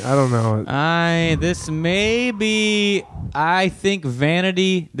girl thing. I don't know. This may be. I think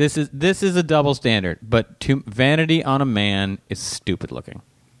vanity. This is a double standard, but vanity on a man is stupid looking.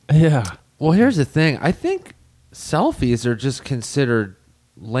 Yeah. Well, here's the thing. I think selfies are just considered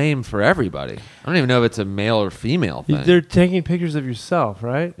lame for everybody. I don't even know if it's a male or female thing. They're taking pictures of yourself,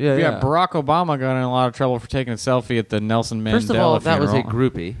 right? yeah. Barack Obama got in a lot of trouble for taking a selfie at the Nelson Mandela First of all, that was a funeral.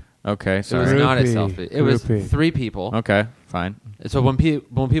 groupie. Okay, It was sorry. not a Groupie. selfie. It was Groupie. 3 people. Okay, fine. So when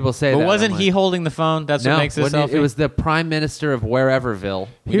people say But that, wasn't I'm he like, holding the phone? That's no, what makes it a wasn't selfie? it was the prime minister of whereverville.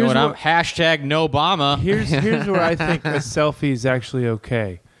 You know Here's what I'm what- hashtag no Obama. Here's where I think a selfie is actually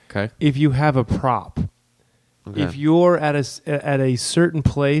okay. Okay. If you have a prop. Okay. If you're at a certain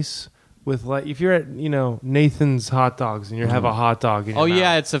place with if you're at Nathan's Hot Dogs and you have a hot dog in your Oh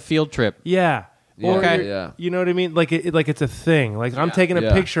yeah, mouth. it's a field trip. Yeah. Yeah, Or Okay. you're- yeah. You know what I mean? Like it's a thing. Like I'm taking a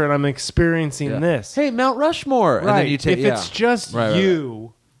Yeah. picture and I'm experiencing Yeah. this. Hey, Mount Rushmore. And right. then you take if it's just Right, right,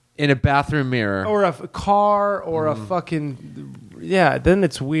 you in a bathroom mirror. or a car or a fucking then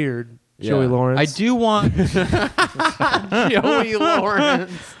it's weird. Yeah. Joey Lawrence. I do want. Joey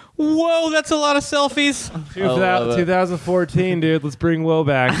Lawrence. Whoa, that's a lot of selfies. 2014, dude. Let's bring Will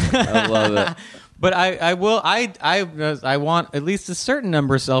back. I love it. But I will. I want at least a certain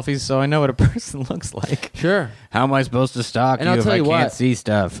number of selfies so I know what a person looks like. Sure. How am I supposed to stalk And you I'll if tell I you can't what. see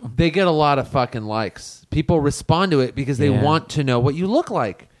stuff? They get a lot of fucking likes. People respond to it because they Yeah. want to know what you look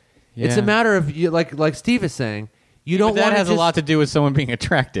like. It's Yeah. a matter of you, like Steve is saying. You don't But that want has to a lot to do with someone being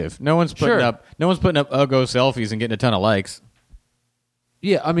attractive. No one's putting Sure. up Ugo selfies and getting a ton of likes.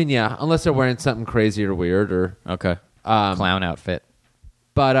 Yeah, I mean, yeah, unless they're wearing something crazy or weird or Okay. um, Clown outfit.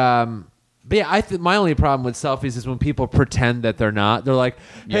 But yeah, I think my only problem with selfies is when people pretend that they're not. They're like,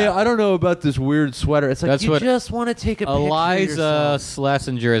 "Hey, Yeah. I don't know about this weird sweater." It's like That's you what just want to take a picture of Eliza yourself.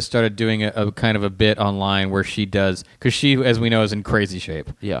 Schlesinger has started doing a kind of a bit online where she does, because she, as we know, is in crazy shape.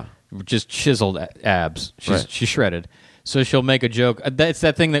 Yeah, Just chiseled abs. Right. She's shredded. So she'll make a joke. It's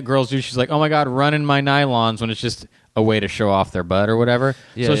that thing that girls do. She's like, "Oh my God, running my nylons," when it's just a way to show off their butt or whatever.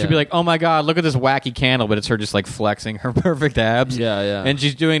 Yeah, so she'll yeah. be like, "Oh my God, look at this wacky candle," but it's her just like flexing her perfect abs. Yeah, yeah. And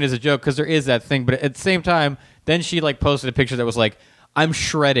she's doing it as a joke because there is that thing. But at the same time, then she like posted a picture that was like, "I'm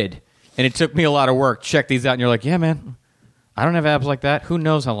shredded, and it took me a lot of work. Check these out." And you're like, "Yeah, man, I don't have abs like that. Who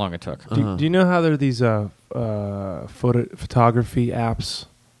knows how long it took?" Do you know how there are these photography apps?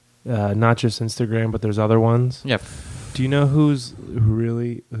 Not just Instagram, but there's other ones. Yeah. Do you know who's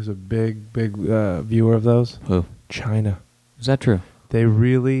a big viewer of those? Who? China. Is that true? They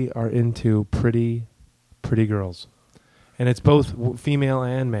really are into pretty girls, and it's both female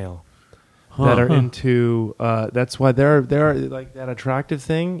and male that are into. That's why there are like that attractive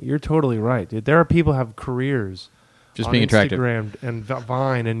thing. You're totally right, dude. There are people who have careers Just on being attractive. Instagram and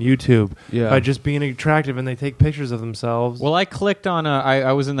Vine and YouTube. Yeah. By just being attractive, and they take pictures of themselves. Well, I clicked on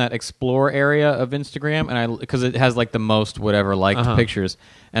I was in that explore area of Instagram, and because it has like the most whatever liked pictures,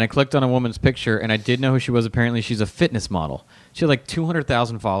 and I clicked on a woman's picture, and I did know who she was. Apparently, she's a fitness model. She had like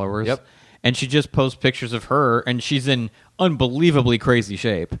 200,000 followers. Yep. And she just posts pictures of her, and she's in unbelievably crazy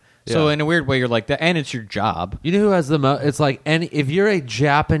shape. So Yeah. in a weird way, you're like that, and it's your job. You know who has the most? It's like if you're a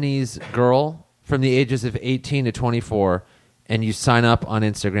Japanese girl from the ages of 18 to 24, and you sign up on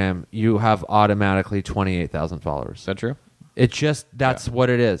Instagram, you have automatically 28,000 followers. Is that true? It just that's what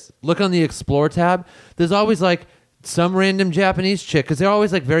it is. Look on the Explore tab. There's always like some random Japanese chick because they're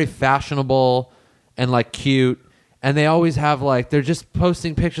always like very fashionable and like cute, and they always have like they're just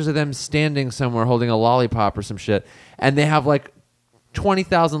posting pictures of them standing somewhere holding a lollipop or some shit, and they have like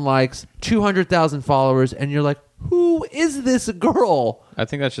 20,000 likes, 200,000 followers, and you're like, who is this girl? I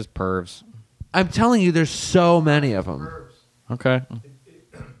think that's just pervs. I'm telling you, there's so many of them. Okay.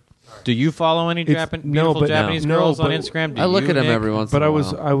 Do you follow any beautiful Japanese girls on Instagram? Do I look you, at them Nick? every once But in a I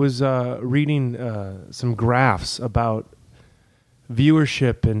while. was reading some graphs about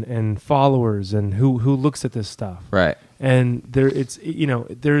viewership and followers and who looks at this stuff. Right. And there's every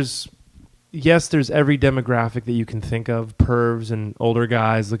demographic that you can think of, pervs and older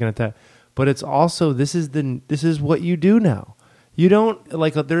guys looking at that. But it's also this is what you do now. You don't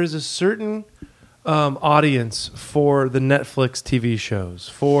like there is a certain audience for the Netflix TV shows,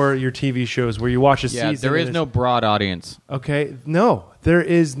 for your TV shows where you watch a season. There is no broad audience. Okay, no, there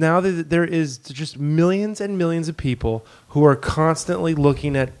is now. There is just millions and millions of people who are constantly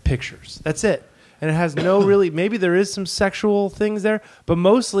looking at pictures. That's it, and it has no really. Maybe there is some sexual things there, but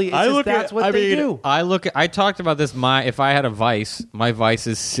mostly it's that's what they do. I talked about this. If I had a vice, my vice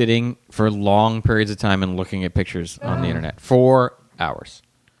is sitting for long periods of time and looking at pictures on the internet for hours.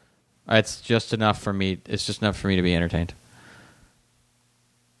 It's just enough for me. It's just enough for me to be entertained.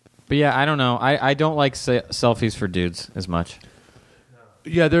 But yeah, I don't know. I don't like selfies for dudes as much.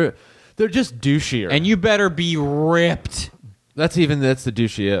 Yeah, they're just douchier. And you better be ripped. That's the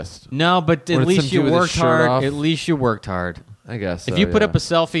douchiest. No, but When at it's some least you dude with his worked shirt hard. off. At least you worked hard. I guess. If so, you put yeah. up a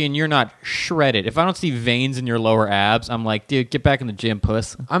selfie and you're not shredded, if I don't see veins in your lower abs, I'm like, dude, get back in the gym,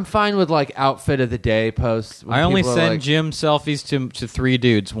 puss. I'm fine with like outfit of the day posts. when I only people are send like, gym selfies to 3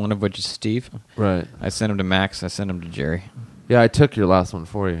 dudes, one of which is Steve. Right. I sent him to Max. I sent him to Jerry. Yeah, I took your last one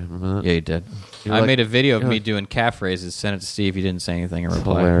for you. Remember that? Yeah, you did. You're I like- made a video of you're me like- doing calf raises, sent it to Steve. He didn't say anything or It's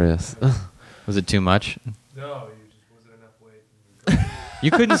reply. hilarious. Was it too much? No, you just wasn't enough weight.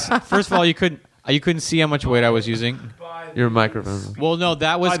 You couldn't. First of all, you couldn't see how much weight I was using. Your microphone. Well, no,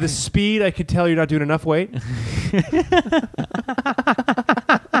 that was By the speed, I could tell you're not doing enough weight.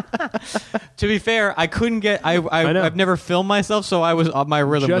 To be fair, I couldn't get. I know. I've never filmed myself, so I was my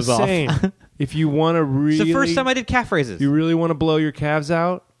rhythm Just was saying, off. if you want to really, It's the first time I did calf raises. you really want to blow your calves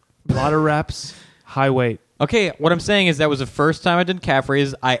out, a lot of reps, high weight. Okay, what I'm saying is that was the first time I did calf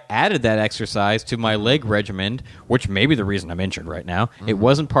raises. I added that exercise to my leg regimen, which may be the reason I'm injured right now. Mm-hmm. It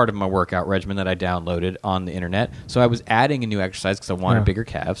wasn't part of my workout regimen that I downloaded on the internet, so I was adding a new exercise because I wanted Yeah. bigger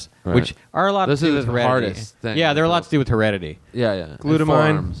calves, Right. which are a lot Those to do are with the heredity. hardest thing. Yeah, they're a lot to do with heredity. Yeah, yeah. Glutamine. And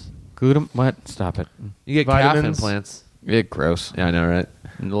forearms. What? Stop it. You get calf Vitamins. implants. Gross. Yeah, I know, right?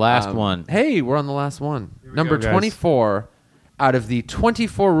 And the last one. Hey, we're on the last one. we Number go, guys. 24 out of the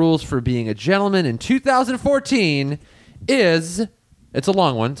 24 rules for being a gentleman in 2014 is, it's a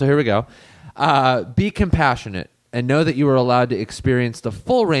long one, so here we go. Be compassionate and know that you are allowed to experience the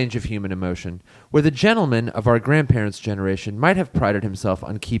full range of human emotion. Where the gentleman of our grandparents' generation might have prided himself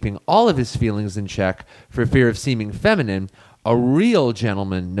on keeping all of his feelings in check for fear of seeming feminine, a real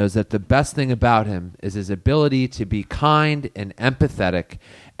gentleman knows that the best thing about him is his ability to be kind and empathetic.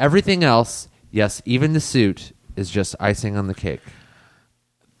 Everything else, yes, even the suit, is just icing on the cake.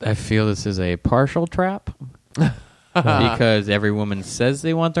 I feel this is a partial trap. Because every woman says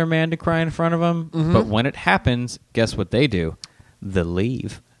they want their man to cry in front of them, but when it happens, guess what they do? They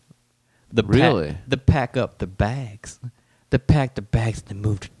leave. Really? They pack up the bags. They pack the bags and they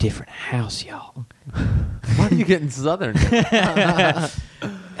move to a different house, y'all. Why are you getting southern?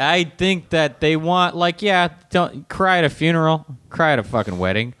 I think that they want, don't cry at a funeral, cry at a fucking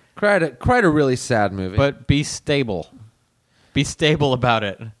wedding, cried a really sad movie. but be stable. Be stable about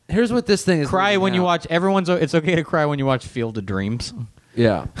it. here's what this thing is. Cry leaving when you out. watch. It's okay to cry when you watch Field of Dreams.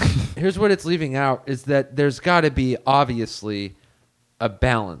 Yeah. Here's what it's leaving out is that there's got to be obviously a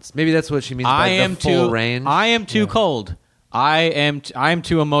balance. Maybe that's what she means by the full range. I am too cold. I'm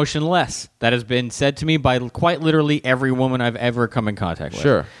too emotionless. That has been said to me by quite literally every woman I've ever come in contact with.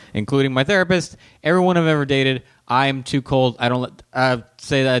 Sure. Including my therapist, everyone I've ever dated. I'm too cold. I don't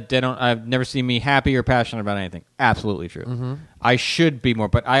say that they don't. I've never seen me happy or passionate about anything. Absolutely true. Mm-hmm. I should be more,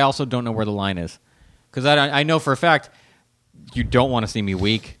 but I also don't know where the line is. Because I know for a fact you don't want to see me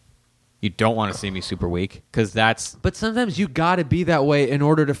weak. You don't want to see me super weak because that's... But sometimes you got to be that way in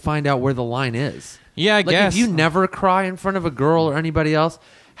order to find out where the line is. Yeah, I guess. If you never cry in front of a girl or anybody else,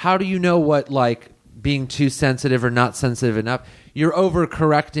 how do you know what, like, being too sensitive or not sensitive enough? You're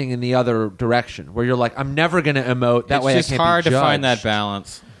overcorrecting in the other direction where you're like, I'm never going to emote. That way I can't be judged. It's just hard to find that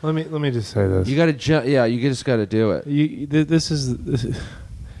balance. Let me just say this. You got to you just got to do it. This is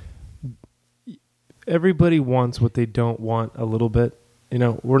everybody wants what they don't want a little bit. You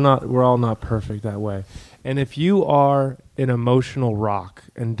know, we're all not perfect that way. And if you are an emotional rock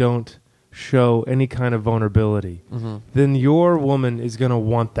and don't show any kind of vulnerability, then your woman is going to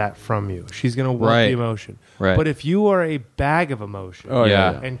want that from you. She's going to want the emotion. Right. But if you are a bag of emotion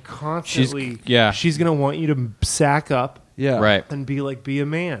and constantly she's going to want you to sack up and be a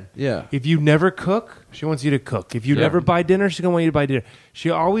man. Yeah. If you never cook, she wants you to cook. If you never buy dinner, she's going to want you to buy dinner. She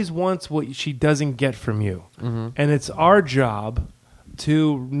always wants what she doesn't get from you. And it's our job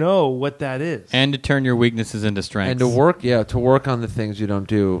to know what that is. And to turn your weaknesses into strengths. And to work on the things you don't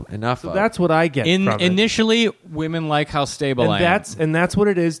do enough of. That's what I get from it. Initially, women like how stable I am. And that's what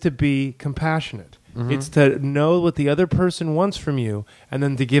it is to be compassionate. It's to know what the other person wants from you and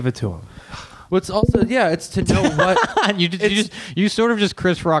then to give it to them. What's also, it's to know what... you sort of just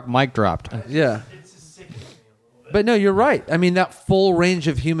Chris Rock mic dropped. Yeah. But no, you're right. I mean, that full range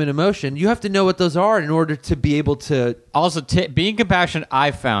of human emotion, you have to know what those are in order to be able to... Also, being compassionate,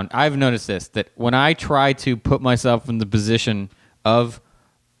 I've noticed this, that when I try to put myself in the position of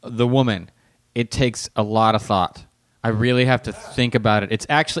the woman, it takes a lot of thought. I really have to think about it. It's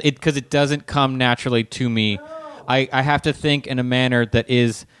actually... because it doesn't come naturally to me. I have to think in a manner that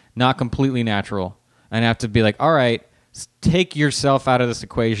is not completely natural. And I have to be like, all right, take yourself out of this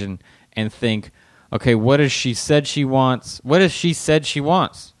equation and think... Okay, what has she said she wants? What has she said she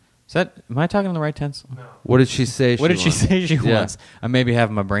wants? Am I talking in the right tense? No. What did she say she wants? What did she say she wants? I may be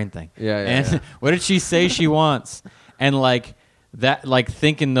having my brain thing. Yeah. What did she say she wants? And like that, like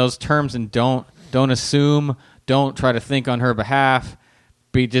think in those terms and don't assume. Don't try to think on her behalf.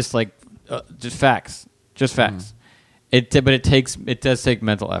 Be just like just facts. Just facts. But it does take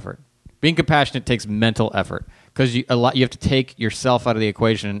mental effort. Being compassionate takes mental effort because you have to take yourself out of the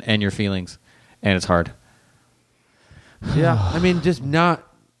equation and your feelings. And it's hard. Yeah, I mean, just not.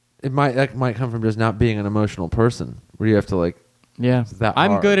 That might come from just not being an emotional person, where you have to like. Yeah, that I'm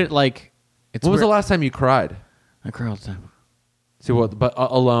hard. good at like. When was the last time you cried? I cry all the time. See what? But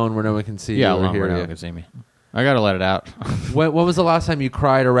alone, where no one can see you. Yeah, alone where no one can see me. I gotta let it out. When was the last time you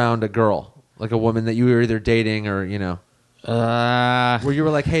cried around a girl, like a woman that you were either dating or where you were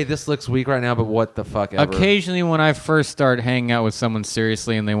like, hey, this looks weak right now, but what the fuck ever. Occasionally when I first start hanging out with someone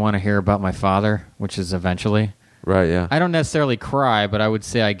seriously and they want to hear about my father, which is eventually. Right, yeah. I don't necessarily cry, but I would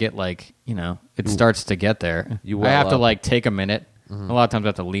say I get like, it starts to get there. You I have to up. like take a minute. A lot of times I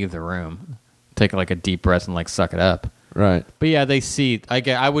have to leave the room. Take like a deep breath and like suck it up. Right. But yeah, they see,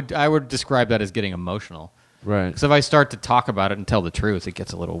 I would describe that as getting emotional. Right. Because if I start to talk about it and tell the truth, it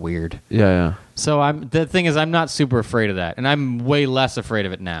gets a little weird. Yeah. So the thing is, I'm not super afraid of that, and I'm way less afraid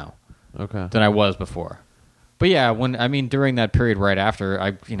of it now, than I was before. But yeah, during that period right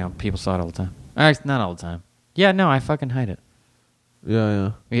after, people saw it all the time. Not all the time. Yeah, no, I fucking hide it.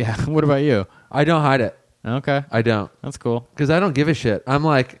 Yeah. Yeah. What about you? I don't hide it. Okay. I don't. That's cool. Because I don't give a shit. I'm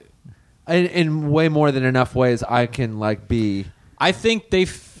like, in way more than enough ways, I can like be. I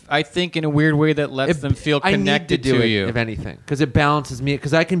think in a weird way that lets them feel connected to you. If anything, because it balances me.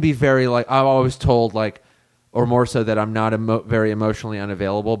 Because I can be very like I'm always told like, or more so that I'm not very emotionally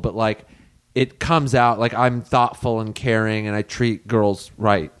unavailable. But like, it comes out like I'm thoughtful and caring, and I treat girls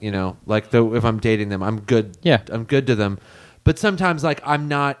right. Like if I'm dating them, I'm good. Yeah, I'm good to them. But sometimes like I'm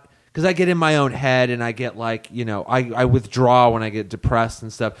not. Because I get in my own head and I get like I withdraw when I get depressed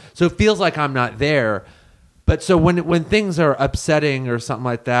and stuff. So it feels like I'm not there. But so when things are upsetting or something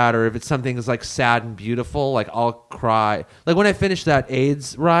like that, or if it's something that's like sad and beautiful, like I'll cry. Like when I finished that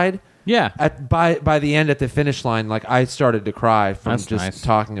AIDS ride, by the end at the finish line, like I started to cry from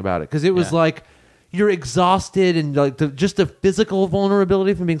talking about it because it was like you're exhausted and like just the physical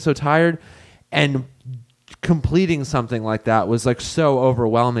vulnerability from being so tired, and completing something like that was like so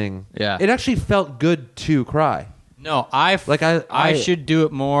overwhelming. Yeah, it actually felt good to cry. No, I should do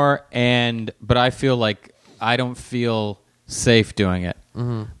it more, but I feel like. I don't feel safe doing it.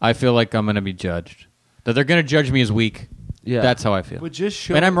 Mm-hmm. I feel like I'm going to be judged. That they're going to judge me as weak. Yeah. That's how I feel. But just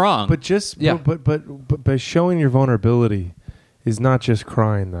show, and I'm wrong. But just Yeah. but by showing your vulnerability is not just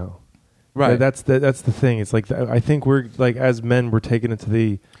crying though. Right. That's the thing. It's like I think we're like as men we're taking it to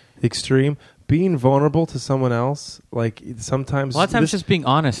the extreme. Being vulnerable to someone else, like sometimes a lot of times just being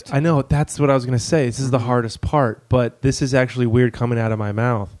honest. I know that's what I was going to say. This is the hardest part, but this is actually weird coming out of my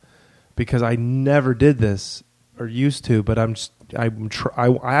mouth because I never did this or used to, but I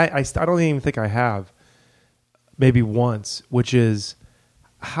don't even think I have. Maybe once, which is,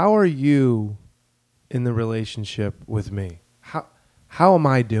 how are you in the relationship with me? How am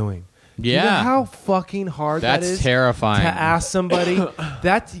I doing? Do you know Yeah. how fucking hard that That's is terrifying. to ask somebody.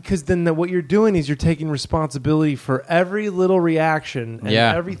 That's because then what you're doing is you're taking responsibility for every little reaction and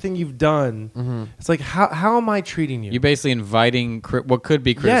Yeah. everything you've done. It's like how am I treating you? You're basically inviting what could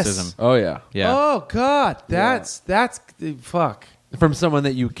be criticism. Yes. Oh yeah. Yeah. Oh God, that's fuck. From someone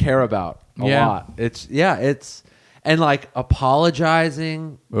that you care about a Yeah. lot. It's and like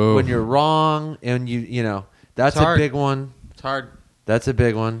apologizing Oof. when you're wrong, and you know that's It's a hard. big one. It's hard. That's a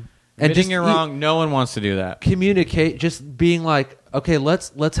big one. And Admitting you're you- wrong, no one wants to do that. Communicate, just being like, okay,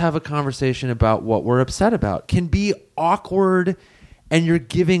 let's have a conversation about what we're upset about. Can be awkward, and you're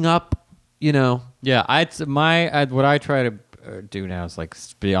giving up. You know. Yeah, what I try to do now is like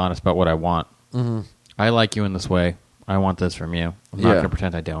be honest about what I want. Mm-hmm. I like you in this way. I want this from you. I'm not Yeah. going to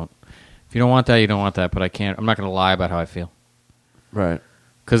pretend I don't. If you don't want that, you don't want that. But I'm not going to lie about how I feel. Right.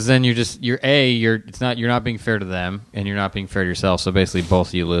 Because then you're not being fair to them, and you're not being fair to yourself. So basically, both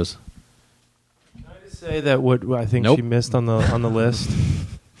of you lose. Can I just say that what I think Nope. she missed on the list?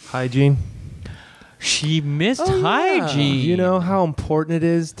 Hygiene. She missed Oh, yeah. hygiene. You know how important it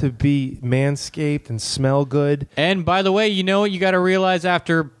is to be manscaped and smell good. And by the way, you know what you got to realize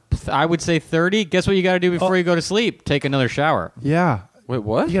after, I would say 30? Guess what you got to do before you go to sleep? Take another shower. Yeah. Wait,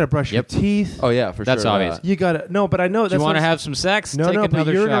 what? You got to brush Yep. your teeth. Oh yeah, for That's sure. obvious. You got to no, but I know Do that's you want to what I'm- have some sex? No, Take no, but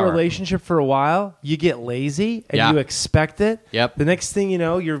another you're in shower. a relationship for a while. You get lazy and Yeah. you expect it. Yep. The next thing you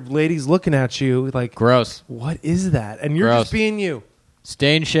know, your lady's looking at you like, Gross. "What is that?" And you're Gross. just being you.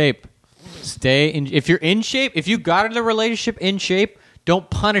 Stay in shape. If you're in shape, if you got into the relationship in shape, don't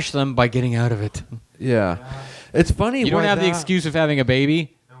punish them by getting out of it. Yeah. It's funny. You don't why have the that- excuse of having a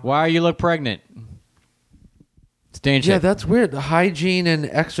baby. Why you look pregnant? Stay in shape. Yeah, that's weird. The hygiene and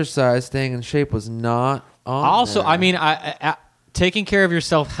exercise, staying in shape, was not on. Also, there. I mean, taking care of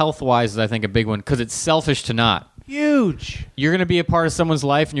yourself health-wise is, I think, a big one because it's selfish to not. Huge. You're going to be a part of someone's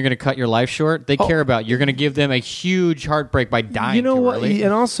life and you're going to cut your life short. They care about you. You're going to give them a huge heartbreak by dying You know too what? early.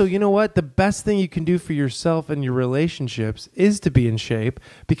 And also, you know what? The best thing you can do for yourself and your relationships is to be in shape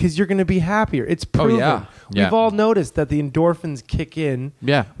because you're going to be happier. It's proven. yeah. Yeah. We've all noticed that the endorphins kick in.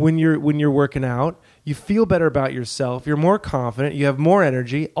 Yeah. When you're working out, you feel better about yourself. You're more confident. You have more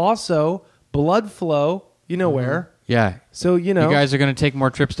energy. Also, blood flow. You know where. Yeah. So you know. You guys are going to take more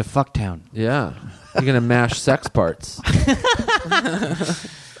trips to Fucktown. Yeah, you're gonna mash sex parts.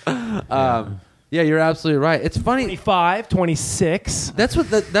 Yeah, you're absolutely right. It's funny. 25, 26. That's what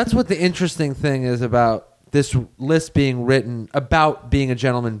the interesting thing is about this list being written about being a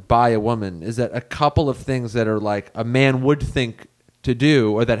gentleman by a woman is that a couple of things that are like a man would think to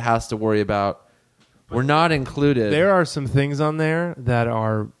do or that has to worry about were not included. There are some things on there that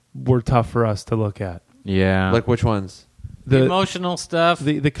were tough for us to look at. Yeah. Like which ones? the emotional stuff.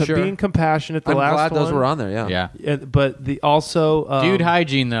 Sure. Being compassionate. The I'm last glad those one. were on there. Yeah. yeah. But the also Dude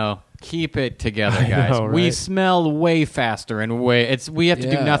hygiene, though. Keep it together, I guys. know, We right? smell way faster and we have to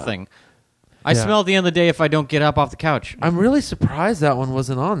do Yeah. nothing. I Yeah. smell at the end of the day if I don't get up off the couch. I'm really surprised that one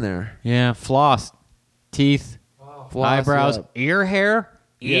wasn't on there. Yeah, floss, teeth, Floss, eyebrows, yeah. ear hair,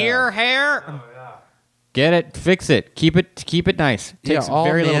 Yeah. ear hair. Get it, fix it, keep it nice. Takes all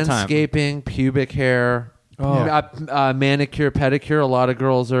very little time. manscaping, pubic hair, Oh. manicure, pedicure. A lot of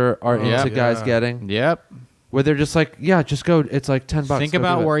girls are Yeah. into guys Yeah. getting. Yep. Where they're just like, yeah, just go. It's like $10. Think go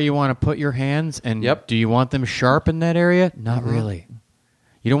about do it. where you want to put your hands, and Yep. do you want them sharp in that area? Not really.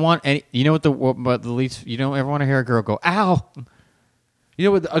 You don't want any. You know what the least. You don't ever want to hear a girl go, "Ow." You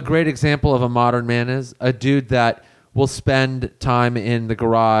know what a great example of a modern man is? A dude that will spend time in the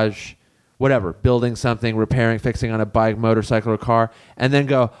garage, whatever, building something, repairing, fixing on a bike, motorcycle, or car, and then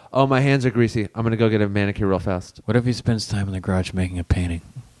go, oh, my hands are greasy. I'm going to go get a manicure real fast. What if he spends time in the garage making a painting?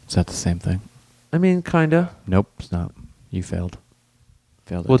 Is that the same thing? I mean, kind of. Nope, it's not. You failed.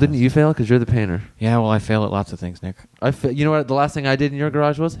 Failed. Well, that didn't test. you fail? Because you're the painter. Yeah, well, I fail at lots of things, Nick. You know what? The last thing I did in your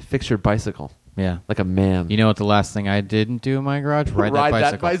garage was fix your bicycle. Yeah. Like a man. You know what the last thing I didn't do in my garage? Ride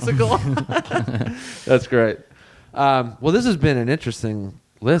that bicycle. That's great. Well, this has been an interesting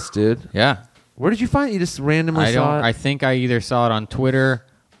list, dude. Yeah. Where did you find it? You just randomly saw it? I think I either saw it on Twitter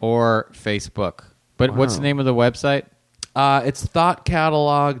or Facebook. But what's the name of the website? It's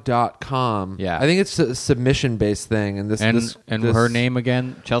thoughtcatalog.com. Yeah. I think it's a submission-based thing. And this her name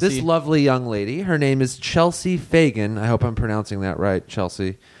again, Chelsea? This lovely young lady, her name is Chelsea Fagan. I hope I'm pronouncing that right,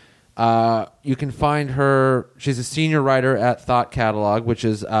 Chelsea. You can find her. She's a senior writer at Thought Catalog, which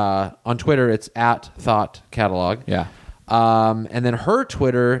is on Twitter. It's at Thought Catalog. Yeah. And then her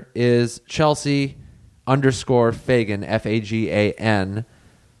Twitter is Chelsea_Fagan, Fagan.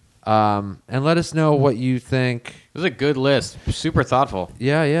 And let us know what you think. It was a good list. Super thoughtful.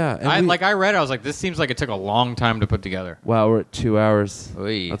 Yeah. And I read it. I was like, this seems like it took a long time to put together. Wow, we're at 2 hours.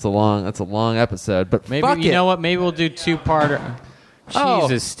 Oy. That's a long episode. But Maybe fuck you it. know what? Maybe we'll do 2-parter.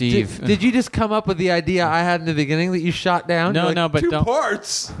 Jesus, Steve. Did you just come up with the idea I had in the beginning that you shot down? No, You're like, no, but 2 don't-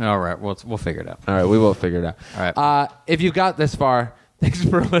 parts. All right, we'll figure it out. All right, we will figure it out. All right. If you got this far, thanks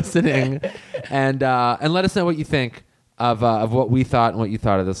for listening, and let us know what you think of what we thought and what you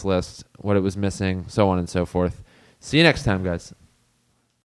thought of this list, what it was missing, so on and so forth. See you next time, guys.